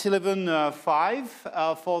reconvene at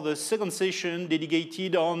 11:05 for the second session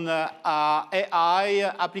dedicated on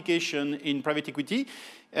AI application in private equity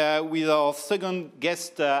with our second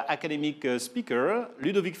guest academic speaker,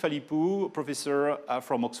 Ludovic Phalippou, professor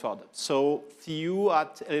from Oxford. So see you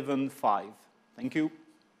at 11:05. Thank you.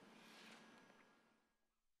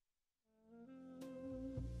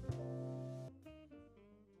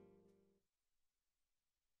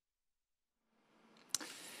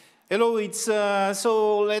 Hello,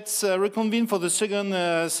 so let's reconvene for the second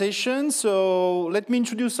session. So let me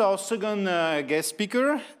introduce our second guest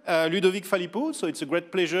speaker, Ludovic Phalippou. So it's a great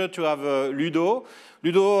pleasure to have Ludo.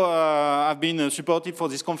 Ludo, I've been supportive for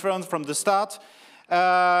this conference from the start.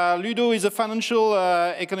 Ludo is a financial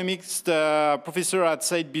economics professor at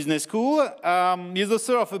Saïd Business School. He's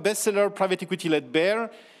author of a bestseller, Private Equity-Led Bear.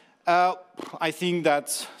 I think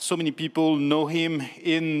that so many people know him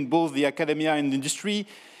in both the academia and the industry.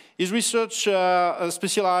 His research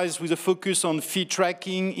specialized with a focus on fee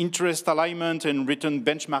tracking, interest alignment, and return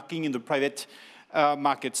benchmarking in the private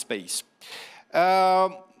market space.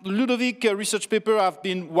 Ludovic research papers have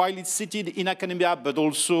been widely cited in academia, but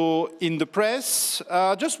also in the press.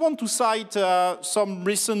 Just want to cite some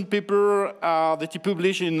recent paper that he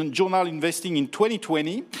published in Journal Investing in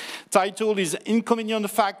 2020. Title is Inconvenient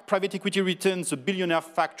Fact, Private Equity Returns a Billionaire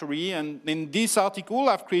Factory. And in this article,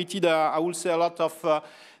 I've created, I will say, a lot of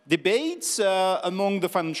debates among the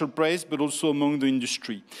financial press, but also among the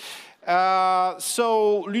industry.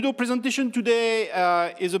 So Ludo's presentation today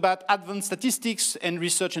is about advanced statistics and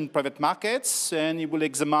research in private markets, and he will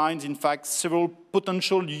examine, in fact, several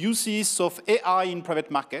potential uses of AI in private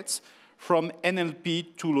markets, from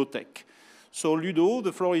NLP to low-tech. So Ludo,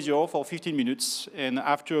 the floor is yours for 15 minutes, and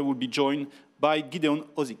after we'll be joined by Gideon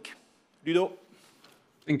Ozick. Ludo.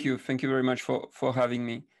 Thank you very much for having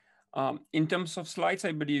me. In terms of slides,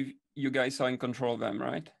 I believe you guys are in control of them,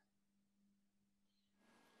 right?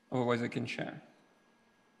 Otherwise, I can share.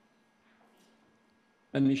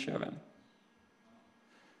 Let me share them.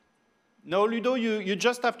 No, Ludo, you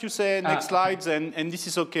just have to say next slides, and this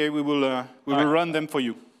is okay. We will run them for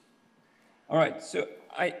you. All right. So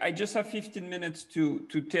I just have 15 minutes to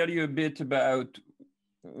tell you a bit about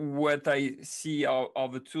what I see are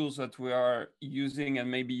the tools that we are using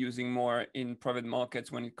and maybe using more in private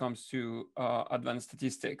markets when it comes to advanced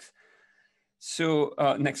statistics. So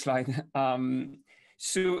next slide.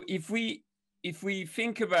 So if we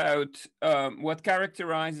think about what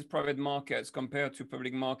characterizes private markets compared to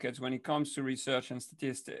public markets when it comes to research and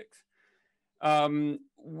statistics,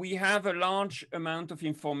 we have a large amount of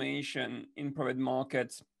information in private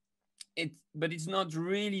markets. But it's not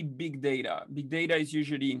really big data. Big data is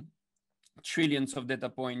usually trillions of data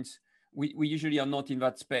points. We usually are not in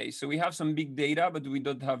that space. So we have some big data, but we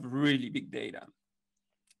don't have really big data.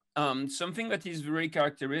 Something that is very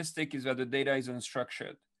characteristic is that the data is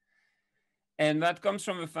unstructured. And that comes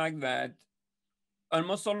from the fact that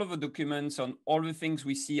almost all of the documents on all the things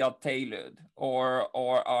we see are tailored or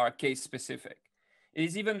are case specific. It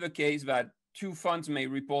is even the case that two funds may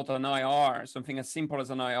report an IR, something as simple as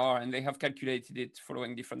an IR, and they have calculated it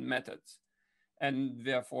following different methods. And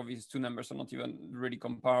therefore, these two numbers are not even really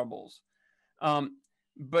comparables.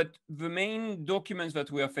 But the main documents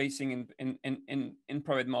that we are facing in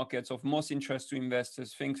private markets of most interest to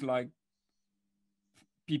investors, things like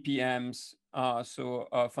PPMs,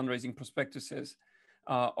 fundraising prospectuses,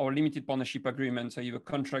 or limited partnership agreements, or even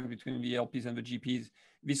contract between the LPs and the GPs.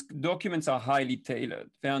 These documents are highly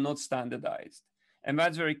tailored. They are not standardized. And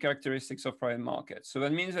that's very characteristics of private markets. So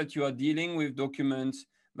that means that you are dealing with documents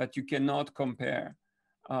that you cannot compare,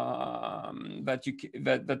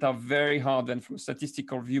 that are very hard then from a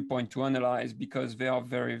statistical viewpoint to analyze because they are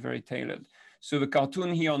very, very tailored. So the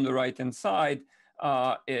cartoon here on the right-hand side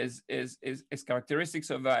is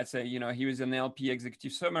characteristics of that. Say, here is an LP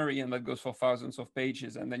executive summary, and that goes for thousands of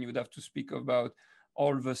pages. And then you would have to speak about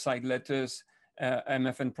all the side letters,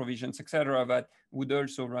 MFN provisions, etc., that would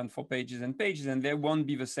also run for pages and pages, and they won't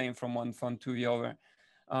be the same from one fund to the other.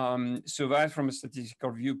 So that from a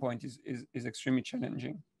statistical viewpoint is extremely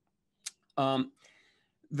challenging.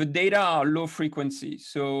 The data are low frequency.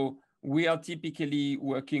 So we are typically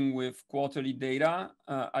working with quarterly data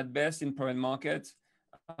at best in private markets.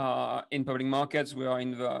 In public markets, we are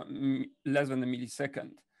in the less than a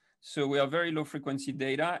millisecond. So we are very low frequency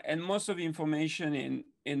data, and most of the information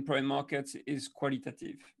in private markets is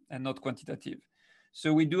qualitative and not quantitative.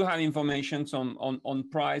 So we do have information on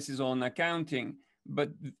prices, on accounting,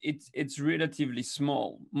 but it's relatively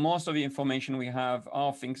small. Most of the information we have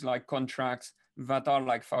are things like contracts that are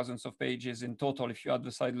like thousands of pages in total. If you add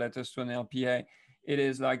the side letters to an LPA, it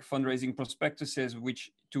is like fundraising prospectuses,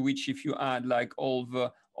 to which if you add like all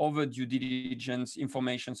the other due diligence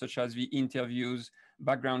information, such as the interviews,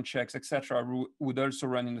 background checks, etc., would also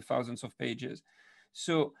run in the thousands of pages.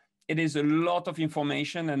 So it is a lot of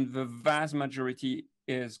information, and the vast majority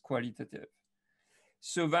is qualitative.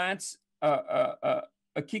 So that's a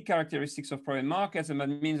key characteristics of private markets, and that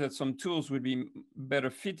means that some tools will be better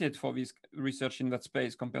fitted for this research in that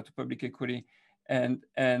space compared to public equity,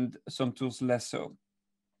 and some tools less so.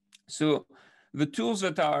 So the tools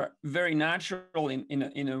that are very natural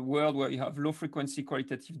in a world where you have low frequency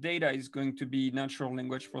qualitative data is going to be natural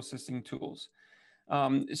language processing tools.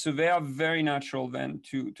 So they are very natural then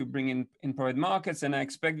to bring in private markets, and I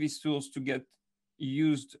expect these tools to get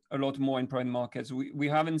used a lot more in private markets. We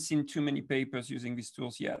haven't seen too many papers using these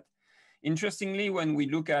tools yet. Interestingly, when we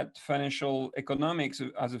look at financial economics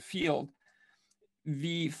as a field,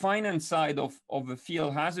 the finance side of the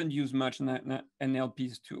field hasn't used much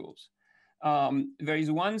NLP's tools. There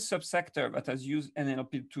is one subsector that has used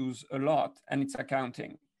NLP tools a lot, and it's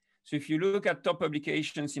accounting. So if you look at top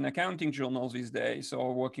publications in accounting journals these days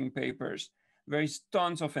or working papers, there is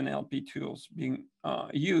tons of NLP tools being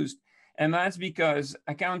used. And that's because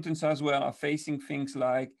accountants as well are facing things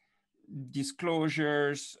like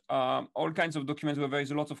disclosures, all kinds of documents where there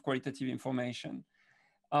is a lot of qualitative information.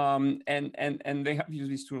 And they have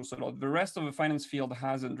used these tools a lot. The rest of the finance field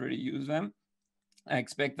hasn't really used them. I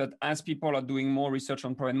expect that as people are doing more research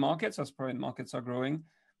on private markets, as private markets are growing,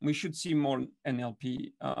 we should see more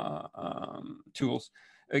NLP tools.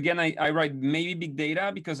 Again, I write maybe big data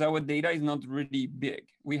because our data is not really big.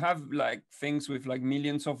 We have like things with like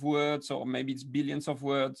millions of words, or maybe it's billions of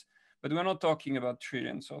words, but we're not talking about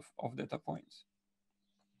trillions of data points.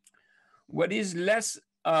 What is less,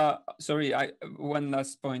 one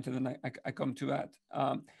last point and then I come to that.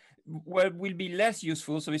 What will be less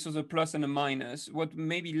useful, so this was a plus and a minus, what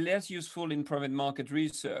may be less useful in private market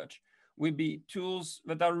research will be tools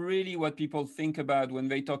that are really what people think about when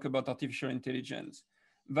they talk about artificial intelligence.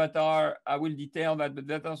 That are, I will detail that, but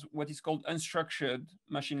that is what is called unstructured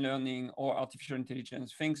machine learning or artificial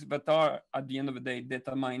intelligence, things that are, at the end of the day,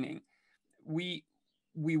 data mining. We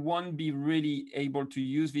won't be really able to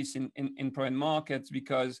use this in private markets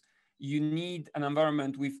because you need an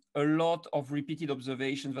environment with a lot of repeated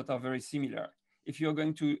observations that are very similar. If you're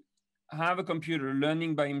going to have a computer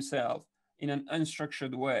learning by himself in an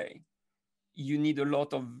unstructured way, you need a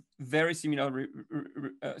lot of very similar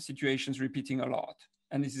situations repeating a lot.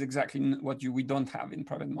 And this is exactly what we don't have in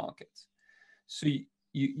private markets. So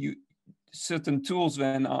certain tools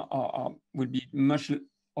then will be much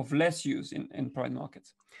of less use in private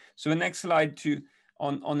markets. So the next slide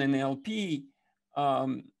on NLP.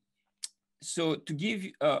 So to give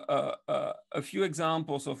a few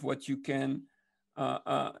examples of what you can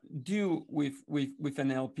do with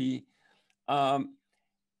NLP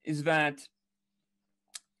is that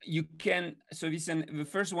you can, so this, and the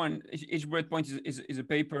first one, each breakpoint is a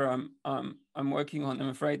paper I'm working on, I'm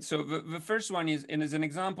afraid. So the first one is an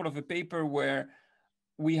example of a paper where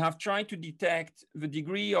we have tried to detect the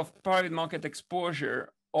degree of private market exposure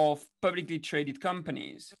of publicly traded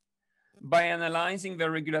companies by analyzing their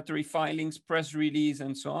regulatory filings, press release,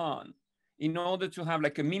 and so on, in order to have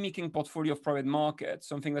like a mimicking portfolio of private markets,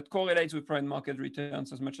 something that correlates with private market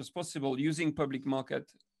returns as much as possible using public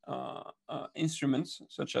market instruments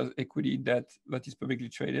such as equity, debt that is publicly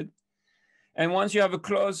traded. And once you have a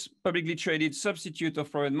close publicly traded substitute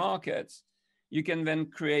of private markets, you can then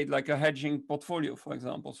create like a hedging portfolio, for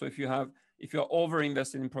example. So if you have If you're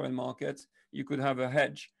over-invested in private markets, you could have a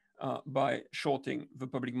hedge by shorting the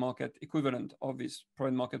public market equivalent of this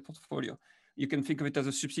private market portfolio. You can think of it as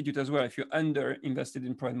a substitute as well. If you're under-invested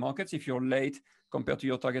in private markets, if you're late compared to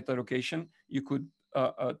your target allocation, you could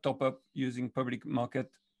top up using public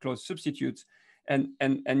market closed substitutes, and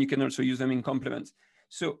you can also use them in complements.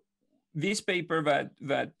 So this paper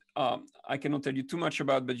that I cannot tell you too much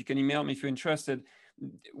about, but you can email me if you're interested.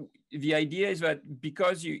 The idea is that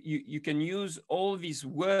because you can use all these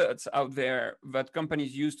words out there that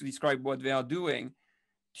companies use to describe what they are doing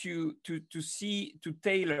to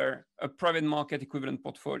tailor a private market equivalent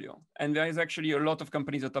portfolio. And there is actually a lot of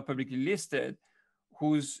companies that are publicly listed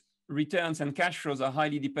whose returns and cash flows are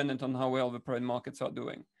highly dependent on how well the private markets are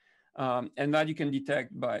doing. And that you can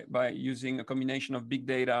detect by using a combination of big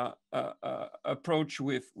data approach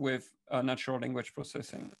with natural language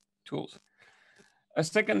processing tools. A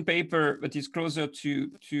second paper that is closer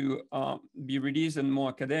to be released and more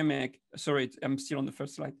academic, sorry, I'm still on the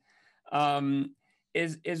first slide,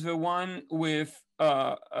 is the one with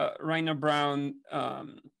Rainer Brown,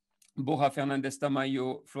 Borja Fernandez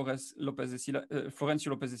Tamayo, Florencio Lopez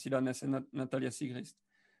de Silanes, and Natalia Sigrist,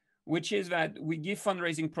 which is that we give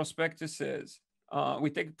fundraising prospectuses. We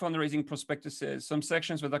take fundraising prospectuses, some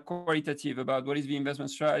sections that are qualitative about what is the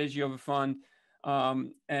investment strategy of a fund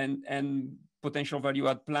and potential value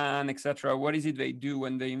add plan, etc. What is it they do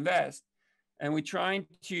when they invest? And we're trying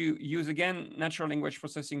to use, again, natural language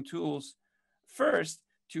processing tools first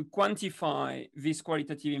to quantify this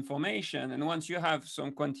qualitative information. And once you have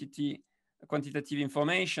some quantitative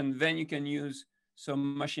information, then you can use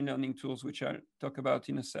some machine learning tools, which I'll talk about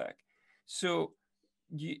in a sec. So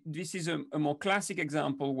this is a more classic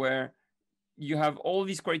example where you have all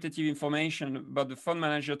this qualitative information about the fund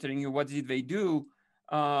manager telling you what is it they do,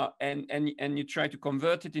 and you try to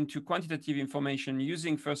convert it into quantitative information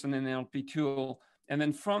using first an NLP tool. And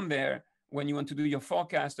then from there, when you want to do your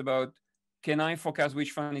forecast about, can I forecast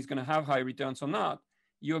which fund is going to have high returns or not,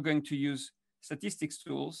 you're going to use statistics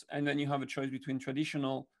tools, and then you have a choice between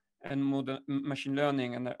traditional and modern machine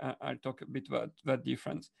learning, and I'll talk a bit about that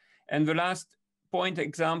difference. And the last point,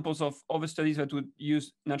 examples of other studies that would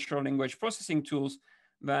use natural language processing tools,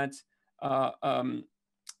 that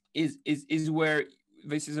is where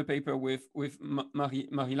this is a paper with Marie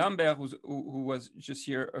Lambert, who was just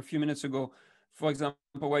here a few minutes ago, for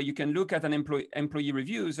example, where you can look at an employee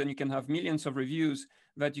reviews, and you can have millions of reviews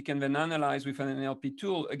that you can then analyze with an NLP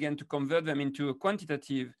tool, again, to convert them into a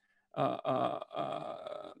quantitative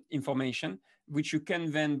information, which you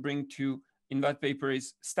can then bring to, in that paper,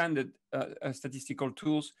 is standard statistical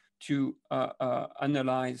tools to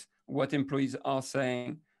analyze what employees are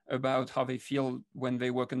saying about how they feel when they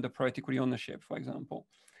work under private equity ownership, for example.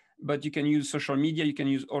 But you can use social media, you can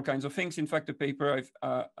use all kinds of things. In fact, the paper,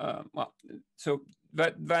 so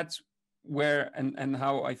that's where and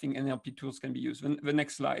how I think NLP tools can be used. The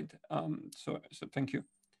next slide. So thank you.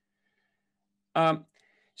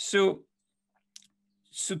 So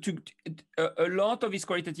a lot of this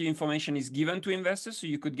qualitative information is given to investors, so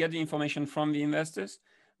you could get the information from the investors,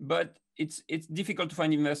 but it's difficult to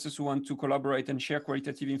find investors who want to collaborate and share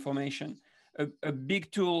qualitative information. A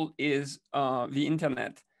big tool is the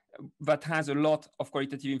internet that has a lot of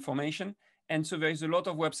qualitative information, and so there's a lot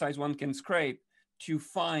of websites one can scrape to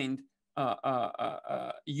find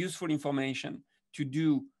useful information to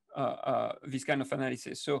do this kind of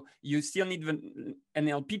analysis. So you still need an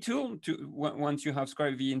NLP tool to once you have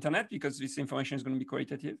scraped the internet, because this information is going to be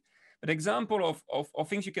qualitative. But example of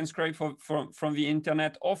things you can scrape from the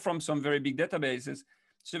internet or from some very big databases.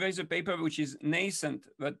 So there's a paper which is nascent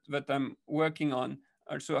that I'm working on.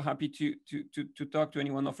 Also happy to talk to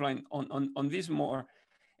anyone offline on this more.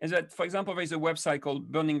 Is that, for example, there's a website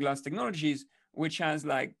called Burning Glass Technologies, which has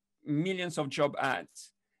like millions of job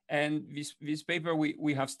ads. And this paper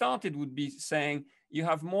we have started would be saying you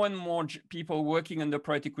have more and more people working under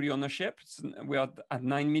private equity ownership. We are at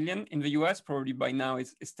 9 million in the US, probably by now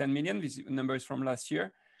it's 10 million. This number is from last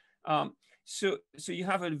year. So you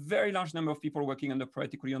have a very large number of people working under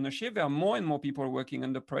private equity ownership. There are more and more people working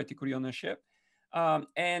under private equity ownership.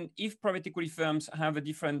 And if private equity firms have a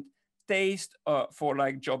different taste for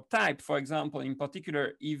like job type, for example, in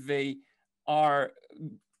particular, if they are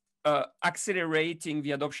accelerating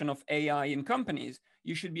the adoption of AI in companies,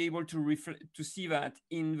 you should be able to see that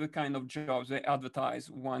in the kind of jobs they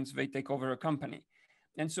advertise once they take over a company.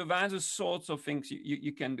 And so that's the sorts of things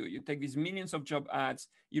you can do. You take these millions of job ads,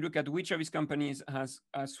 you look at which of these companies has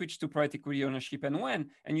switched to private equity ownership and when,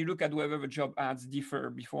 and you look at whether the job ads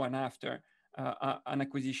differ before and after an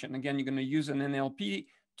acquisition. Again, you're going to use an NLP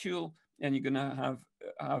tool, and you're going to have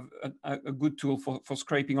have a good tool for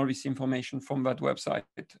scraping all this information from that website.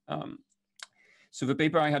 So the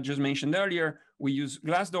paper I had just mentioned earlier, we use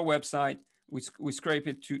Glassdoor website. We scrape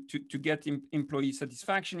it to get employee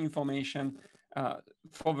satisfaction information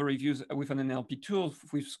for the reviews with an NLP tool,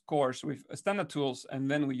 with scores, with standard tools, and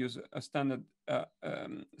then we use a standard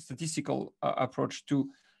statistical approach to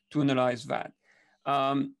analyze that.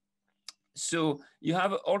 So you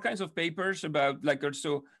have all kinds of papers about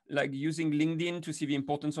also using LinkedIn to see the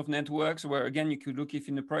importance of networks, where again, you could look if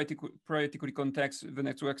in a priority context, the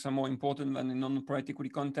networks are more important than in non-priority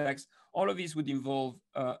context. All of these would involve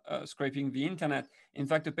scraping the internet. In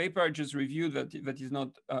fact, a paper I just reviewed that is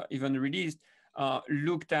not even released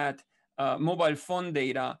looked at mobile phone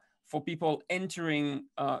data for people entering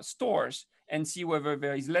stores and see whether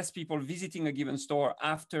there is less people visiting a given store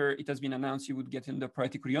after it has been announced you would get in the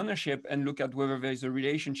priority ownership, and look at whether there is a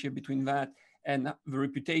relationship between that and the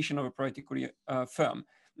reputation of a priority firm.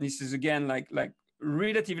 This is again like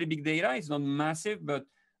relatively big data. It's not massive, but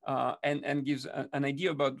and gives an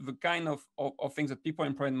idea about the kind of things that people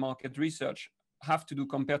in private market research have to do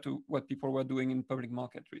compared to what people were doing in public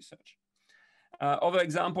market research. Other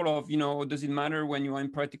example of, does it matter when you are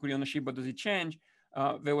in priority ownership, what does it change?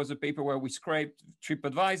 There was a paper where we scraped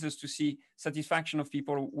TripAdvisors to see satisfaction of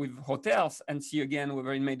people with hotels and see again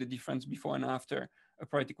whether it made a difference before and after a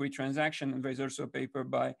priority transaction. And there's also a paper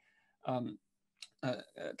by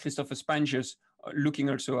Christopher Spanges looking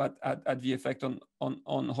also at the effect on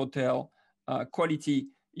hotel quality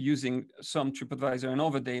using some TripAdvisor and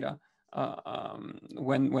other data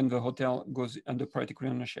when the hotel goes under priority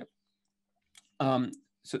ownership.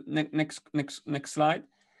 So next slide.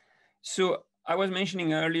 So I was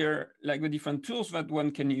mentioning earlier, the different tools that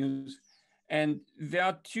one can use. And there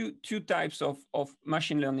are two types of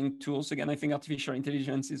machine learning tools. Again, I think artificial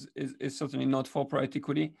intelligence is certainly not for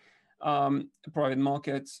priority private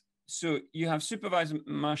markets. So you have supervised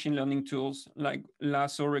machine learning tools like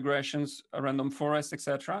lasso regressions, random forest,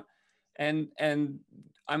 etc. And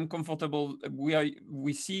I'm comfortable.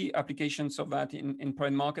 We see applications of that in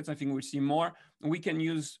private markets. I think we'll see more. We can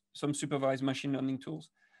use some supervised machine learning tools.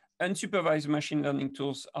 Unsupervised machine learning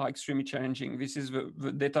tools are extremely challenging. This is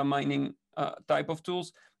the data mining type of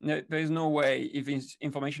tools. There is no way, if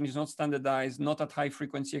information is not standardized, not at high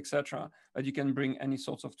frequency, etc., that you can bring any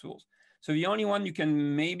sorts of tools. So the only one you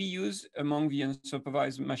can maybe use among the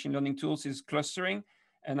unsupervised machine learning tools is clustering.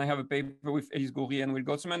 And I have a paper with Elise Goury and Will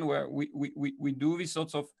Gottsman where we do these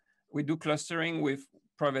sorts of, we do clustering with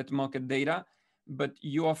private market data, but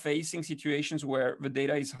you are facing situations where the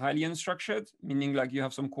data is highly unstructured, meaning like you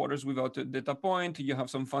have some quarters without a data point, you have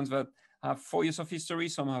some funds that have 4 years of history,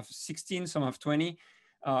 some have 16, some have 20.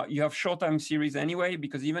 You have short time series anyway,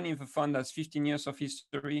 because even if a fund has 15 years of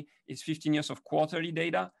history, it's 15 years of quarterly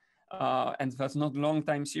data, and that's not long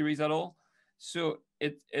time series at all. So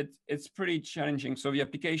it's pretty challenging. So the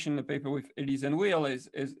application, the paper with Elise and Will is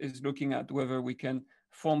looking at whether we can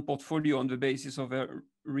form portfolio on the basis of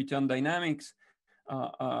return dynamics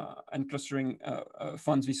and clustering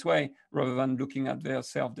funds this way, rather than looking at their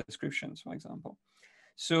self-descriptions, for example.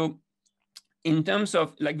 So in terms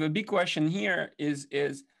of the big question here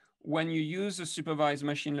is when you use a supervised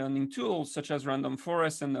machine learning tool, such as random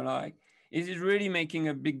forest and the like, is it really making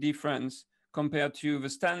a big difference compared to the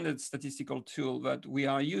standard statistical tool that we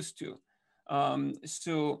are used to?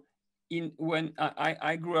 So when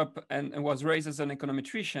I grew up and was raised as an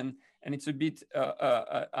econometrician, and it's a bit,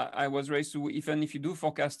 I was raised to, even if you do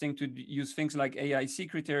forecasting, to use things like AIC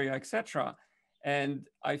criteria, etc. And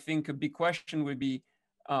I think a big question would be,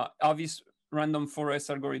 are these random forest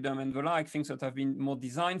algorithm and the like, things that have been more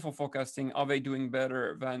designed for forecasting, are they doing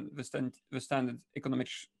better than the standard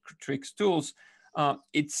econometrics tools?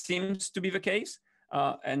 It seems to be the case.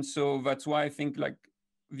 And so that's why I think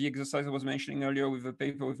the exercise I was mentioning earlier with the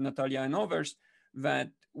paper with Natalia and others, that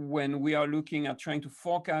when we are looking at trying to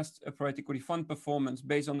forecast a priority fund performance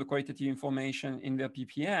based on the qualitative information in their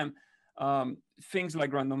PPM, things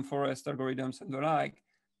like random forest algorithms and the like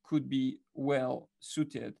could be well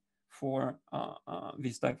suited for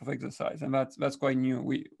this type of exercise. And that's quite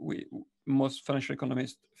new. Most financial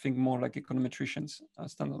economists think more like econometricians,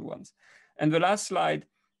 standard ones. And the last slide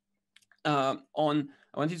I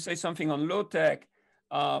wanted to say something on low tech.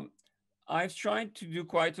 I've tried to do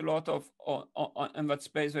quite a lot in that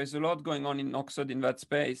space. There's a lot going on in Oxford in that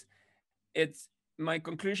space. My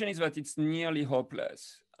conclusion is that it's nearly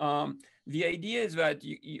hopeless. The idea is that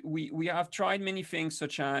we have tried many things,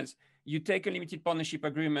 such as you take a limited partnership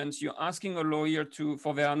agreement, you're asking a lawyer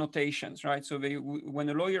for their annotations, right? So when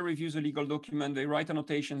a lawyer reviews a legal document, they write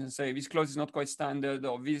annotations and say, this clause is not quite standard,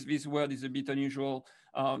 or this word is a bit unusual,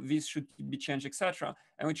 this should be changed, etc.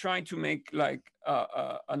 And we're trying to make like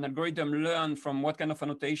an algorithm learn from what kind of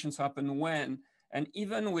annotations happen when, and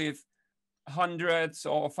even with hundreds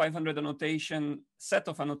or 500 set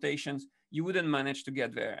of annotations, you wouldn't manage to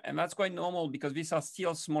get there. And that's quite normal because these are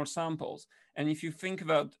still small samples. And if you think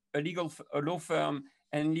about a law firm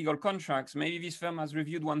and legal contracts, maybe this firm has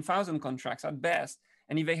reviewed 1,000 contracts at best.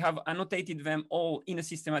 And if they have annotated them all in a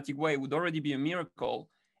systematic way, it would already be a miracle.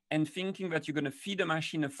 And thinking that you're going to feed a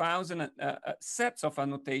machine 1,000 sets of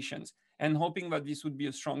annotations and hoping that this would be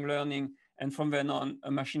a strong learning, and from then on,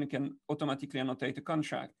 a machine can automatically annotate a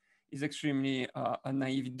contract, is extremely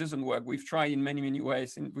naive. It doesn't work. We've tried in many, many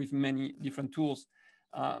ways and with many different tools.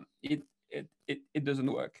 It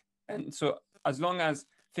doesn't work. And so as long as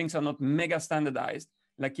things are not mega standardized,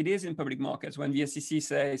 like it is in public markets, when the SEC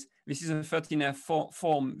says, this is a 13F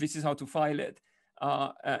form, this is how to file it.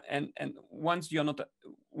 And once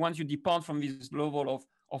you depart from this level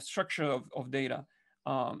of structure of data,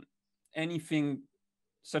 anything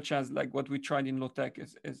such as like what we tried in low tech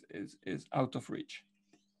is out of reach.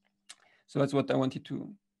 So that's what I wanted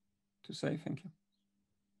to say. Thank you.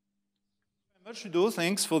 Very much, Ludo.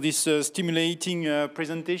 Thanks for this stimulating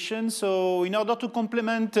presentation. So in order to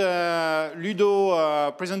complement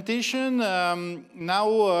Ludo's presentation,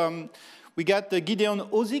 now we got Gideon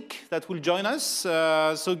Ozik that will join us.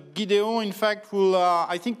 So Gideon, in fact, will,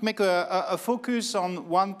 I think, make a focus on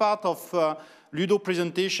one part of Ludo's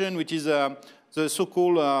presentation, which is the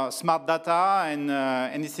so-called smart data and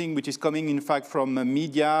anything which is coming, in fact, from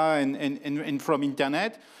media and from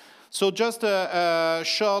internet. So just a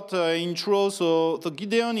short intro. So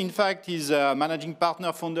Gideon, in fact, is a managing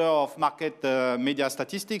partner, founder of Market Media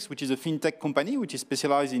Statistics, which is a fintech company which is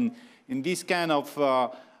specialized in this kind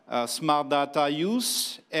of smart data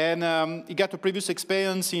use. And he got a previous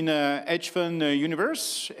experience in hedge fund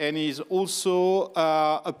universe, and he's also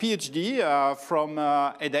a PhD from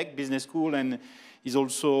EDEC Business School, and he's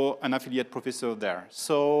also an affiliate professor there.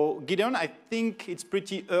 So Gideon, I think it's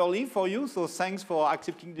pretty early for you, so thanks for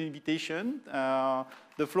accepting the invitation.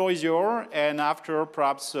 The floor is yours, and after,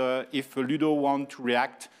 perhaps, if Ludo wants to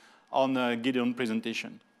react on Gideon's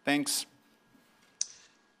presentation. Thanks.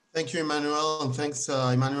 Thank you, Emmanuel, and thanks,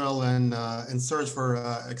 Emmanuel and Serge for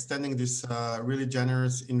extending this really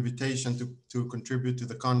generous invitation to contribute to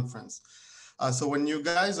the conference. So when you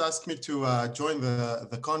guys asked me to join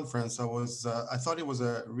the conference, I thought it was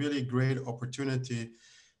a really great opportunity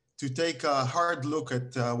to take a hard look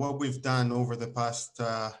at what we've done over the past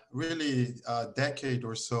really decade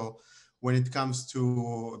or so when it comes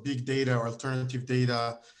to big data or alternative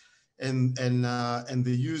data, and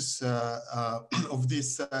the use of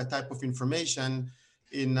this type of information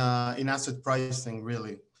in asset pricing,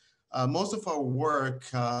 really. Most of our work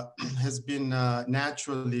has been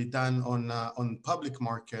naturally done on public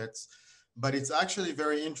markets, but it's actually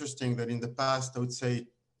very interesting that in the past, I would say,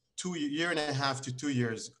 year and a half to 2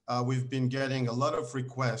 years, we've been getting a lot of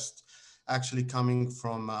requests actually coming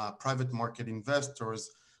from private market investors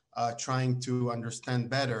trying to understand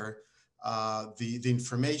better the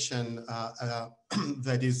information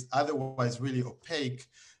that is otherwise really opaque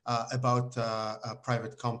about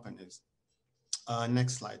private companies.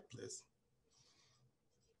 Next slide, please.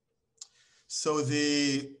 So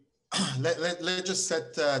let's just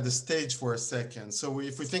set the stage for a second. So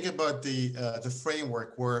if we think about the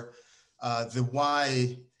framework where the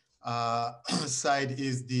Y side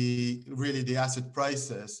is really the asset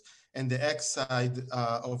prices, and the X side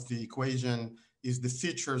of the equation is the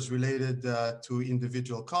features related to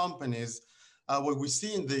individual companies, what we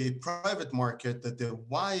see in the private market that the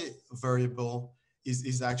Y variable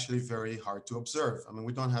is actually very hard to observe. I mean,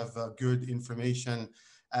 we don't have good information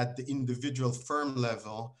at the individual firm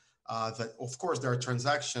level. That, of course, there are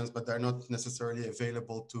transactions, but they're not necessarily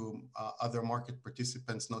available to other market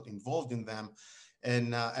participants not involved in them.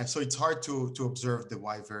 And so it's hard to observe the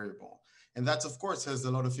Y variable. And that, of course, has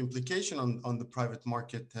a lot of implication on the private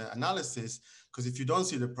market analysis, because if you don't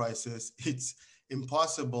see the prices, it's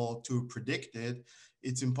impossible to predict it.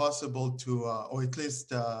 It's impossible to, or at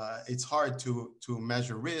least it's hard to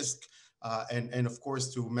measure risk and of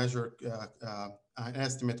course, to measure and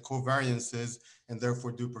estimate covariances and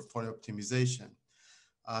therefore do portfolio optimization.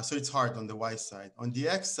 So it's hard on the Y side. On the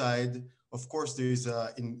X side, of course, there is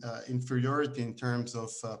inferiority in terms of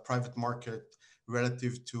private market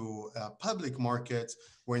relative to public markets,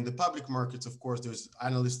 where in the public markets, of course, there's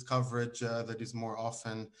analyst coverage that is more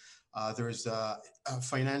often. There's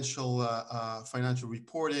financial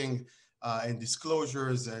reporting and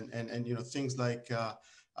disclosures, and you know, things like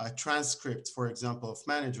transcripts, for example, of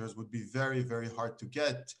managers would be very, very hard to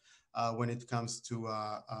get when it comes to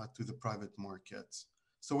the private markets.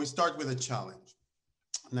 So we start with a challenge.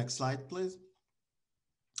 Next slide, please.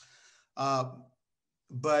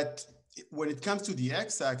 But when it comes to the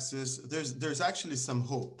x-axis, there's actually some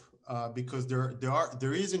hope because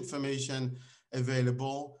there is information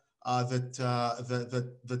available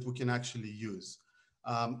that we can actually use.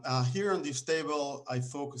 Here on this table, I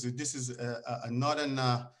focus. This is not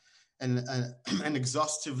an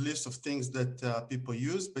exhaustive list of things that people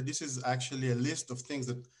use, but this is actually a list of things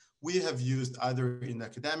that we have used either in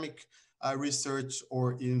academic research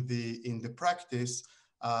or in the practice.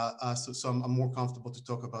 So I'm more comfortable to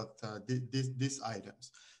talk about these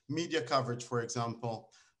items. Media coverage, for example,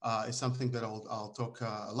 is something that I'll talk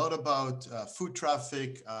a lot about. Foot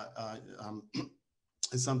traffic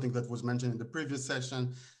is something that was mentioned in the previous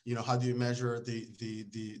session. You know, how do you measure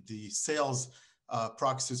the sales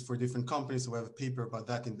proxies for different companies? So we have a paper about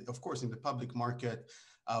that, of course, in the public market.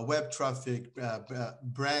 Web traffic,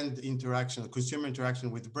 brand interaction, consumer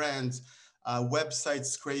interaction with brands, website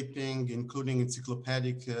scraping, including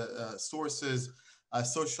encyclopedic sources,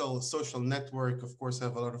 social network, of course,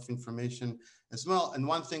 have a lot of information as well. And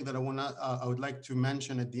one thing that I would like to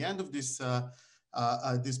mention at the end of this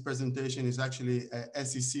this presentation is actually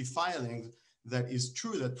SEC filings. That is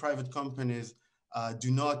true that private companies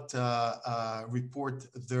do not report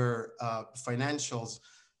their financials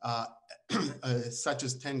such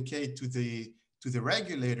as 10K to the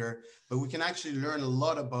regulator, but we can actually learn a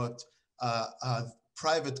lot about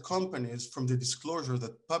private companies from the disclosure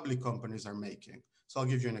that public companies are making. So I'll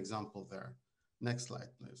give you an example there. Next slide,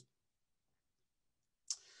 please.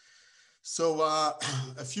 So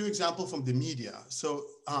a few examples from the media. So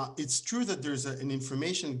it's true that there's an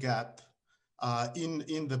information gap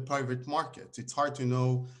in the private market. It's hard to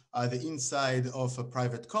know the inside of a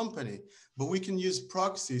private company, but we can use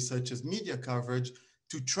proxies such as media coverage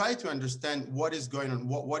to try to understand what is going on,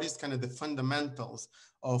 what is kind of the fundamentals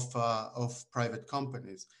of private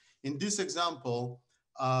companies. In this example,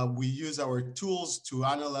 we use our tools to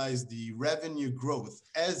analyze the revenue growth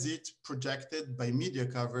as it projected by media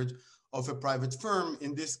coverage of a private firm,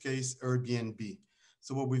 in this case, Airbnb.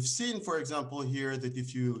 So what we've seen, for example, here, that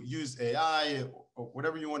if you use AI or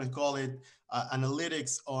whatever you want to call it,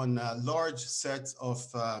 analytics on large sets of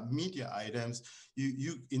media items,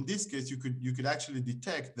 in this case, you could actually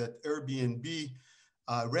detect that Airbnb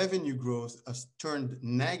revenue growth has turned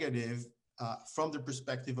negative from the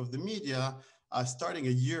perspective of the media starting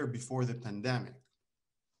a year before the pandemic.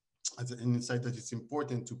 As an insight that is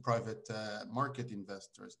important to private market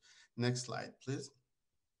investors. Next slide, please.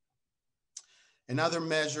 Another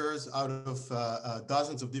measures out of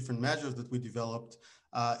dozens of different measures that we developed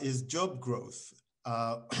is job growth.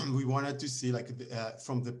 We wanted to see, like,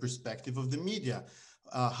 from the perspective of the media,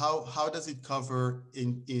 how does it cover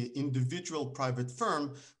in individual private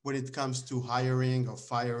firm when it comes to hiring or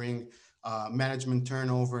firing, management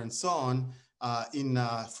turnover, and so on,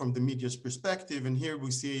 from the media's perspective. And here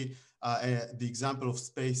we see the example of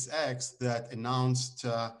SpaceX that announced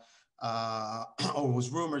or was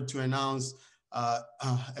rumored to announce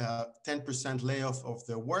 10% layoff of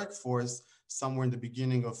the workforce somewhere in the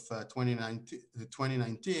beginning of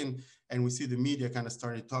 2019, and we see the media kind of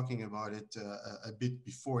started talking about it a bit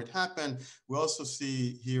before it happened. We also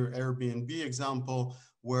see here Airbnb example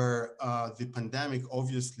where the pandemic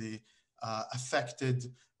obviously affected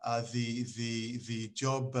the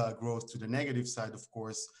job growth to the negative side, of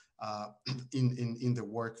course, in the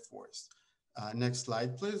workforce. Next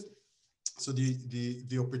slide, please. So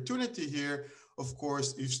the opportunity here, of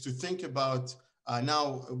course, is to think about,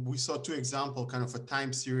 now we saw two examples, kind of a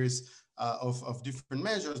time series of different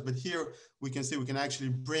measures, but here we can see we can actually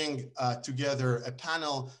bring together a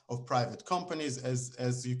panel of private companies,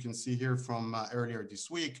 as you can see here from earlier this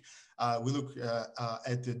week. We look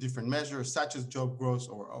at the different measures such as job growth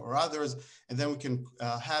or others, and then we can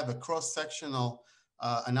have a cross-sectional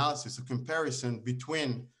analysis, a comparison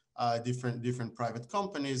between different private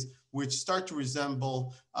companies, which start to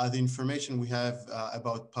resemble the information we have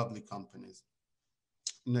about public companies.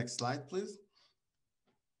 Next slide, please.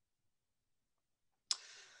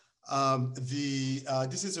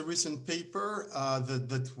 This is a recent paper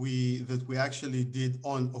that we actually did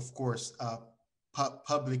on, of course,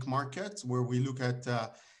 public markets, where we look at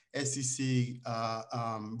SEC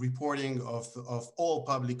reporting of all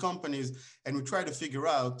public companies, and we try to figure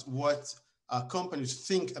out what companies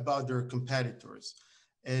think about their competitors.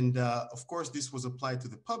 And of course, this was applied to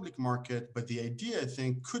the public market, but the idea, I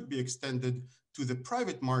think, could be extended to the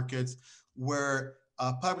private markets, where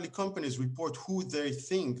public companies report who they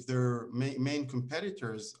think their main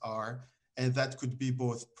competitors are, and that could be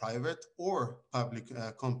both private or public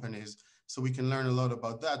companies. So we can learn a lot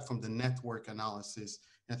about that from the network analysis.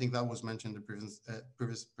 And I think that was mentioned in the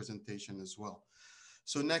previous presentation as well.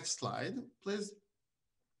 So next slide, please.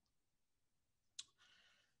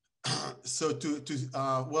 So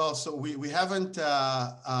so we haven't,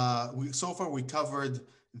 so far we covered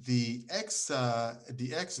the X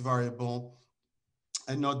variable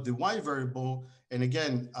and not the Y variable. And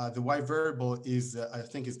again, the Y variable is, I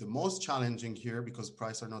think, is the most challenging here because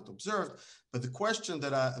prices are not observed. But the question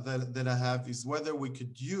that I have is whether we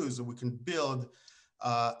could use, or we can build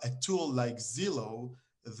a tool like Zillow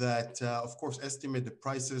that, of course, estimate the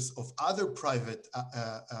prices of other private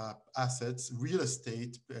assets, real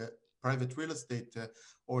estate, private real estate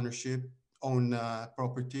ownership, own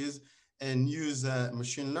properties, and use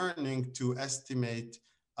machine learning to estimate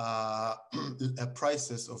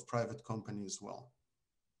prices of private companies as well.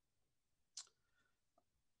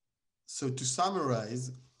 So to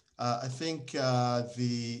summarize, I think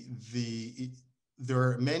there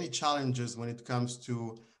are many challenges when it comes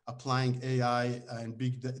to applying AI and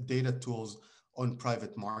big data tools on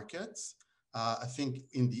private markets. I think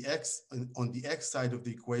on the X side of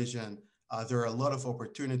the equation, there are a lot of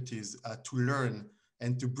opportunities to learn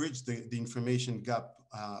and to bridge the information gap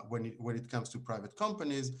when it comes to private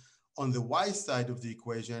companies. On the Y side of the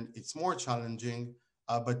equation, it's more challenging,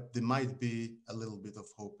 but there might be a little bit of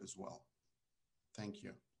hope as well. Thank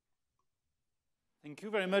you. Thank you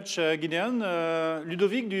very much, Gideon.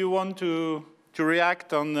 Ludovic, do you want to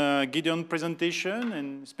react on Gideon's presentation,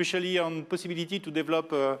 and especially on possibility to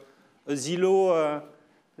develop a Zillow,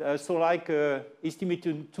 like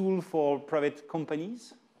estimated tool for private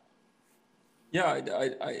companies? Yeah,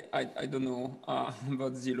 I don't know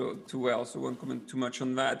about Zillow too well, so I won't comment too much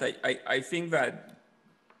on that. I think that,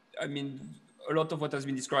 I mean, a lot of what has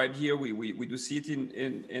been described here, we do see it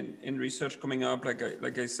in research coming up.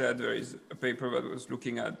 Like I said, there is a paper that was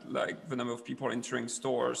looking at like the number of people entering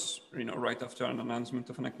stores, you know, right after an announcement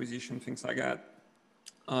of an acquisition, things like that.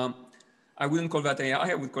 I wouldn't call that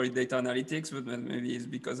AI. I would call it data analytics, but maybe it's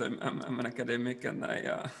because I'm an academic and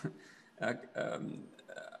I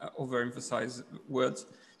overemphasize words.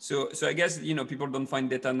 So I guess, you know, people don't find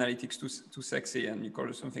data analytics too sexy, and you call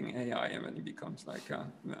it something AI, and then it becomes like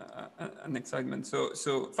an excitement.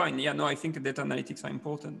 So fine, yeah, no, I think data analytics are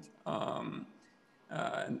important,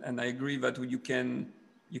 and I agree that you can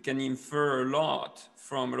infer a lot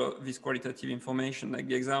from this qualitative information. Like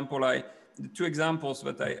the two examples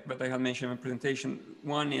that I had mentioned in my presentation.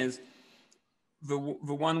 One is the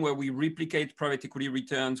one where we replicate private equity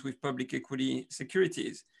returns with public equity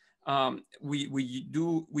securities. We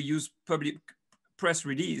use public press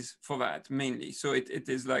release for that mainly. So it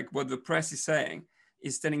is like what the press is saying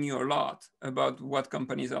is telling you a lot about what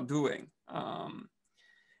companies are doing.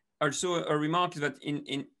 Also, a remark is that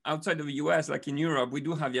in outside of the US, like in Europe, we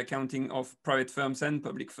do have the accounting of private firms and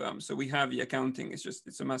public firms. So we have the accounting.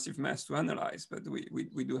 It's a massive mess to analyze, but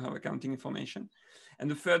we do have accounting information.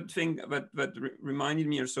 And the third thing that reminded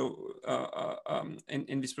me also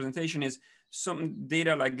in this presentation is some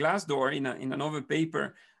data like Glassdoor in another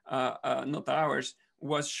paper, not ours,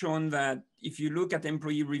 was shown that if you look at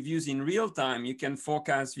employee reviews in real time, you can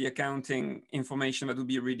forecast the accounting information that will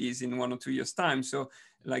be released in 1 or 2 years' time. So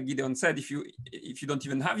like Gideon said, if you don't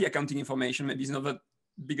even have the accounting information, maybe it's not that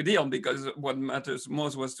big a deal, because what matters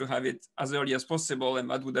most was to have it as early as possible, and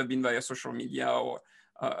that would have been via social media or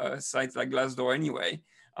sites like Glassdoor anyway.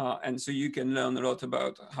 And so you can learn a lot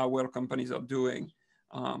about how well companies are doing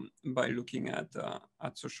by looking at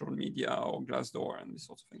social media or Glassdoor and these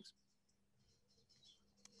sorts of things.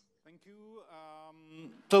 Thank you.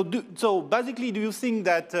 So basically, do you think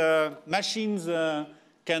that machines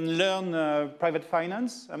can learn private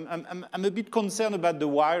finance? I'm a bit concerned about the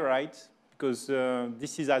why, right? Because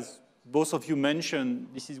this is, as both of you mentioned,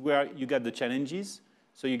 this is where you got the challenges.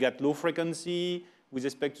 So you got low frequency with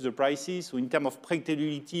respect to the prices. So in terms of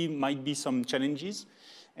predictability, might be some challenges.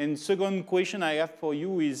 And second question I have for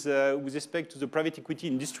you is with respect to the private equity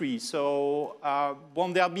industry. So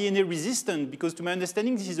won't there be any resistance? Because to my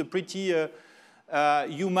understanding, this is a pretty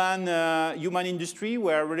human industry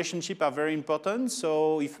where relationships are very important.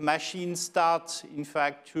 So if machines start, in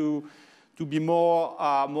fact, to be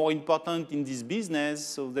more important in this business,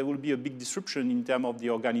 so there will be a big disruption in terms of the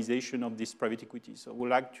organization of this private equity. So we'd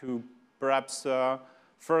like to perhaps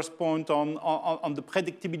first point on the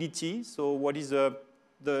predictability. So what is the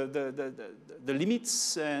the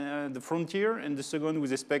limits, the frontier, and the second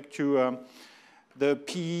with respect to the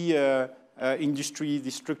PE industry,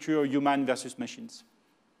 the structure, human versus machines.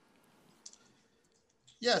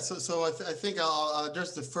 Yeah, so I think I'll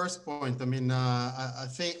address the first point. I mean, I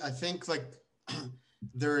think like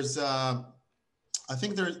there's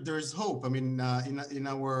there's hope. I mean, in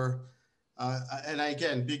our and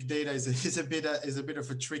again, big data is a bit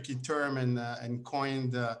of a tricky term and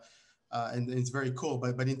coined and it's very cool.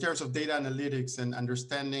 But in terms of data analytics and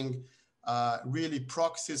understanding really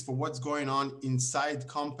proxies for what's going on inside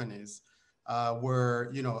companies,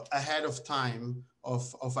 we're ahead of time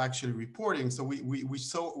of actually reporting. So we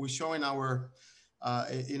show in our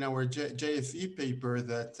JFE paper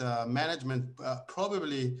that management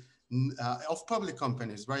probably of public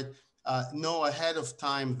companies, right, know ahead of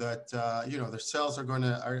time that their sales are going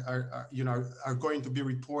to be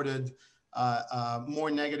reported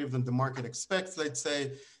more negative than the market expects, let's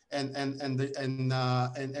say, and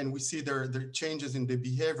we see their changes in the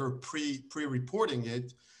behavior pre-reporting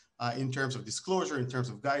it in terms of disclosure, in terms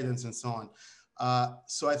of guidance, and so on.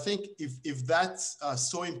 So I think if that's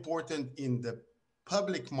so important in the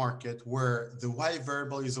public market where the Y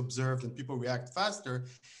variable is observed and people react faster,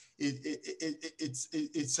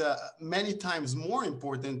 it's many times more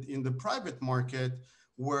important in the private market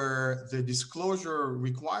where the disclosure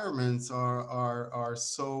requirements are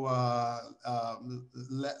so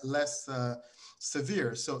less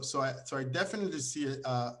severe. So I definitely see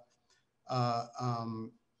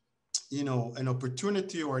an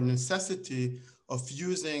opportunity or necessity of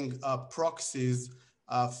using proxies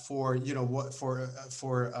for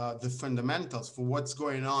the fundamentals, for what's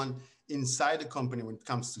going on inside the company when it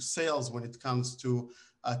comes to sales, when it comes to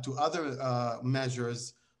other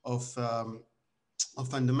measures of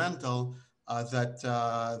fundamental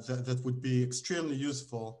that would be extremely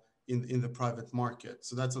useful in the private market.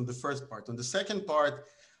 So that's on the first part. On the second part,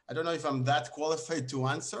 I don't know if I'm that qualified to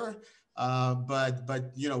answer.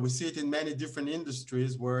 But we see it in many different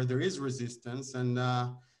industries where there is resistance, and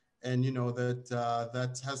that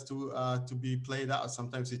has to be played out.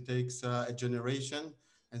 Sometimes it takes a generation,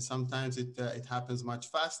 and sometimes it happens much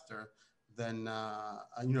faster than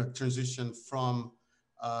transition from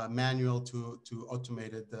manual to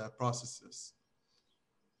automated processes.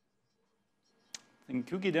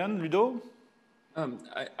 Thank you, Gideon. Ludo?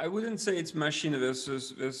 I wouldn't say it's machine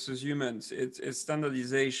versus humans. It's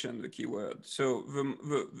standardization, the key word. So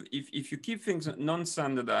if you keep things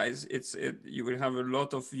non-standardized, you will have a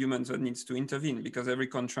lot of humans that needs to intervene because every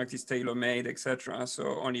contract is tailor-made, etc.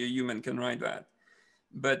 So only a human can write that.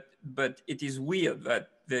 But it is weird that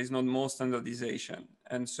there is not more standardization.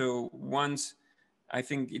 And so once I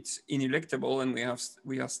think it's ineluctable, and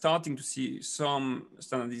we are starting to see some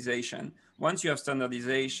standardization. Once you have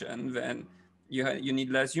standardization, then you need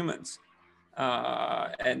less humans,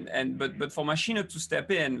 but for machine to step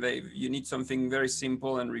in, you need something very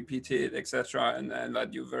simple and repeated, etc., and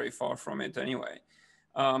that you're very far from it anyway.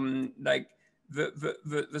 Like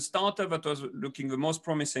the startup that was looking the most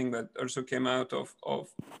promising, that also came out of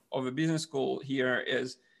a business school here,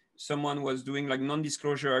 is someone was doing like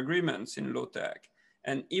non-disclosure agreements in low tech.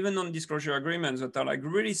 And even non-disclosure agreements that are like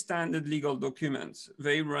really standard legal documents,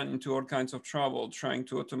 they run into all kinds of trouble trying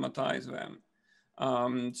to automatize them.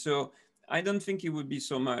 So I don't think it would be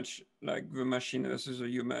so much like the machine versus the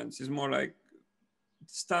humans. It's more like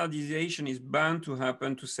standardization is bound to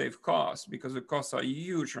happen to save costs, because the costs are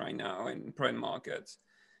huge right now in private markets,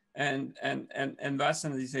 and that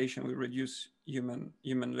standardization will reduce human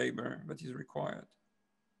labor that is required.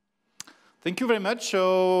 Thank you very much.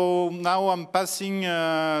 So now I'm passing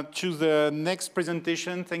to the next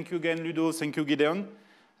presentation. Thank you again, Ludo. Thank you, Gideon.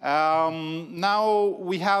 Now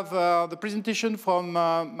we have the presentation from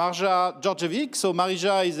Marja Djordjevic. So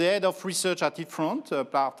Marja is the head of research at eFront,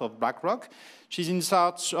 part of BlackRock. She's in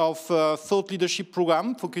charge of thought leadership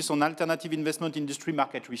program focused on alternative investment industry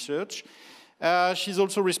market research. She's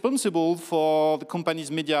also responsible for the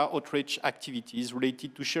company's media outreach activities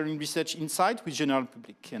related to sharing research insight with general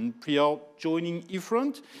public. And prior joining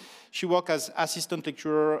eFront, she worked as assistant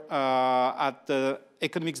lecturer at the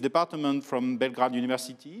economics department from Belgrade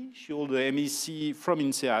University. She holds the MSc from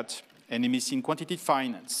INSEAD and MSc in quantitative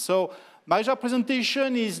finance. So Marja's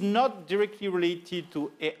presentation is not directly related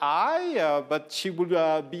to AI, but she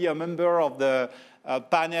will be a member of the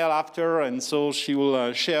panel after, and so she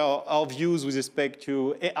will share our views with respect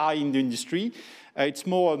to AI in the industry. It's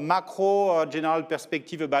more a macro general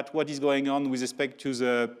perspective about what is going on with respect to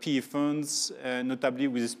the PE funds, notably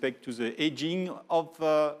with respect to the aging of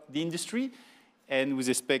the industry, and with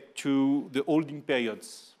respect to the holding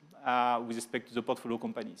periods, with respect to the portfolio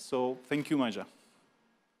companies. So thank you, Marja.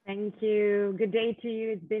 Thank you. Good day to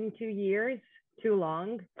you. It's been 2 years, too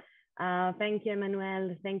long. Thank you,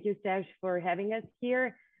 Emmanuel. Thank you, Serge, for having us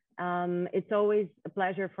here. It's always a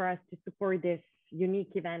pleasure for us to support this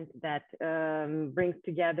unique event that brings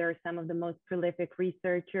together some of the most prolific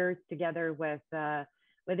researchers together with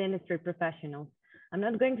industry professionals. I'm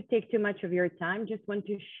not going to take too much of your time, just want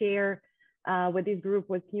to share with this group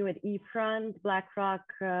what's new at eFront, BlackRock,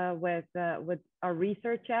 with our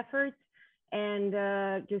research efforts, and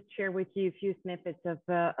just share with you a few snippets of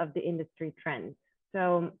the industry trends.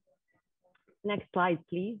 So next slide,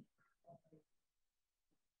 please.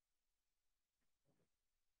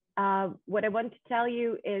 What I want to tell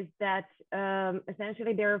you is that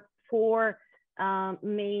essentially there are four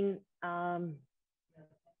main, so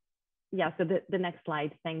the next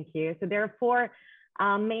slide, thank you. So there are four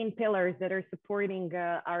main pillars that are supporting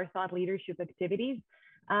our thought leadership activities.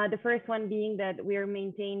 The first one being that we are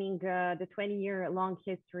maintaining the 20-year-long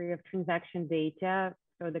history of transaction data,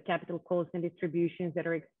 so the capital calls and distributions that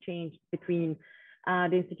are exchanged between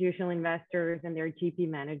the institutional investors and their GP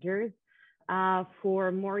managers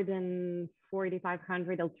for more than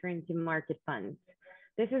 4,500 alternative market funds.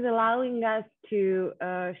 This is allowing us to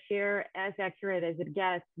share as accurate as it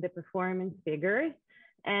gets the performance figures,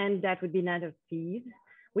 and that would be net of fees.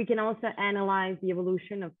 We can also analyze the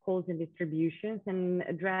evolution of calls and distributions and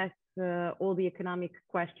address all the economic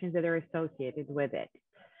questions that are associated with it.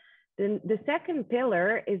 The second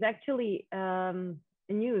pillar is actually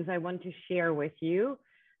news I want to share with you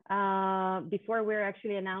before we're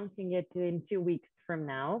actually announcing it in 2 weeks from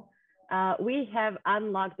now. We have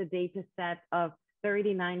unlocked a data set of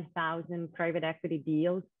 39,000 private equity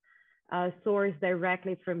deals sourced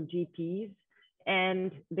directly from GPs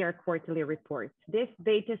and their quarterly reports. This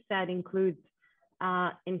data set includes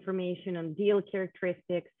information on deal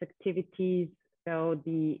characteristics, activities, so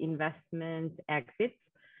the investment exits,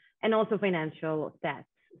 and also financial stats.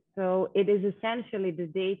 So it is essentially the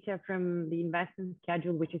data from the investment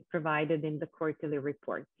schedule, which is provided in the quarterly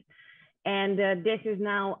reports. And this is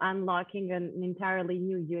now unlocking an entirely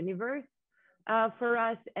new universe for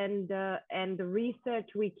us, and the research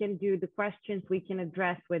we can do, the questions we can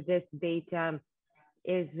address with this data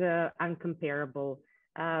is uncomparable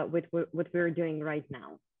with what we're doing right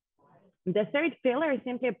now. The third pillar is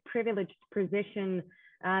simply a privileged position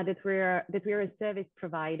that we're a service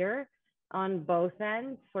provider on both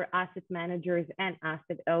ends for asset managers and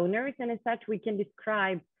asset owners, and as such we can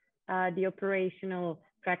describe the operational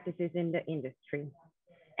practices in the industry.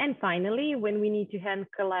 And finally, when we need to hand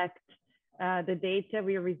collect the data,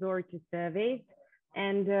 we resort to surveys.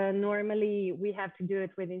 And normally we have to do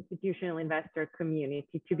it with institutional investor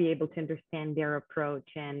community to be able to understand their approach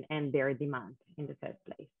and their demand in the first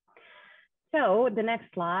place. So the next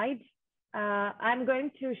slide, I'm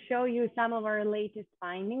going to show you some of our latest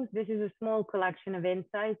findings. This is a small collection of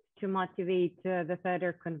insights to motivate the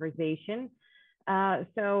further conversation. I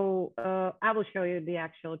will show you the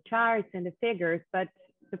actual charts and the figures, but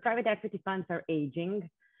the private equity funds are aging.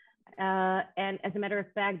 And as a matter of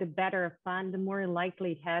fact, the better a fund, the more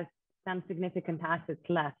likely it has some significant assets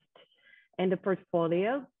left in the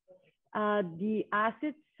portfolio. The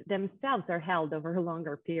assets themselves are held over a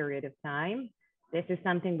longer period of time. This is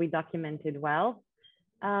something we documented well.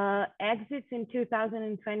 Exits in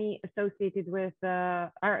 2020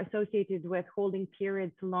 are associated with holding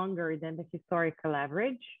periods longer than the historical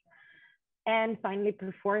average. And finally,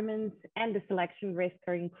 performance and the selection risk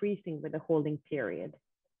are increasing with the holding period.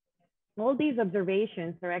 All these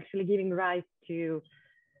observations are actually giving rise to,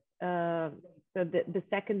 so the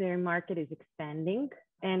secondary market is expanding,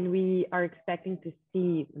 and we are expecting to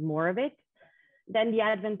see more of it. Then the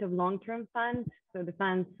advent of long-term funds, so the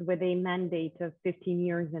funds with a mandate of 15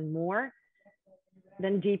 years and more.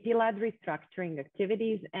 Then GP-led restructuring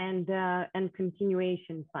activities and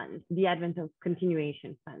continuation funds, the advent of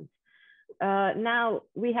continuation funds. Now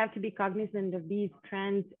we have to be cognizant of these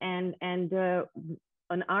trends, and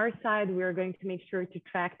on our side, we're going to make sure to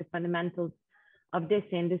track the fundamentals of this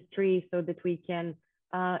industry so that we can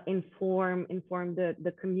inform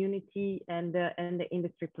the community and the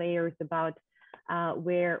industry players about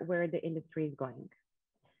where the industry is going.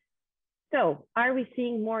 So are we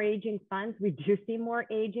seeing more aging funds? We do see more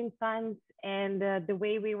aging funds, and the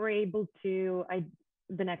way we were able to,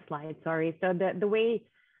 the next slide, sorry. So the way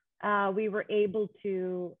we were able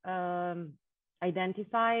to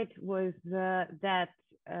identify it was that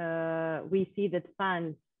we see that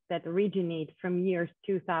funds that originate from years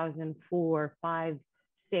 2004, 5,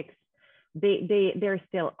 6, they're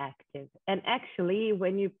still active. And actually,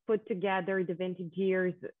 when you put together the vintage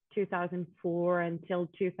years 2004 until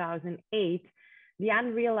 2008, the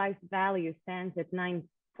unrealized value stands at 9.6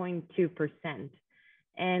 6.2%.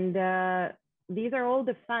 And these are all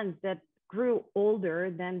the funds that grew older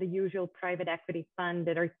than the usual private equity fund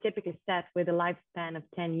that are typically set with a lifespan of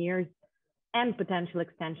 10 years and potential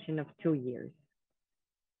extension of 2 years.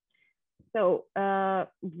 So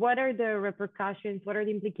what are the repercussions? What are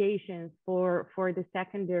the implications for the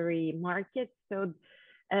secondary market? So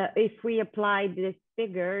if we apply this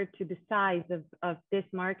figure to the size of this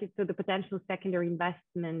market, so the potential secondary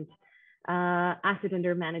investment asset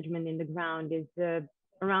under management in the ground is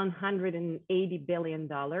around $180 billion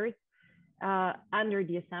under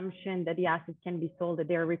the assumption that the assets can be sold at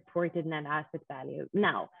their reported net asset value.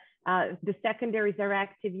 Now, the secondaries are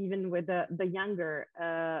active even with the younger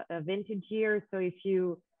vintage years. So if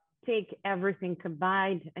you take everything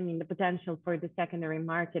combined, I mean, the potential for the secondary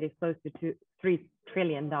market is close to $3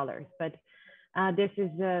 trillion. But this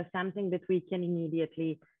is something that we can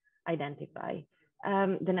immediately identify.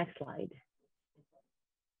 The next slide.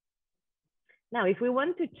 Now, if we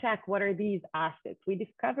want to check what are these assets, we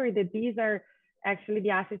discovered that these are actually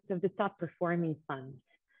the assets of the top performing funds.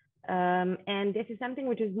 And this is something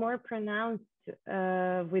which is more pronounced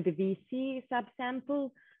with the VC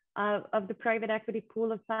subsample of the private equity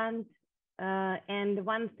pool of funds. And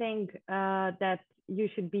one thing that you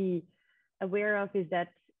should be aware of is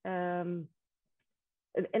that, and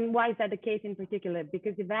why is that the case in particular?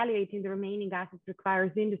 Because evaluating the remaining assets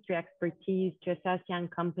requires industry expertise to assess young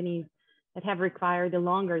companies that have required a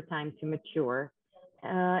longer time to mature,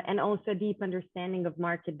 and also deep understanding of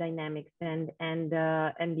market dynamics and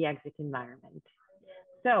the exit environment.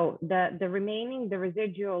 So the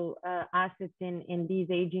residual assets in these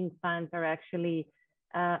aging funds are actually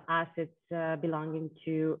assets belonging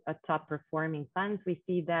to a top performing funds. We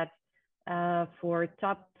see that for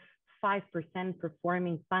top 5%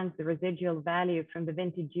 performing funds, the residual value from the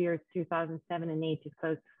vintage years 2007 and 8 is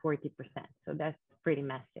close to 40%. So that's pretty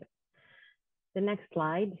massive. The next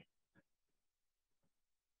slide.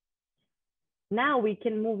 Now we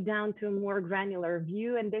can move down to a more granular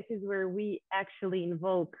view, and this is where we actually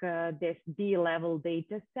invoke this D-level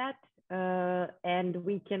data set, and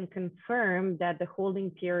we can confirm that the holding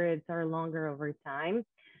periods are longer over time.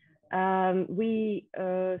 We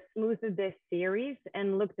smoothed this series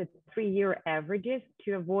and looked at 3-year averages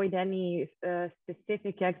to avoid any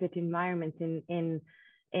specific exit environments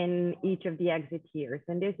in each of the exit years.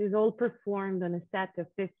 And this is all performed on a set of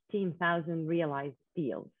 15,000 realized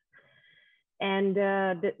deals. And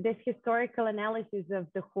this historical analysis of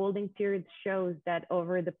the holding period shows that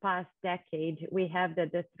over the past decade, we have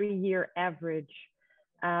that the 3-year average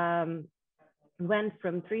went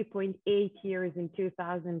from 3.8 years in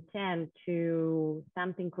 2010 to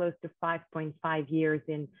something close to 5.5 years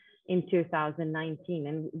in 2019.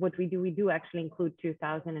 And what we do actually include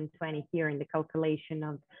 2020 here in the calculation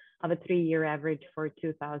of a 3-year average for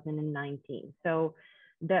 2019. So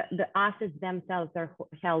the assets themselves are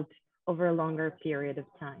held over a longer period of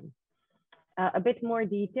time. A bit more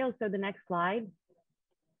detail, so the next slide.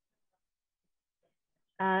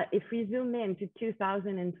 If we zoom in to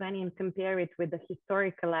 2020 and compare it with the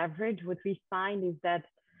historical average, what we find is that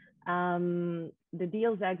the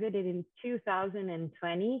deals exited in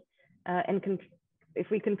 2020, and if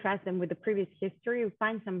we contrast them with the previous history, we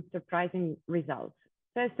find some surprising results.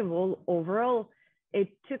 First of all, overall, it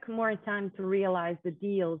took more time to realize the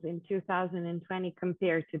deals in 2020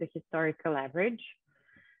 compared to the historical average.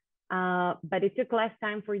 But it took less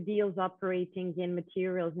time for deals operating in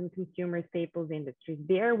materials and consumer staples industries.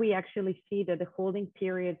 There we actually see that the holding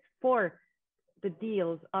periods for the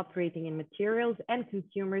deals operating in materials and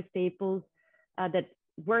consumer staples that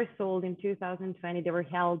were sold in 2020, they were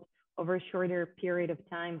held over a shorter period of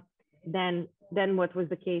time than what was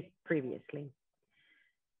the case previously.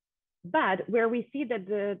 But where we see that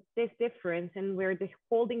this difference and where the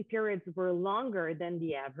holding periods were longer than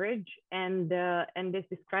the average and this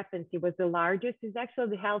discrepancy was the largest is actually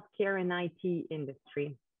the healthcare and IT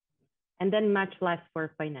industry, and then much less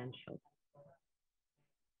for financials.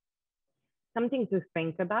 Something to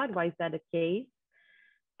think about, why is that the case?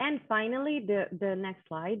 And finally, the next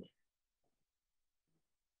slide.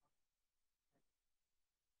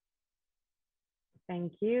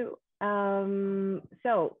 Thank you.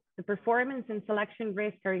 So the performance and selection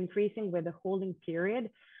risk are increasing with the holding period.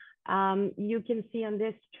 You can see on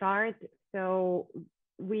this chart, so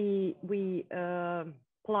we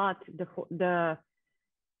plot the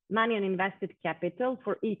money on invested capital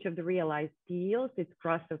for each of the realized deals, its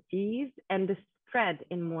gross of fees, and the spread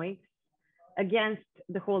in MOICs against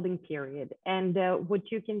the holding period. And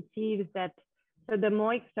what you can see is that, so the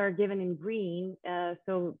MOICs are given in green,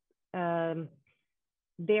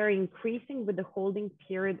 they're increasing with the holding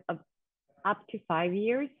period of up to 5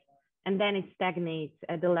 years, and then it stagnates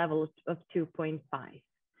at the level of 2.5.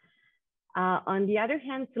 On the other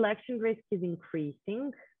hand, selection risk is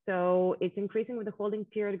increasing. So it's increasing with the holding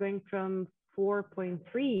period going from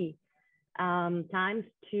 4.3 times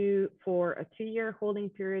for a 2-year holding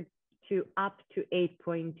period to up to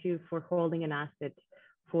 8.2 for holding an asset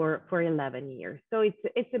for 11 years. So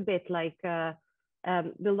it's a bit like the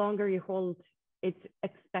longer you hold, it's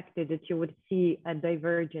expected that you would see a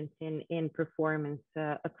divergence in performance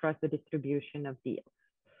across the distribution of deals.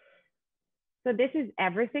 So this is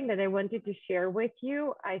everything that I wanted to share with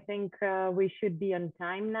you. I think we should be on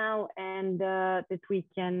time now, and that we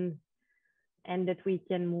can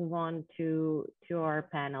move on to our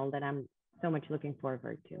panel that I'm so much looking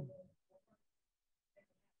forward to.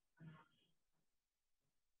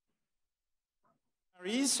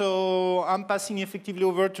 So I'm passing effectively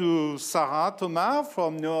over to Sarah Thomas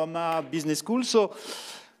from Neoma Business School. So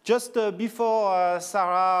just before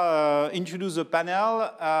Sarah introduces the panel,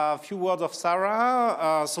 a few words of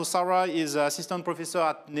Sarah. So Sarah is assistant professor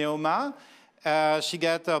at Neoma. She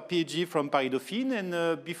got her PhD from Paris Dauphine,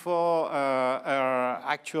 and before her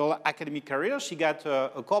actual academic career, she got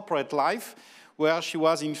a corporate life where she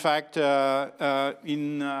was, in fact,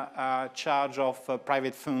 in charge of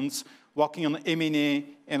private funds, working on M&A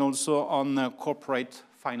and also on corporate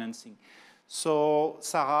financing. So,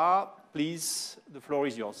 Sarah, please, the floor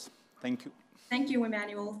is yours. Thank you. Thank you,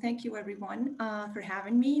 Emmanuel. Thank you, everyone, for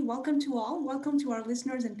having me. Welcome to all. Welcome to our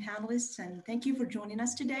listeners and panelists, and thank you for joining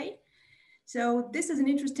us today. So this is an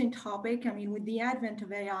interesting topic. I mean, with the advent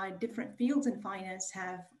of AI, different fields in finance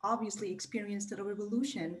have obviously experienced a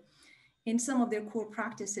revolution in some of their core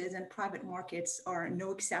practices, and private markets are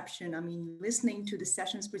no exception. I mean, listening to the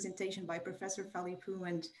session's presentation by Professor Philippou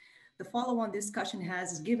and the follow-on discussion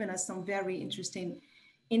has given us some very interesting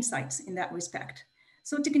insights in that respect.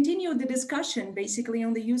 So to continue the discussion basically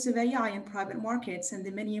on the use of AI in private markets and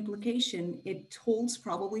the many implications it holds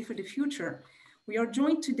probably for the future, we are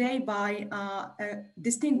joined today by a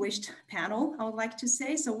distinguished panel, I would like to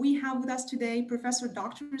say. So we have with us today Professor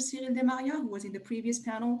Dr. Cyril Desmaria, who was in the previous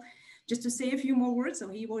panel. Just to say a few more words, so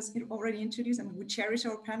he was already introduced, and we cherish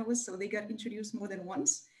our panelists, so they got introduced more than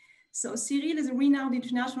once. So Cyril is a renowned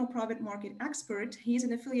international private market expert. He is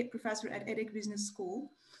an affiliate professor at Ecole Business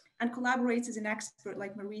School and collaborates as an expert,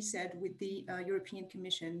 like Marie said, with the European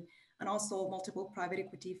Commission and also multiple private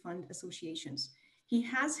equity fund associations. He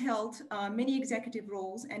has held many executive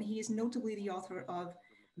roles, and he is notably the author of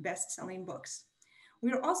best-selling books.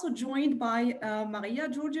 We are also joined by Maria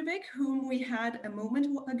Djordjevic, whom we had a moment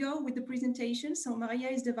ago with the presentation. So Maria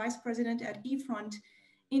is the vice president at eFront,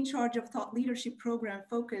 in charge of thought leadership program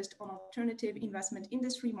focused on alternative investment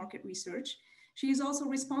industry market research. She is also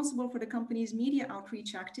responsible for the company's media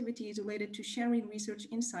outreach activities related to sharing research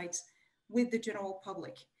insights with the general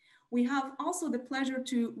public. We have also the pleasure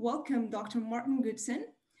to welcome Dr. Martin Goodson.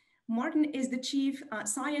 Martin is the chief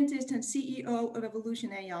scientist and CEO of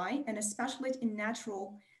Evolution AI and a specialist in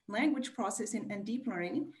natural language processing and deep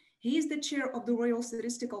learning. He is the chair of the Royal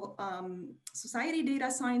Statistical Society Data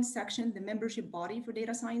Science Section, the membership body for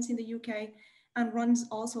data science in the UK, and runs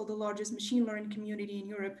also the largest machine learning community in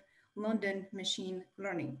Europe, London Machine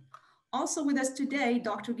Learning. Also with us today,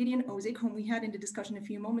 Dr. Gideon Ozick, whom we had in the discussion a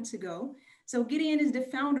few moments ago. So Gideon is the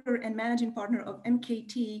founder and managing partner of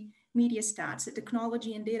MKT Media Stats, a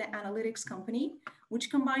technology and data analytics company, which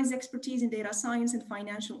combines expertise in data science and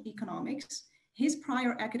financial economics. His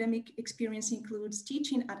prior academic experience includes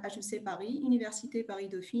teaching at HEC Paris, Université Paris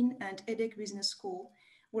Dauphine, and Ecole Business School,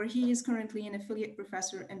 where he is currently an affiliate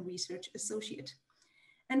professor and research associate.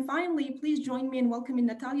 And finally, please join me in welcoming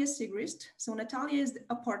Natalia Sigrist. So Natalia is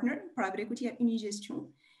a partner in private equity at Unigestion,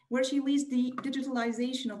 where she leads the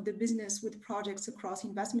digitalization of the business with projects across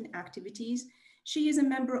investment activities. She is a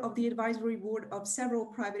member of the advisory board of several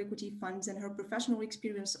private equity funds, and her professional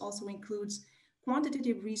experience also includes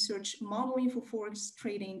quantitative research, modeling for forex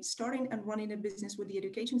trading, starting and running a business with the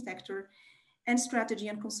education sector, and strategy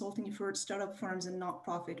and consulting for startup firms and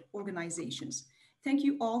nonprofit organizations. Thank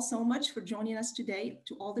you all so much for joining us today.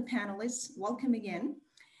 To all the panelists, welcome again.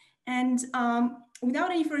 And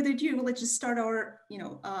without any further ado, let's just start our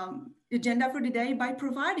agenda for today by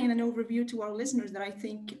providing an overview to our listeners that I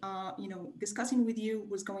think discussing with you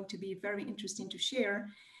was going to be very interesting to share,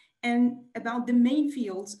 and about the main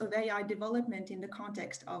fields of AI development in the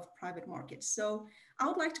context of private markets. So I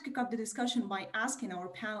would like to kick off the discussion by asking our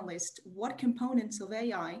panelists what components of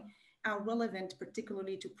AI are relevant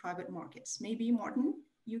particularly to private markets. Maybe Martin,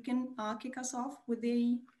 you can kick us off with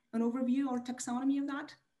an overview or taxonomy of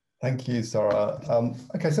that? Thank you, Sarah.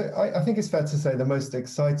 Okay, so I think it's fair to say the most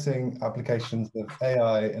exciting applications of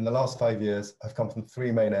AI in the last 5 years have come from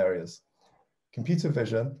three main areas: computer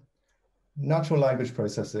vision, natural language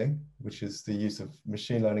processing, which is the use of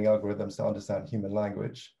machine learning algorithms to understand human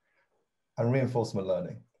language, and reinforcement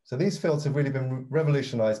learning. So these fields have really been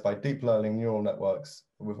revolutionized by deep learning neural networks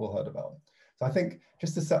that we've all heard about. So I think,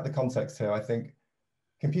 just to set the context here, I think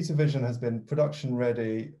computer vision has been production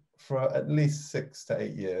ready for at least 6 to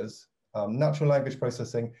 8 years. Natural language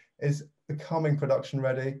processing is becoming production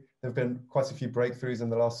ready. There have been quite a few breakthroughs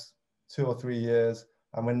in the last 2 or 3 years,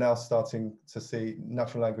 and we're now starting to see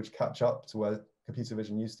natural language catch up to where computer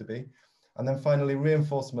vision used to be. And then finally,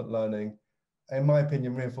 reinforcement learning. In my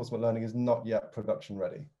opinion, reinforcement learning is not yet production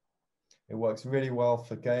ready. It works really well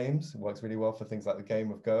for games. It works really well for things like the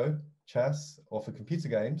game of Go, chess, or for computer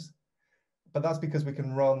games. But that's because we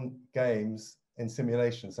can run games in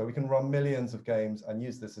simulation. So we can run millions of games and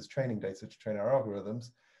use this as training data to train our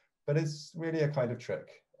algorithms. But it's really a kind of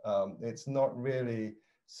trick. It's not really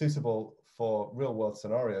suitable for real world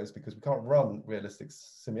scenarios because we can't run realistic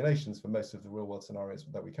simulations for most of the real world scenarios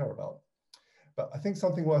that we care about. But I think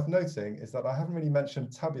something worth noting is that I haven't really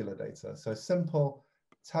mentioned tabular data. So simple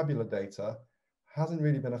tabular data hasn't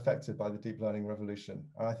really been affected by the deep learning revolution.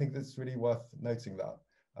 And I think it's really worth noting that.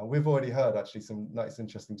 We've already heard actually some nice,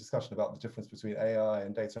 interesting discussion about the difference between AI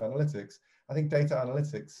and data analytics. I think data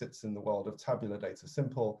analytics sits in the world of tabular data,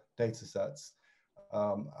 simple data sets.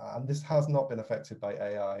 And this has not been affected by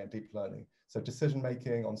AI and deep learning. So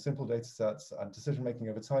decision-making on simple data sets and decision-making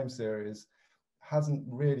over time series hasn't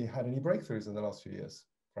really had any breakthroughs in the last few years,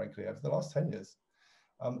 frankly, over the last 10 years.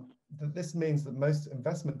 This means that most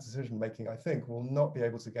investment decision-making, I think, will not be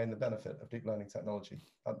able to gain the benefit of deep learning technology.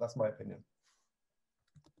 That's my opinion.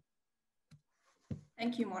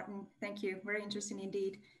 Thank you, Martin. Thank you. Very interesting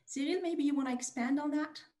indeed. Cyril, maybe you want to expand on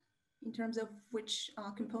that in terms of which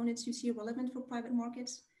components you see relevant for private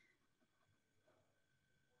markets?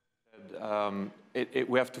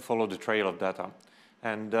 We have to follow the trail of data.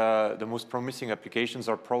 And the most promising applications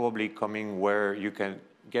are probably coming where you can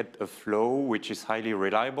get a flow which is highly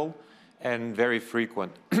reliable and very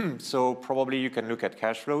frequent. So probably you can look at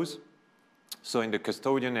cash flows. So in the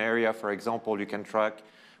custodian area, for example, you can track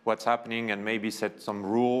what's happening and maybe set some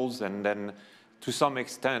rules, and then to some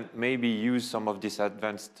extent maybe use some of these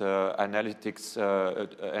advanced analytics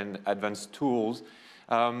and advanced tools.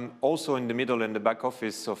 Also in the middle and the back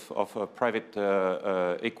office of private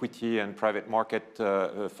equity and private market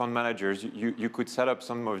fund managers, you could set up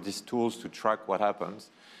some of these tools to track what happens.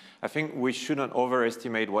 I think we shouldn't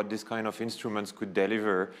overestimate what this kind of instruments could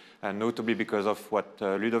deliver, and notably because of what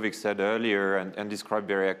Ludovic said earlier and described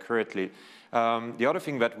very accurately. The other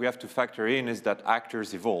thing that we have to factor in is that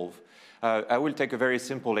actors evolve. I will take a very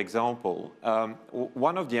simple example.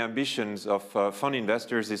 One of the ambitions of fund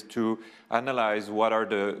investors is to analyze what are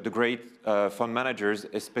the great fund managers,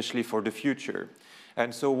 especially for the future.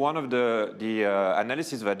 And so one of the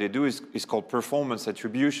analysis that they do is called performance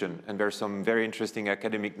attribution. And there's some very interesting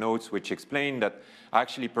academic notes which explain that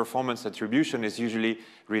actually performance attribution is usually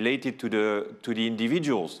related to the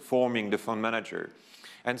individuals forming the fund manager.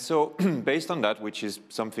 And so based on that, which is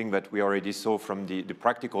something that we already saw from the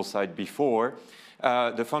practical side before,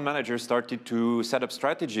 the fund managers started to set up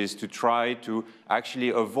strategies to try to actually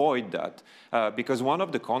avoid that. Because one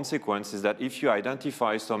of the consequences is that if you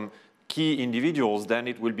identify some key individuals, then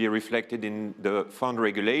it will be reflected in the fund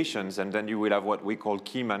regulations, and then you will have what we call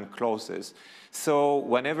key man clauses. So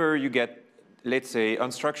whenever you get, let's say,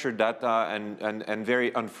 unstructured data and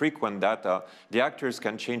very infrequent data, the actors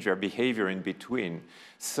can change their behavior in between.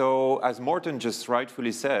 So as Morten just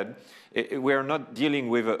rightfully said, we are not dealing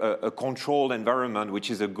with a controlled environment,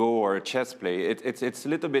 which is a Go or a chess play. It's a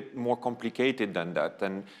little bit more complicated than that.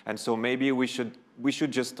 And so maybe we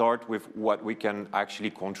should just start with what we can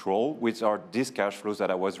actually control, which are these cash flows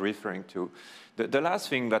that I was referring to. The last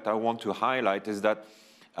thing that I want to highlight is that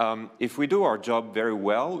if we do our job very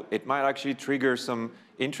well, it might actually trigger some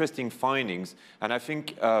interesting findings. And I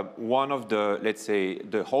think one of the, let's say,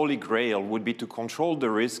 the holy grail would be to control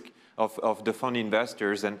the risk of the fund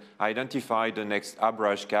investors and identify the next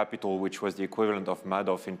average capital, which was the equivalent of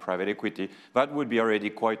Madoff in private equity. That would be already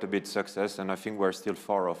quite a bit success, and I think we're still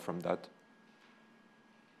far off from that.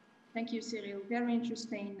 Thank you, Cyril. Very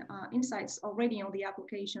interesting insights already on the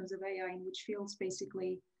applications of AI in which fields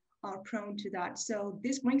basically are prone to that. So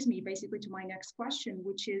this brings me basically to my next question,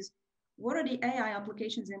 which is, what are the AI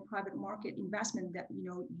applications in private market investment that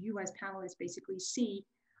you as panelists basically see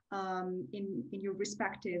in your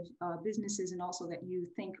respective businesses, and also that you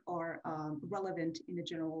think are relevant in the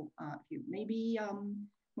general view? Maybe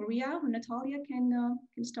Maria or Natalia can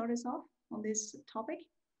start us off on this topic.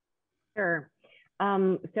 Sure.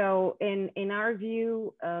 So in our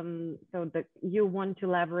view, you want to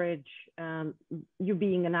leverage, you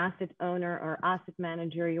being an asset owner or asset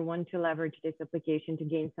manager, you want to leverage this application to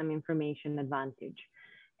gain some information advantage.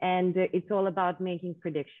 And it's all about making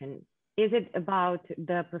predictions. Is it about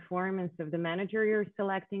the performance of the manager you're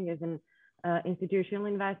selecting as an institutional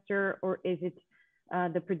investor, or is it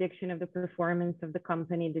the prediction of the performance of the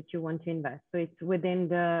company that you want to invest? So it's within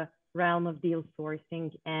the realm of deal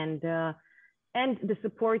sourcing and the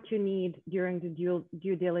support you need during the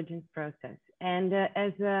due diligence process. And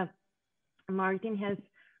as Martin has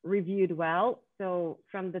reviewed well, so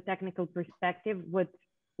from the technical perspective, what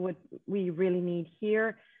we really need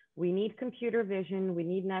here, we need computer vision, we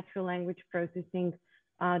need natural language processing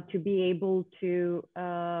to be able to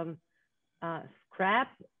scrap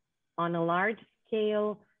on a large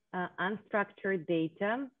scale unstructured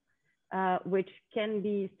data, which can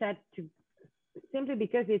be set to simply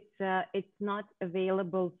because it's not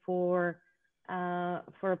available for a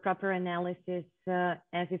proper analysis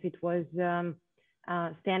as if it was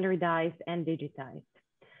standardized and digitized.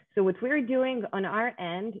 So what we're doing on our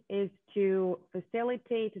end is to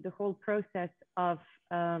facilitate the whole process of,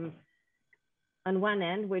 on one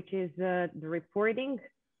end, which is the reporting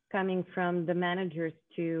coming from the managers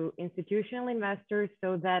to institutional investors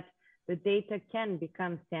so that the data can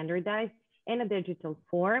become standardized in a digital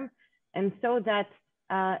form, and so that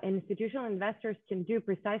institutional investors can do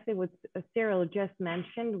precisely what Cyril just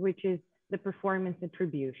mentioned, which is the performance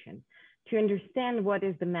attribution, to understand what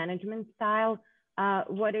is the management style,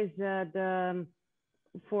 what is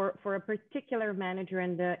for a particular manager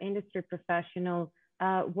and the industry professional,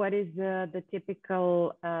 what is the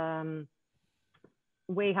typical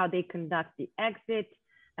way how they conduct the exit,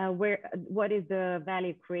 what is the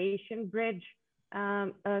value creation bridge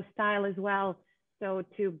style as well. So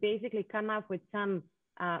to basically come up with some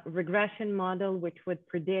regression model which would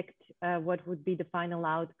predict what would be the final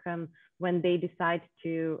outcome when they decide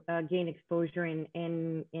to gain exposure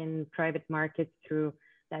in private markets through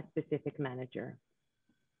that specific manager.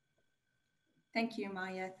 Thank you,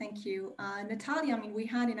 Maya. Thank you. Natalia, I mean, we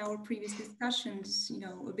had in our previous discussions,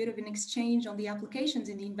 a bit of an exchange on the applications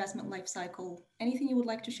in the investment lifecycle. Anything you would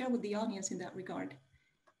like to share with the audience in that regard?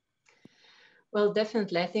 Well,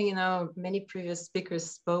 definitely. I think, many previous speakers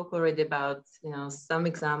spoke already about, some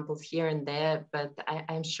examples here and there, but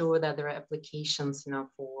I'm sure that there are applications,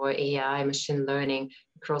 for AI, machine learning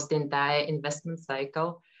across the entire investment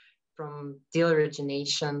cycle, from deal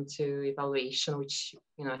origination to evaluation, which,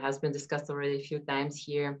 has been discussed already a few times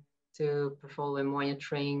here, to portfolio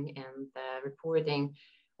monitoring and reporting,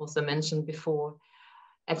 also mentioned before.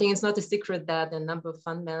 I think it's not a secret that a number of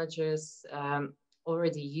fund managers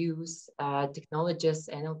already use technologies,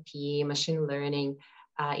 NLP, machine learning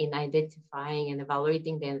in identifying and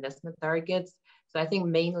evaluating the investment targets. So I think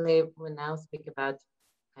mainly we now speak about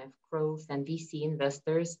kind of growth and VC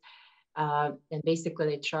investors. And basically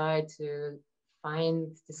they try to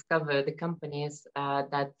discover the companies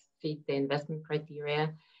that fit the investment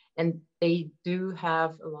criteria. And they do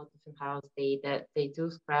have a lot of in-house data. They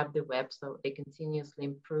do scrap the web, so they continuously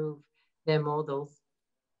improve their models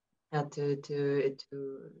to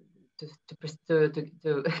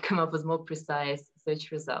come up with more precise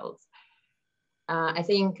search results. I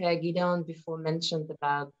think Gideon before mentioned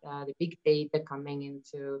about the big data coming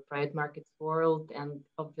into private markets world, and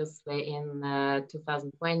obviously in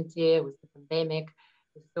 2020 with the pandemic,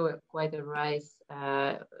 we saw quite a rise,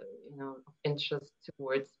 of interest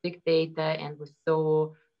towards big data, and we saw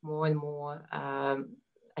more and more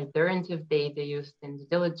alternative data used in due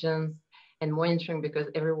diligence and monitoring, because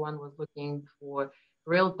everyone was looking for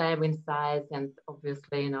real-time insights and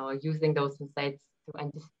obviously, using those insights to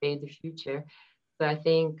anticipate the future. So I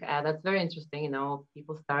think that's very interesting.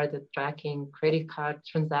 People started tracking credit card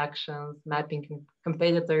transactions, mapping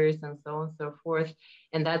competitors, and so on and so forth.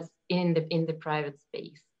 And that's in the private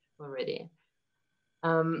space already.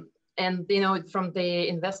 And from the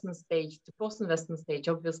investment stage to post-investment stage,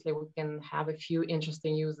 obviously we can have a few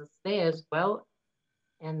interesting uses there as well.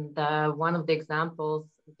 And one of the examples,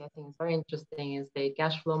 which I think is very interesting, is the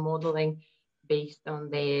cash flow modeling based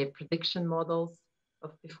on the prediction models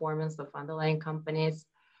of performance of underlying companies.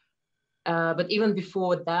 But even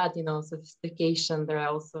before that, sophistication, there are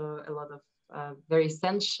also a lot of very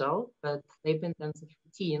essential but labor-intensive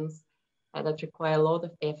routines that require a lot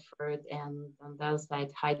of effort and on the other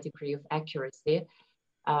side, high degree of accuracy.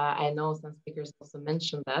 I know some speakers also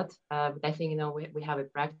mentioned that, but I think, we have a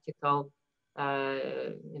practical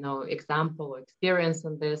example or experience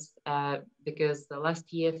on this because the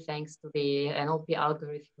last year, thanks to the NLP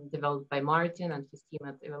algorithm developed by Martin and his team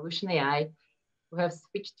at Evolution AI, we have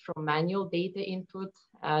switched from manual data input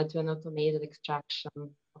to an automated extraction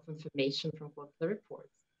of information from quarterly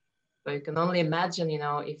reports. So you can only imagine,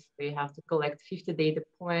 if we have to collect 50 data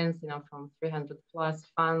points, from 300 plus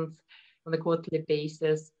funds on a quarterly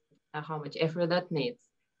basis, how much effort that needs.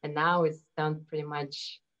 And now it's done pretty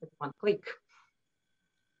much with one click.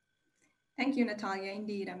 Thank you, Natalia.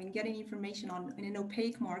 Indeed, I mean, getting information in an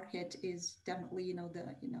opaque market is definitely,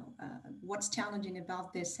 what's challenging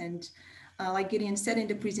about this. And like Gideon said in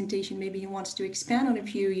the presentation, maybe he wants to expand on a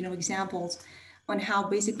few, examples on how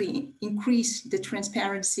basically increase the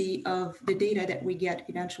transparency of the data that we get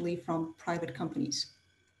eventually from private companies.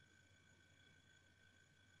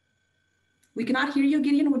 We cannot hear you,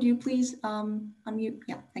 Gideon. Would you please unmute?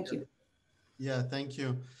 Yeah, thank you. Yeah, thank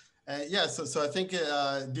you. So I think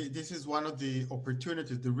this is one of the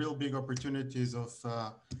opportunities, the real big opportunities of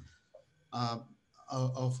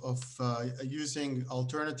using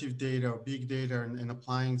alternative data or big data and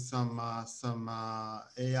applying some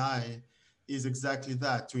AI is exactly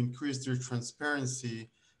that, to increase their transparency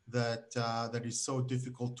that is so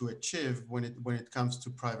difficult to achieve when it comes to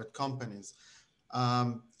private companies.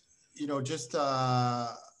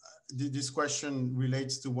 This question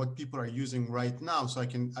relates to what people are using right now. So I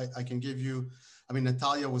can give you, I mean,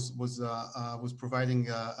 Natalia was providing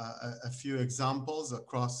a few examples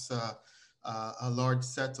across a large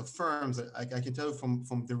set of firms. I can tell you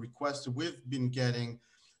from the requests we've been getting,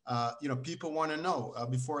 people want to know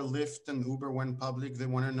before Lyft and Uber went public, they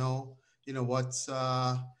want to know, what's,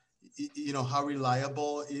 how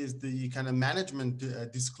reliable is the kind of management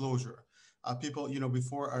disclosure. People,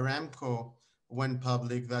 before Aramco went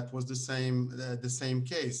public, that was the same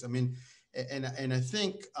case. I mean, and I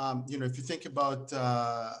think, if you think about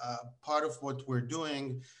part of what we're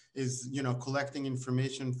doing is, collecting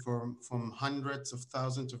information from hundreds of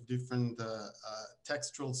thousands of different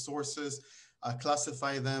textual sources,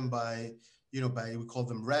 classify them by, we call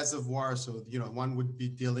them reservoirs. So, one would be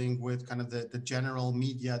dealing with kind of the general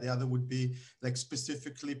media. The other would be like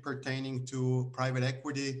specifically pertaining to private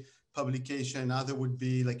equity publication. Other would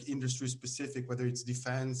be like industry specific, whether it's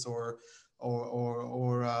defense or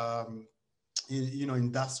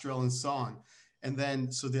industrial and so on. And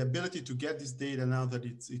then, so the ability to get this data now that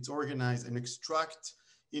it's organized and extract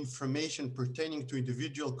information pertaining to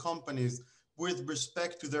individual companies with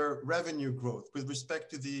respect to their revenue growth, with respect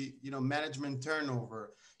to the, management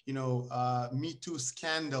turnover, Me Too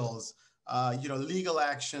scandals, legal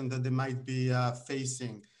action that they might be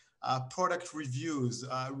facing, product reviews,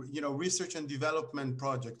 research and development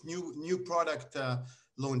project, new product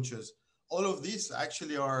launches. All of these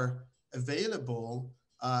actually are available,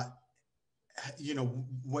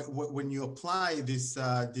 when you apply this,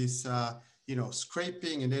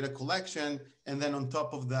 scraping and data collection, and then on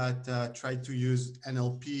top of that, try to use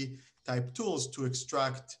NLP type tools to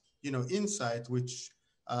extract, insight, which,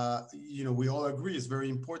 we all agree is very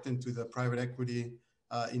important to the private equity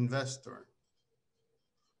investor.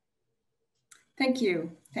 Thank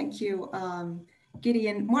you.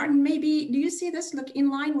 Gideon. Martin, maybe, do you see this look in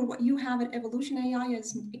line with what you have at Evolution AI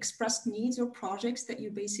as expressed needs or projects that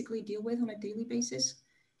you basically deal with on a daily basis?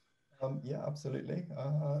 Yeah, absolutely.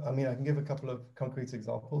 I mean, I can give a couple of concrete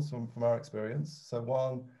examples from our experience. So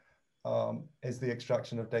one is the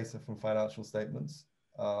extraction of data from financial statements,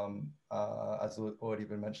 as already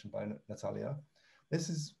been mentioned by Natalia. This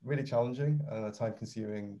is really challenging and a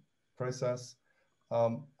time-consuming process.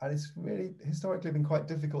 And it's really historically been quite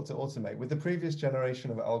difficult to automate. With the previous generation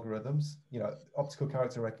of algorithms, optical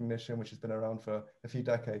character recognition, which has been around for a few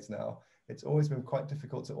decades now, it's always been quite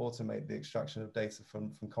difficult to automate the extraction of data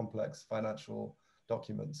from complex financial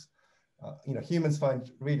documents. Humans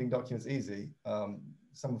find reading documents easy.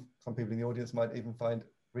 Some people in the audience might even find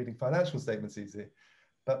reading financial statements easy.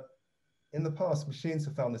 But in the past, machines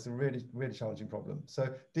have found this a really, really challenging problem.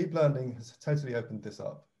 So deep learning has totally opened this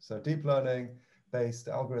up. So deep learning-based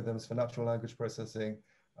algorithms for natural language processing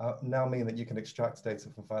now mean that you can extract data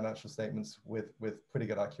from financial statements with pretty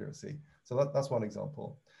good accuracy. So that's one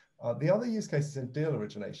example. The other use case is in deal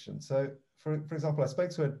origination. So for example, I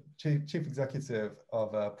spoke to a chief executive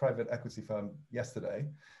of a private equity firm yesterday.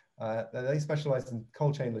 They specialize in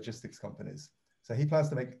cold chain logistics companies. So he plans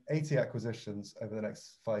to make 80 acquisitions over the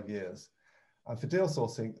next 5 years. And for deal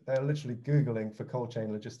sourcing, they're literally Googling for cold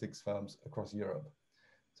chain logistics firms across Europe.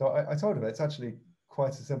 So I told him it's actually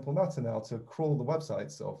quite a simple matter now to crawl the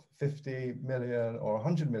websites of 50 million or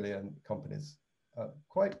 100 million companies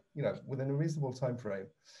quite, within a reasonable time frame,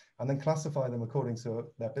 and then classify them according to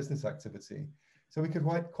their business activity. So we could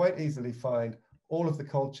quite easily find all of the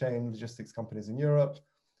cold chain logistics companies in Europe,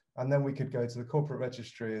 and then we could go to the corporate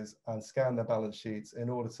registries and scan their balance sheets in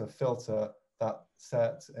order to filter that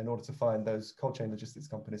set, in order to find those cold chain logistics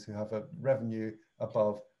companies who have a revenue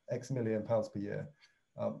above X million pounds per year.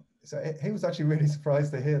 So he was actually really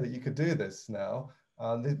surprised to hear that you could do this now,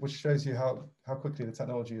 which shows you how quickly the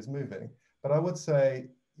technology is moving. But I would say,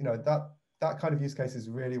 that kind of use case is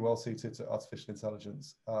really well suited to artificial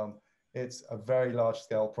intelligence. It's a very large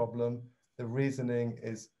scale problem. The reasoning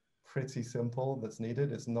is pretty simple that's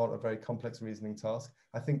needed. It's not a very complex reasoning task.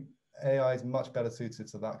 I think AI is much better suited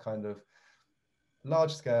to that kind of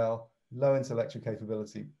large scale, low intellectual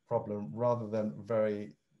capability problem rather than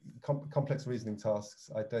very complex reasoning tasks.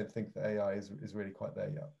 I don't think the AI is really quite there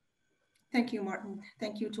yet. Thank you, Martin.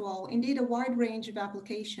 Thank you to all. Indeed, a wide range of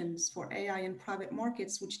applications for AI in private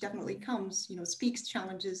markets, which definitely speaks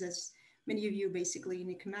challenges, as many of you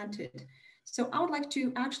basically commented. So I would like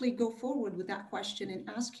to actually go forward with that question and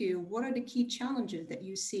ask you, what are the key challenges that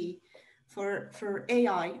you see for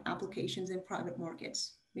AI applications in private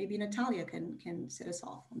markets? Maybe Natalia can set us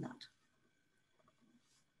off on that.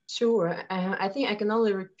 Sure. I think I can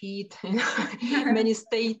only repeat many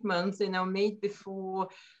statements made before.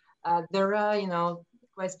 There are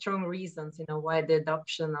quite strong reasons why the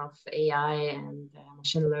adoption of AI and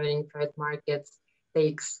machine learning in private markets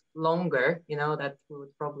takes longer that we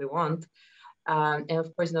would probably want. And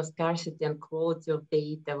of course, scarcity and quality of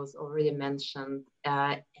data was already mentioned.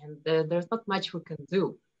 And there's not much we can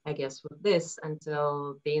do, I guess, with this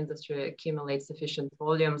until the industry accumulates sufficient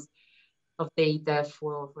volumes of data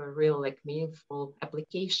for real, meaningful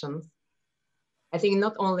applications. I think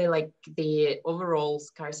not only the overall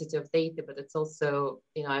scarcity of data, but it's also,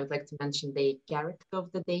 I would like to mention the character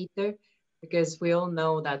of the data, because we all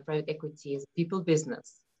know that private equity is a people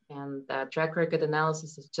business, and track record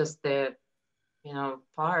analysis is just the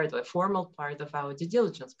formal part of our due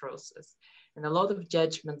diligence process. And a lot of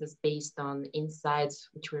judgment is based on insights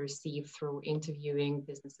which we receive through interviewing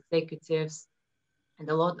business executives. And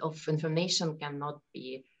a lot of information cannot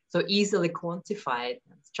be so easily quantified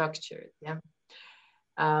and structured. Yeah.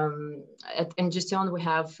 At Unigestion, we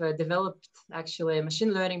have developed actually a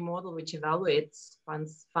machine learning model which evaluates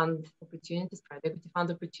fund opportunities, private equity fund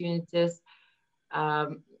opportunities.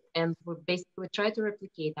 And we basically try to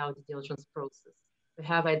replicate our due diligence process. We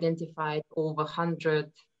have identified over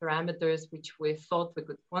 100 parameters which we thought we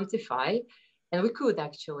could quantify. And we could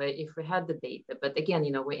actually, if we had the data, but again,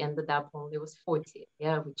 we ended up only with 40,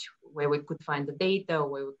 where we could find the data,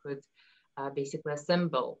 where we could basically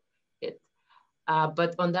assemble it.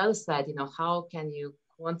 But on the other side, how can you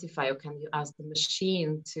quantify, or can you ask the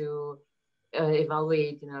machine to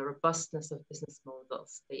evaluate, robustness of business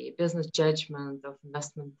models, the business judgment of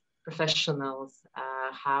investment professionals,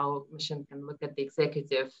 how machine can look at the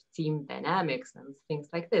executive team dynamics and things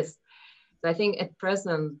like this. So I think at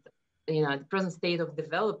present, the present state of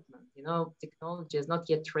development, technology is not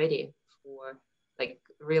yet ready for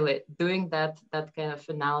really doing that kind of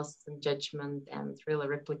analysis and judgment and really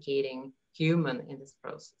replicating human in this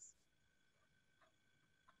process.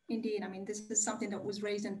 Indeed, this is something that was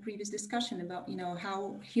raised in previous discussion about,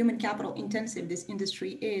 how human capital intensive this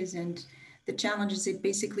industry is and the challenges it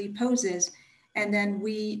basically poses. And then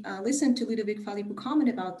we listened to Ludovic Philippou comment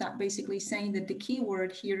about that, basically saying that the key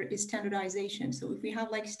word here is standardization. So if we have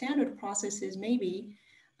standard processes, maybe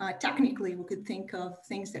technically we could think of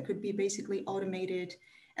things that could be basically automated.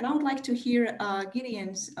 And I would like to hear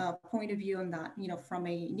Gideon's point of view on that, from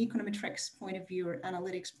an econometrics point of view or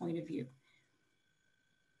analytics point of view.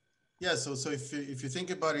 Yeah, so if you think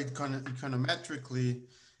about it econometrically,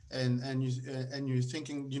 and you're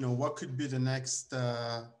thinking, what could be the next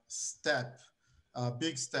step,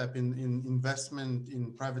 big step in investment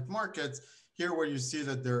in private markets, here where you see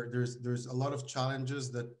that there's a lot of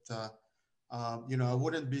challenges that I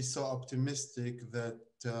wouldn't be so optimistic that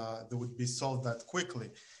they would be solved that quickly.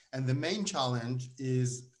 And the main challenge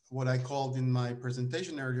is what I called in my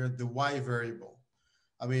presentation earlier, the why variable.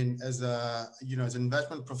 As as an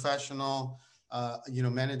investment professional,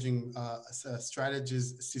 managing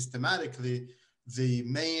strategies systematically, the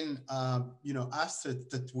main, asset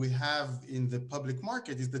that we have in the public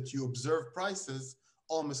market is that you observe prices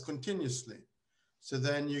almost continuously. So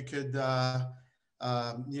then you could,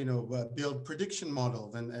 build prediction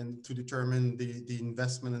models and to determine the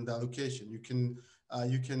investment and the allocation.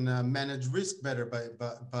 You can manage risk better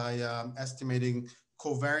by estimating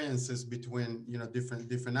covariances between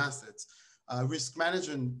different assets. Risk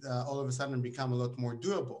management all of a sudden become a lot more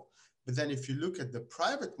doable. But then if you look at the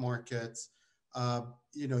private markets,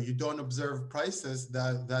 you don't observe prices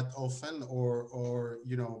that often, or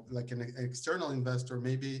like an external investor,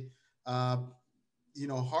 maybe,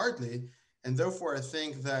 hardly. And therefore, I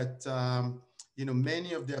think that,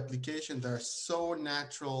 many of the applications that are so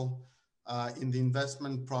natural in the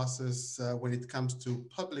investment process when it comes to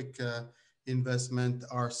public investment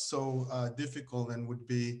are so difficult, and would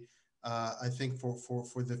be, I think, for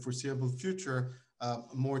the foreseeable future,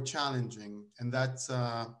 more challenging. And that's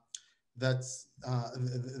I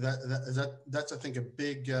think a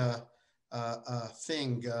big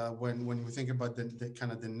thing when we think about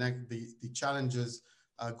the challenges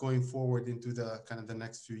going forward into the the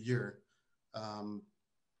next few years.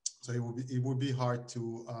 So it would be hard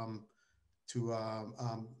to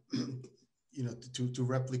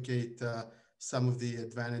replicate some of the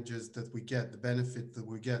advantages that we get, the benefit that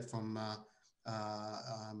we get from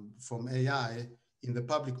AI in the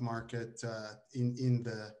public market,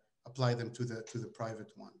 apply them to the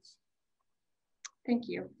private ones. Thank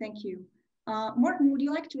you. Martin, would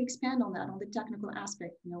you like to expand on that, on the technical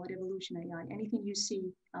aspect, at Evolution AI? Anything you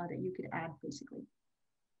see that you could add, basically?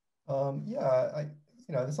 Yeah,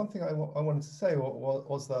 there's something I wanted to say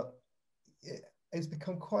was that it's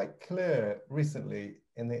become quite clear recently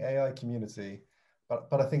in the AI community,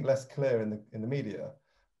 but I think less clear in the media.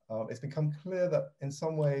 It's become clear that in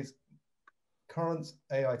some ways, current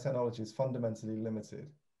AI technology is fundamentally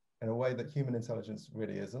limited in a way that human intelligence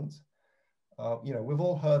really isn't. We've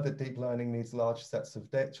all heard that deep learning needs large sets of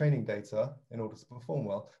training data in order to perform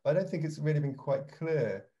well, but I don't think it's really been quite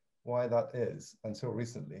clear why that is until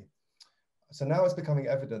recently. So now it's becoming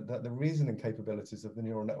evident that the reasoning capabilities of the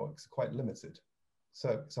neural networks are quite limited.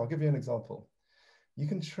 So I'll give you an example. You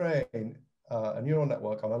can train a neural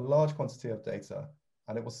network on a large quantity of data,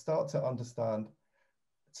 and it will start to understand,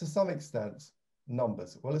 to some extent,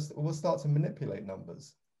 numbers. Well, it will start to manipulate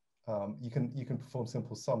numbers. You can perform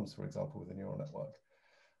simple sums, for example, with a neural network.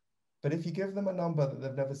 But if you give them a number that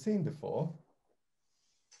they've never seen before,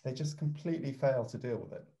 they just completely fail to deal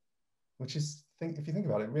with it, which is, if you think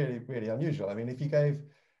about it, really, really unusual. I mean, if you gave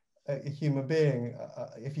a human being,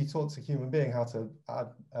 if you taught a human being how to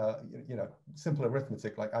add, simple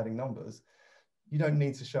arithmetic like adding numbers, you don't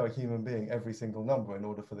need to show a human being every single number in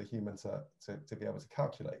order for the human to be able to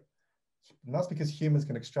calculate. And that's because humans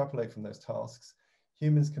can extrapolate from those tasks.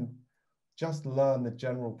 Humans can just learn the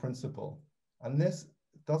general principle. And this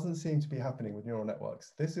doesn't seem to be happening with neural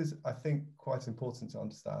networks. This is, I think, quite important to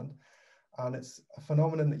understand. And it's a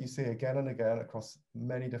phenomenon that you see again and again across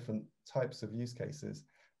many different types of use cases,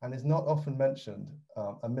 and is not often mentioned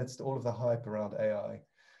amidst all of the hype around AI.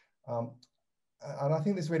 And I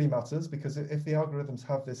think this really matters, because if the algorithms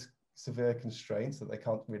have this severe constraints that they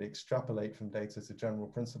can't really extrapolate from data to general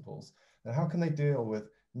principles, then how can they deal with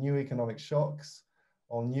new economic shocks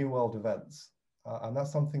or new world events? And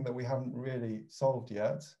that's something that we haven't really solved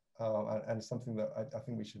yet, and it's something that I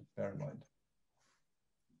think we should bear in mind.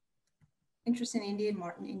 Interesting indeed,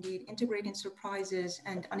 Martin, indeed. Integrating surprises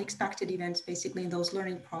and unexpected events, basically, in those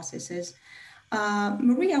learning processes.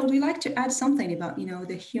 Maria, would you like to add something about,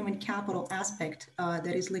 the human capital aspect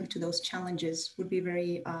that is linked to those challenges? Would be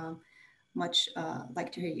very much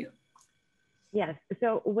like to hear you. Yes,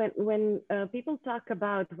 so when people talk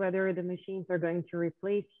about whether the machines are going to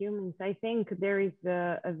replace humans, I think there is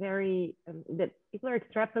a very, that people are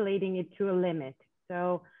extrapolating it to a limit.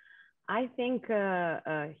 So I think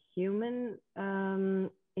human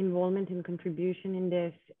involvement and contribution in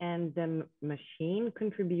this and the machine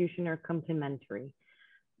contribution are complementary.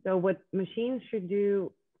 So what machines should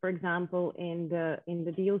do, for example, in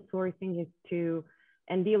the deal sourcing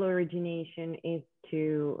and deal origination is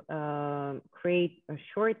to create a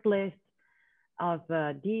short list of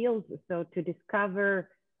deals. So to discover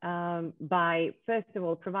by, first of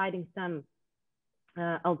all, providing some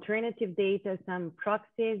alternative data, some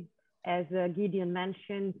proxies, as Gideon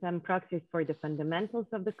mentioned, some proxies for the fundamentals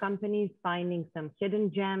of the companies, finding some hidden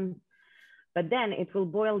gems. But then it will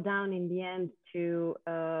boil down in the end to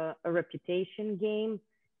a reputation game.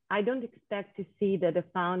 I don't expect to see that a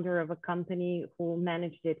founder of a company who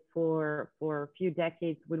managed it for a few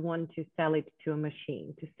decades would want to sell it to a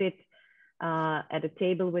machine, to sit at a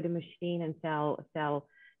table with a machine and sell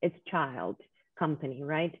its child company,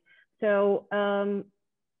 right? So,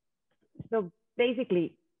 so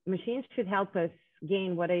basically, machines should help us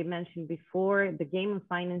gain what I mentioned before. The game of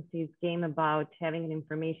finance is game about having an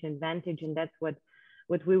information advantage, and that's what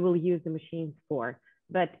we will use the machines for.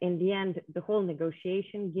 But in the end, the whole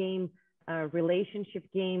negotiation game, relationship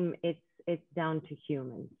game, it's down to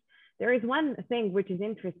humans. There is one thing which is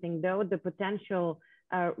interesting, though, the potential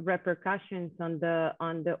repercussions on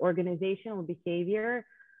the organizational behavior.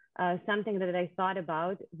 something that I thought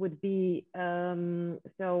about would be,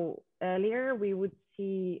 so earlier we would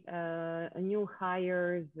see new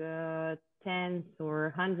hires, tens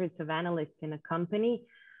or hundreds of analysts in a company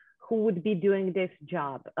who would be doing this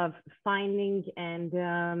job of finding and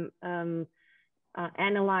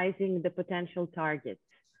analyzing the potential targets.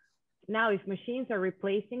 Now, if machines are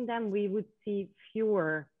replacing them, we would see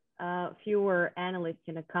fewer analysts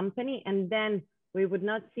in a company, and then we would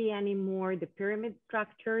not see any more the pyramid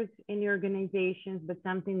structures in the organizations, but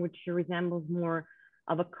something which resembles more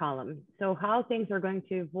of a column. So how things are going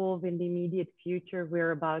to evolve in the immediate future,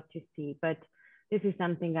 we're about to see, but this is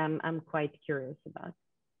something I'm quite curious about.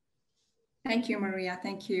 Thank you, Maria.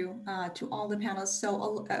 Thank you to all the panelists.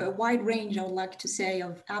 So a wide range, I would like to say,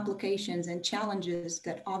 of applications and challenges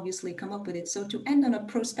that obviously come up with it. So to end on a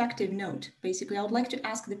prospective note, basically, I would like to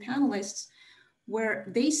ask the panelists where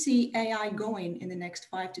they see AI going in the next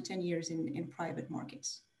 5 to 10 years in private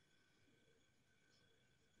markets.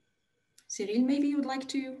 Cyril, maybe you would like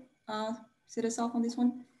to set us off on this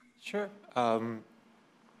one? Sure.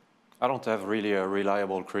 I don't have really a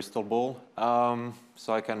reliable crystal ball,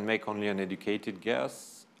 so I can make only an educated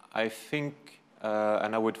guess. I think,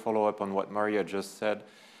 and I would follow up on what Maria just said,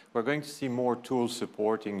 we're going to see more tools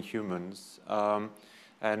supporting humans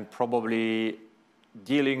and probably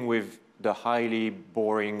dealing with the highly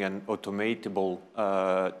boring and automatable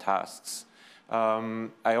tasks.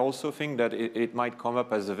 I also think that it might come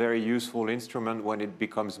up as a very useful instrument when it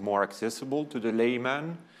becomes more accessible to the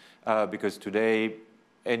layman, because today,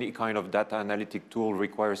 any kind of data analytic tool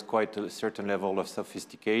requires quite a certain level of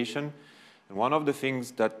sophistication. And one of the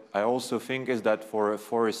things that I also think is that for a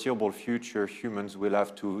foreseeable future, humans will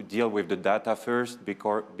have to deal with the data first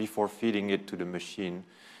before feeding it to the machine.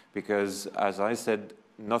 Because as I said,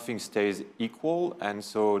 nothing stays equal, and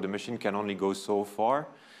so the machine can only go so far.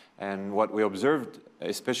 And what we observed,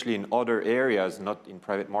 especially in other areas, not in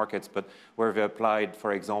private markets, but where we applied,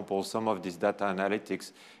 for example, some of this data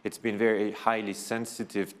analytics, it's been very highly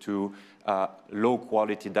sensitive to low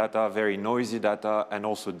quality data, very noisy data, and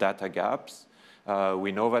also data gaps.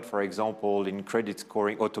 We know that, for example, in credit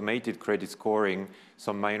scoring, automated credit scoring,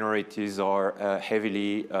 some minorities are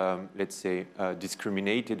heavily, let's say,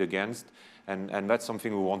 discriminated against. And that's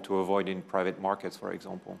something we want to avoid in private markets, for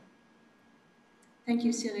example. Thank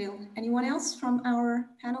you, Cyril. Anyone else from our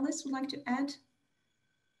panelists would like to add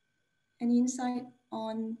any insight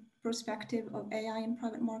on perspective of AI in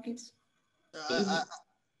private markets?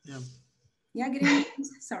 Yeah, Gideon,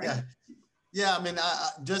 sorry. Yeah, I mean,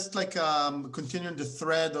 just like continuing the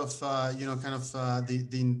thread of, you know, kind of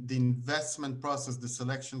the investment process, the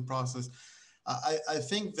selection process. I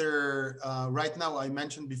think there, right now, I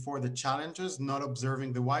mentioned before the challenges, not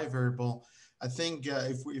observing the Y variable. I think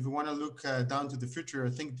if we want to look down to the future,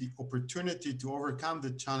 I think the opportunity to overcome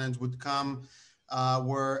the challenge would come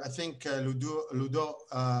where I think Ludo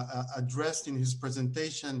addressed in his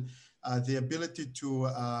presentation the ability to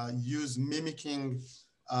use mimicking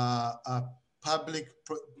public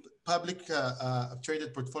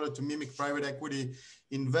traded portfolio to mimic private equity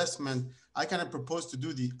investment. I kind of propose to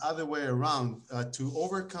do the other way around to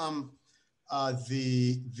overcome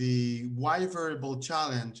the Y variable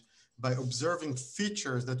challenge by observing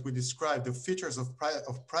features that we described, the features of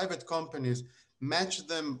private companies, match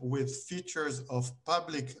them with features of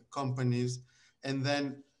public companies, and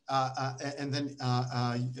then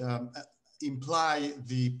imply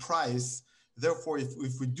the price. Therefore,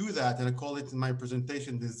 if we do that, and I call it in my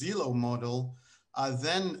presentation the Zillow model,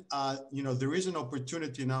 then you know, there is an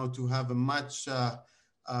opportunity now to have a much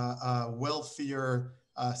wealthier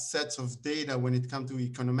sets of data when it comes to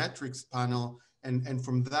econometrics panel. And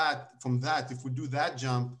from that, if we do that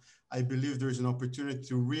jump, I believe there's an opportunity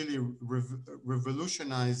to really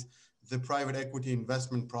revolutionize the private equity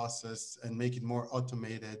investment process and make it more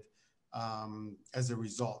automated as a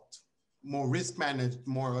result, more risk managed,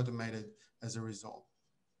 more automated as a result.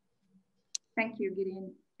 Thank you,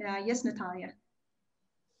 Gideon. Yes, Natalia.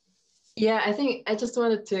 Yeah, I think I just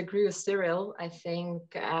wanted to agree with Cyril. I think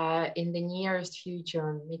in the nearest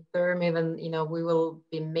future, midterm even, you know, we will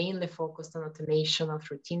be mainly focused on automation of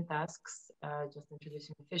routine tasks, just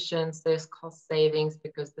introducing efficiencies, cost savings,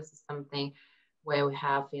 because this is something where we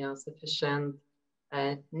have, you know, sufficient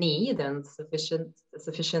need and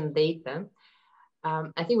sufficient data.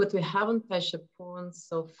 I think what we haven't touched upon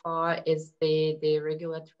so far is the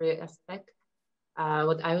regulatory aspect.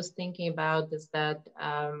 What I was thinking about is that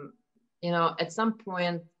you know, at some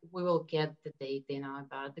point we will get the data, you know,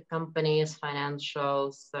 about the company's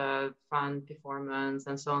financials, fund performance,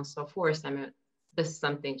 and so on and so forth. I mean, this is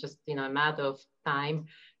something just, you know, a matter of time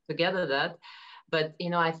to gather that. But,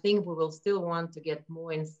 I think we will still want to get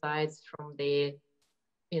more insights from the,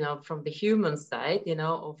 from the human side,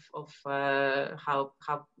 of how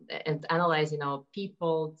and analyze,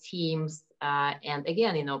 people, teams, and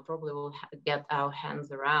again, probably we'll get our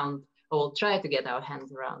hands around, or we'll try to get our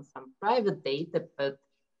hands around some private data, but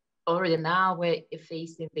already now we're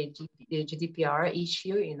facing the GDPR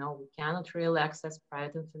issue. We cannot really access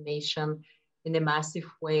private information in a massive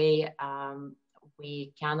way.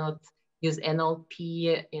 We cannot use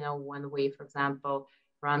NLP, when we, for example,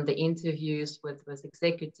 run the interviews with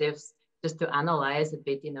executives just to analyze a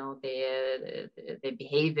bit, the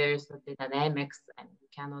behaviors or the dynamics, and we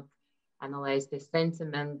cannot analyze the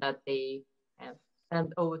sentiment that they have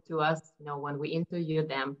sent over to us, when we interview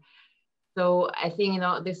them. So I think,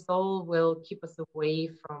 this all will keep us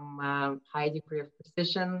away from high degree of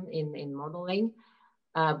precision in modeling.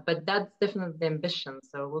 But that's definitely the ambition.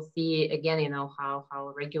 So we'll see again,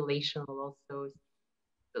 how regulation will also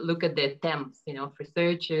look at the attempts, of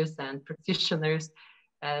researchers and practitioners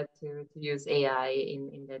to use AI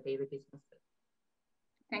in their daily businesses.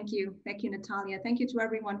 Thank you, Natalia. Thank you to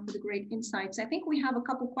everyone for the great insights. I think we have a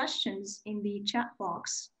couple questions in the chat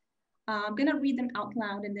box. I'm gonna read them out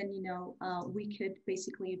loud, and then we could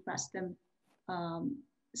basically address them.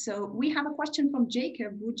 So we have a question from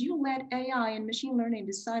Jacob. Would you let AI and machine learning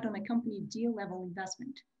decide on a company deal level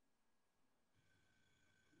investment?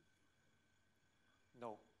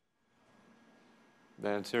 No. The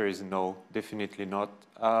answer is no, definitely not.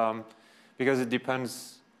 Because it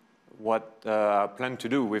depends what I plan to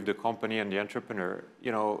do with the company and the entrepreneur.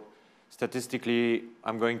 Statistically,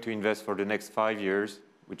 I'm going to invest for the next 5 years,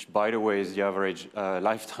 which, by the way, is the average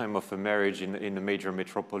lifetime of a marriage in a major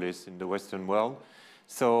metropolis in the Western world.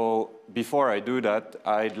 So before I do that,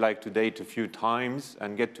 I'd like to date a few times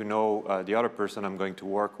and get to know the other person I'm going to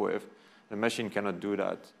work with. The machine cannot do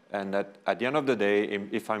that. And at the end of the day,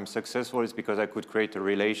 if I'm successful, it's because I could create a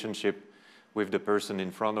relationship with the person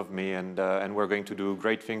in front of me, and we're going to do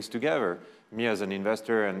great things together, me as an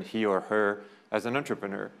investor and he or her as an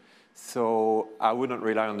entrepreneur. So I wouldn't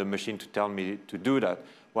rely on the machine to tell me to do that.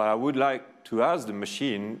 What I would like to ask the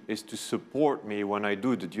machine is to support me when I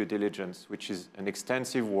do the due diligence, which is an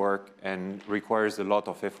extensive work and requires a lot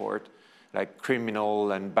of effort, like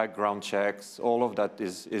criminal and background checks. All of that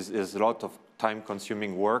is a lot of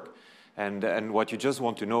time-consuming work. And what you just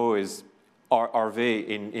want to know is, are they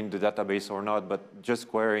in the database or not? But just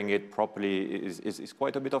querying it properly is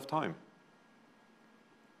quite a bit of time.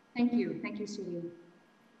 Thank you, Cyril.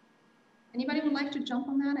 Anybody would like to jump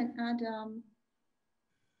on that and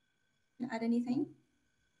add anything?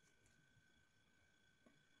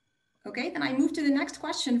 Okay, then I move to the next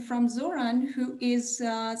question from Zoran, who is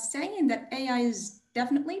saying that AI is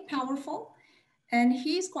definitely powerful, and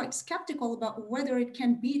he's quite skeptical about whether it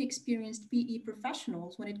can beat experienced PE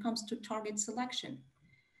professionals when it comes to target selection.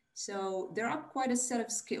 So there are quite a set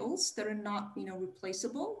of skills that are not,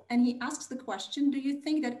 replaceable. And he asks the question, do you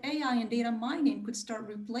think that AI and data mining could start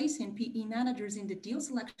replacing PE managers in the deal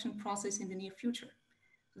selection process in the near future?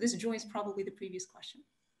 So this joins probably the previous question.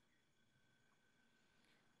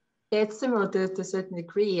 It's similar to a certain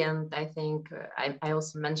degree, and I think I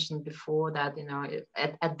also mentioned before that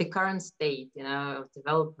at the current state of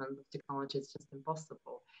development of technology, it's just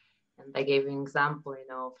impossible. And I gave an example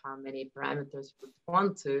of how many parameters we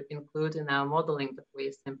want to include in our modeling, but we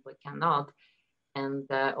simply cannot. And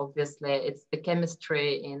obviously, it's the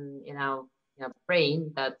chemistry in our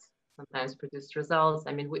brain that sometimes produce results.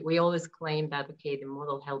 I mean, we always claim that okay, the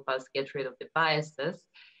model help us get rid of the biases.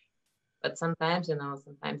 But sometimes,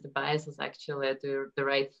 sometimes the biases actually do the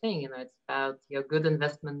right thing. It's about your good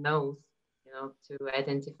investment nose, to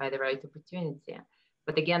identify the right opportunity.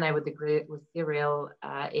 But again, I would agree with Cyril.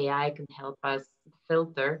 AI can help us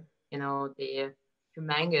filter, the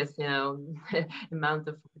humongous, amount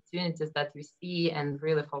of opportunities that we see, and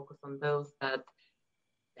really focus on those that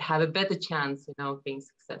have a better chance, of being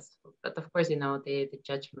successful. But of course, the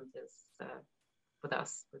judgment is with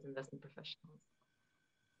us, with investment professionals.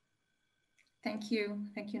 Thank you,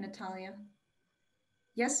 Natalia.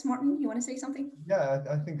 Yes, Martin, you want to say something? Yeah,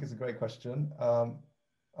 I think it's a great question.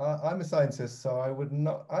 I'm a scientist, so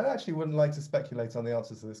I actually wouldn't like to speculate on the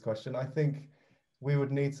answers to this question. I think we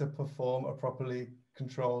would need to perform a properly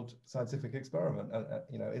controlled scientific experiment, and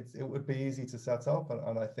it would be easy to set up,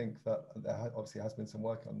 and I think that there obviously has been some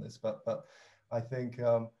work on this, but I think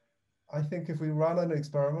if we run an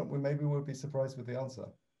experiment, maybe we'll be surprised with the answer.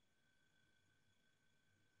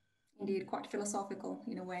 Indeed, quite philosophical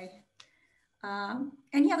in a way.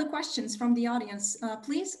 Any other questions from the audience?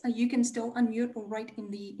 Please, you can still unmute or write in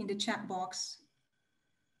the chat box.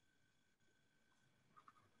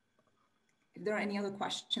 if there are any other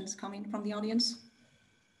questions coming from the audience.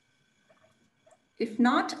 If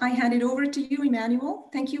not, I hand it over to you, Emmanuel.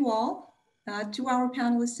 Thank you all. To our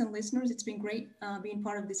panelists and listeners, it's been great being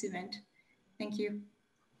part of this event. Thank you.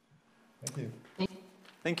 Thank you.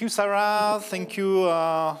 Thank you, Sarah. Thank you,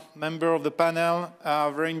 member of the panel.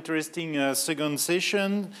 Very interesting second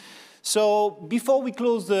session. So before we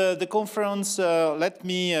close the conference, let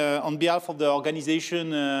me, on behalf of the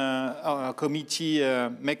organization committee,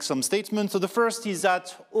 make some statements. So the first is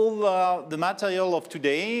that all the material of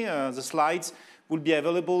today, the slides, will be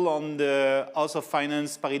available on the House of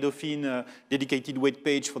Finance Paris Dauphine dedicated web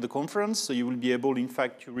page for the conference. So you will be able, in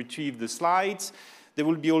fact, to retrieve the slides. There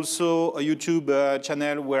will be also a YouTube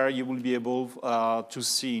channel where you will be able to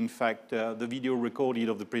see, in fact, the video recorded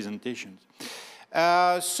of the presentations.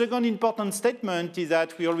 Second important statement is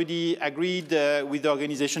that we already agreed with the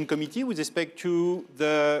organization committee with respect to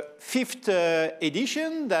the 5th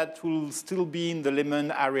edition that will still be in the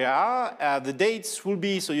Lemon area. The dates will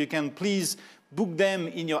be, so you can please book them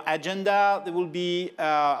in your agenda. There will be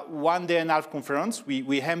 1 day and a half conference.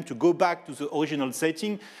 We aim to go back to the original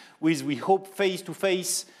setting with, we hope,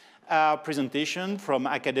 face-to-face presentation from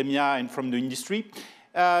academia and from the industry.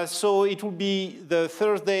 So it will be the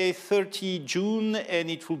Thursday, 30 June, and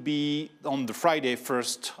it will be on the Friday,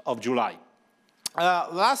 1st of July.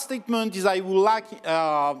 Last statement is I would like,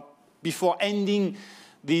 before ending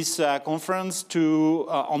this conference, to,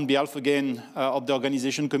 on behalf again of the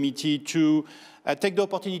organization committee, to take the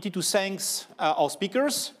opportunity to thank our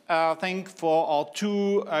speakers. Thank for our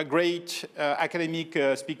two great academic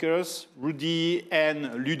speakers, Rudy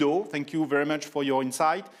and Ludo. Thank you very much for your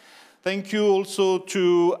insight. Thank you also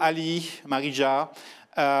to Ali, Marija,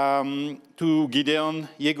 to Gideon,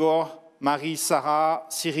 Yegor, Marie, Sarah,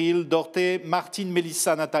 Cyril, Dorte, Martin,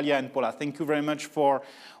 Melissa, Natalia, and Paula. Thank you very much for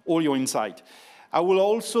all your insight. I will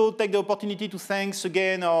also take the opportunity to thank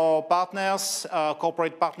again our partners, our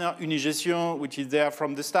corporate partner, Unigestion, which is there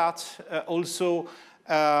from the start. Also,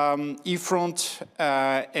 eFront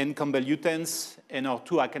and Campbell Lutyens, and our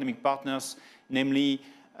two academic partners, namely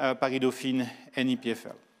Paris Dauphine and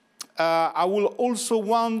EPFL. I will also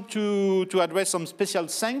want to address some special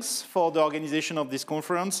thanks for the organization of this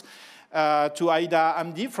conference to Aida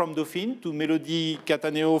Hamdi from Dauphine, to Melody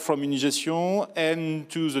Cataneo from Unigestion, and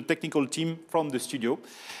to the technical team from the studio.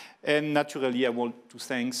 And naturally, I want to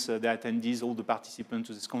thank the attendees, all the participants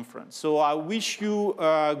to this conference. So I wish you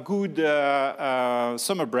a good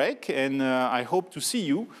summer break, and I hope to see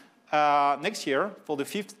you next year for the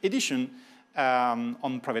 5th edition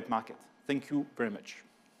on private market. Thank you very much.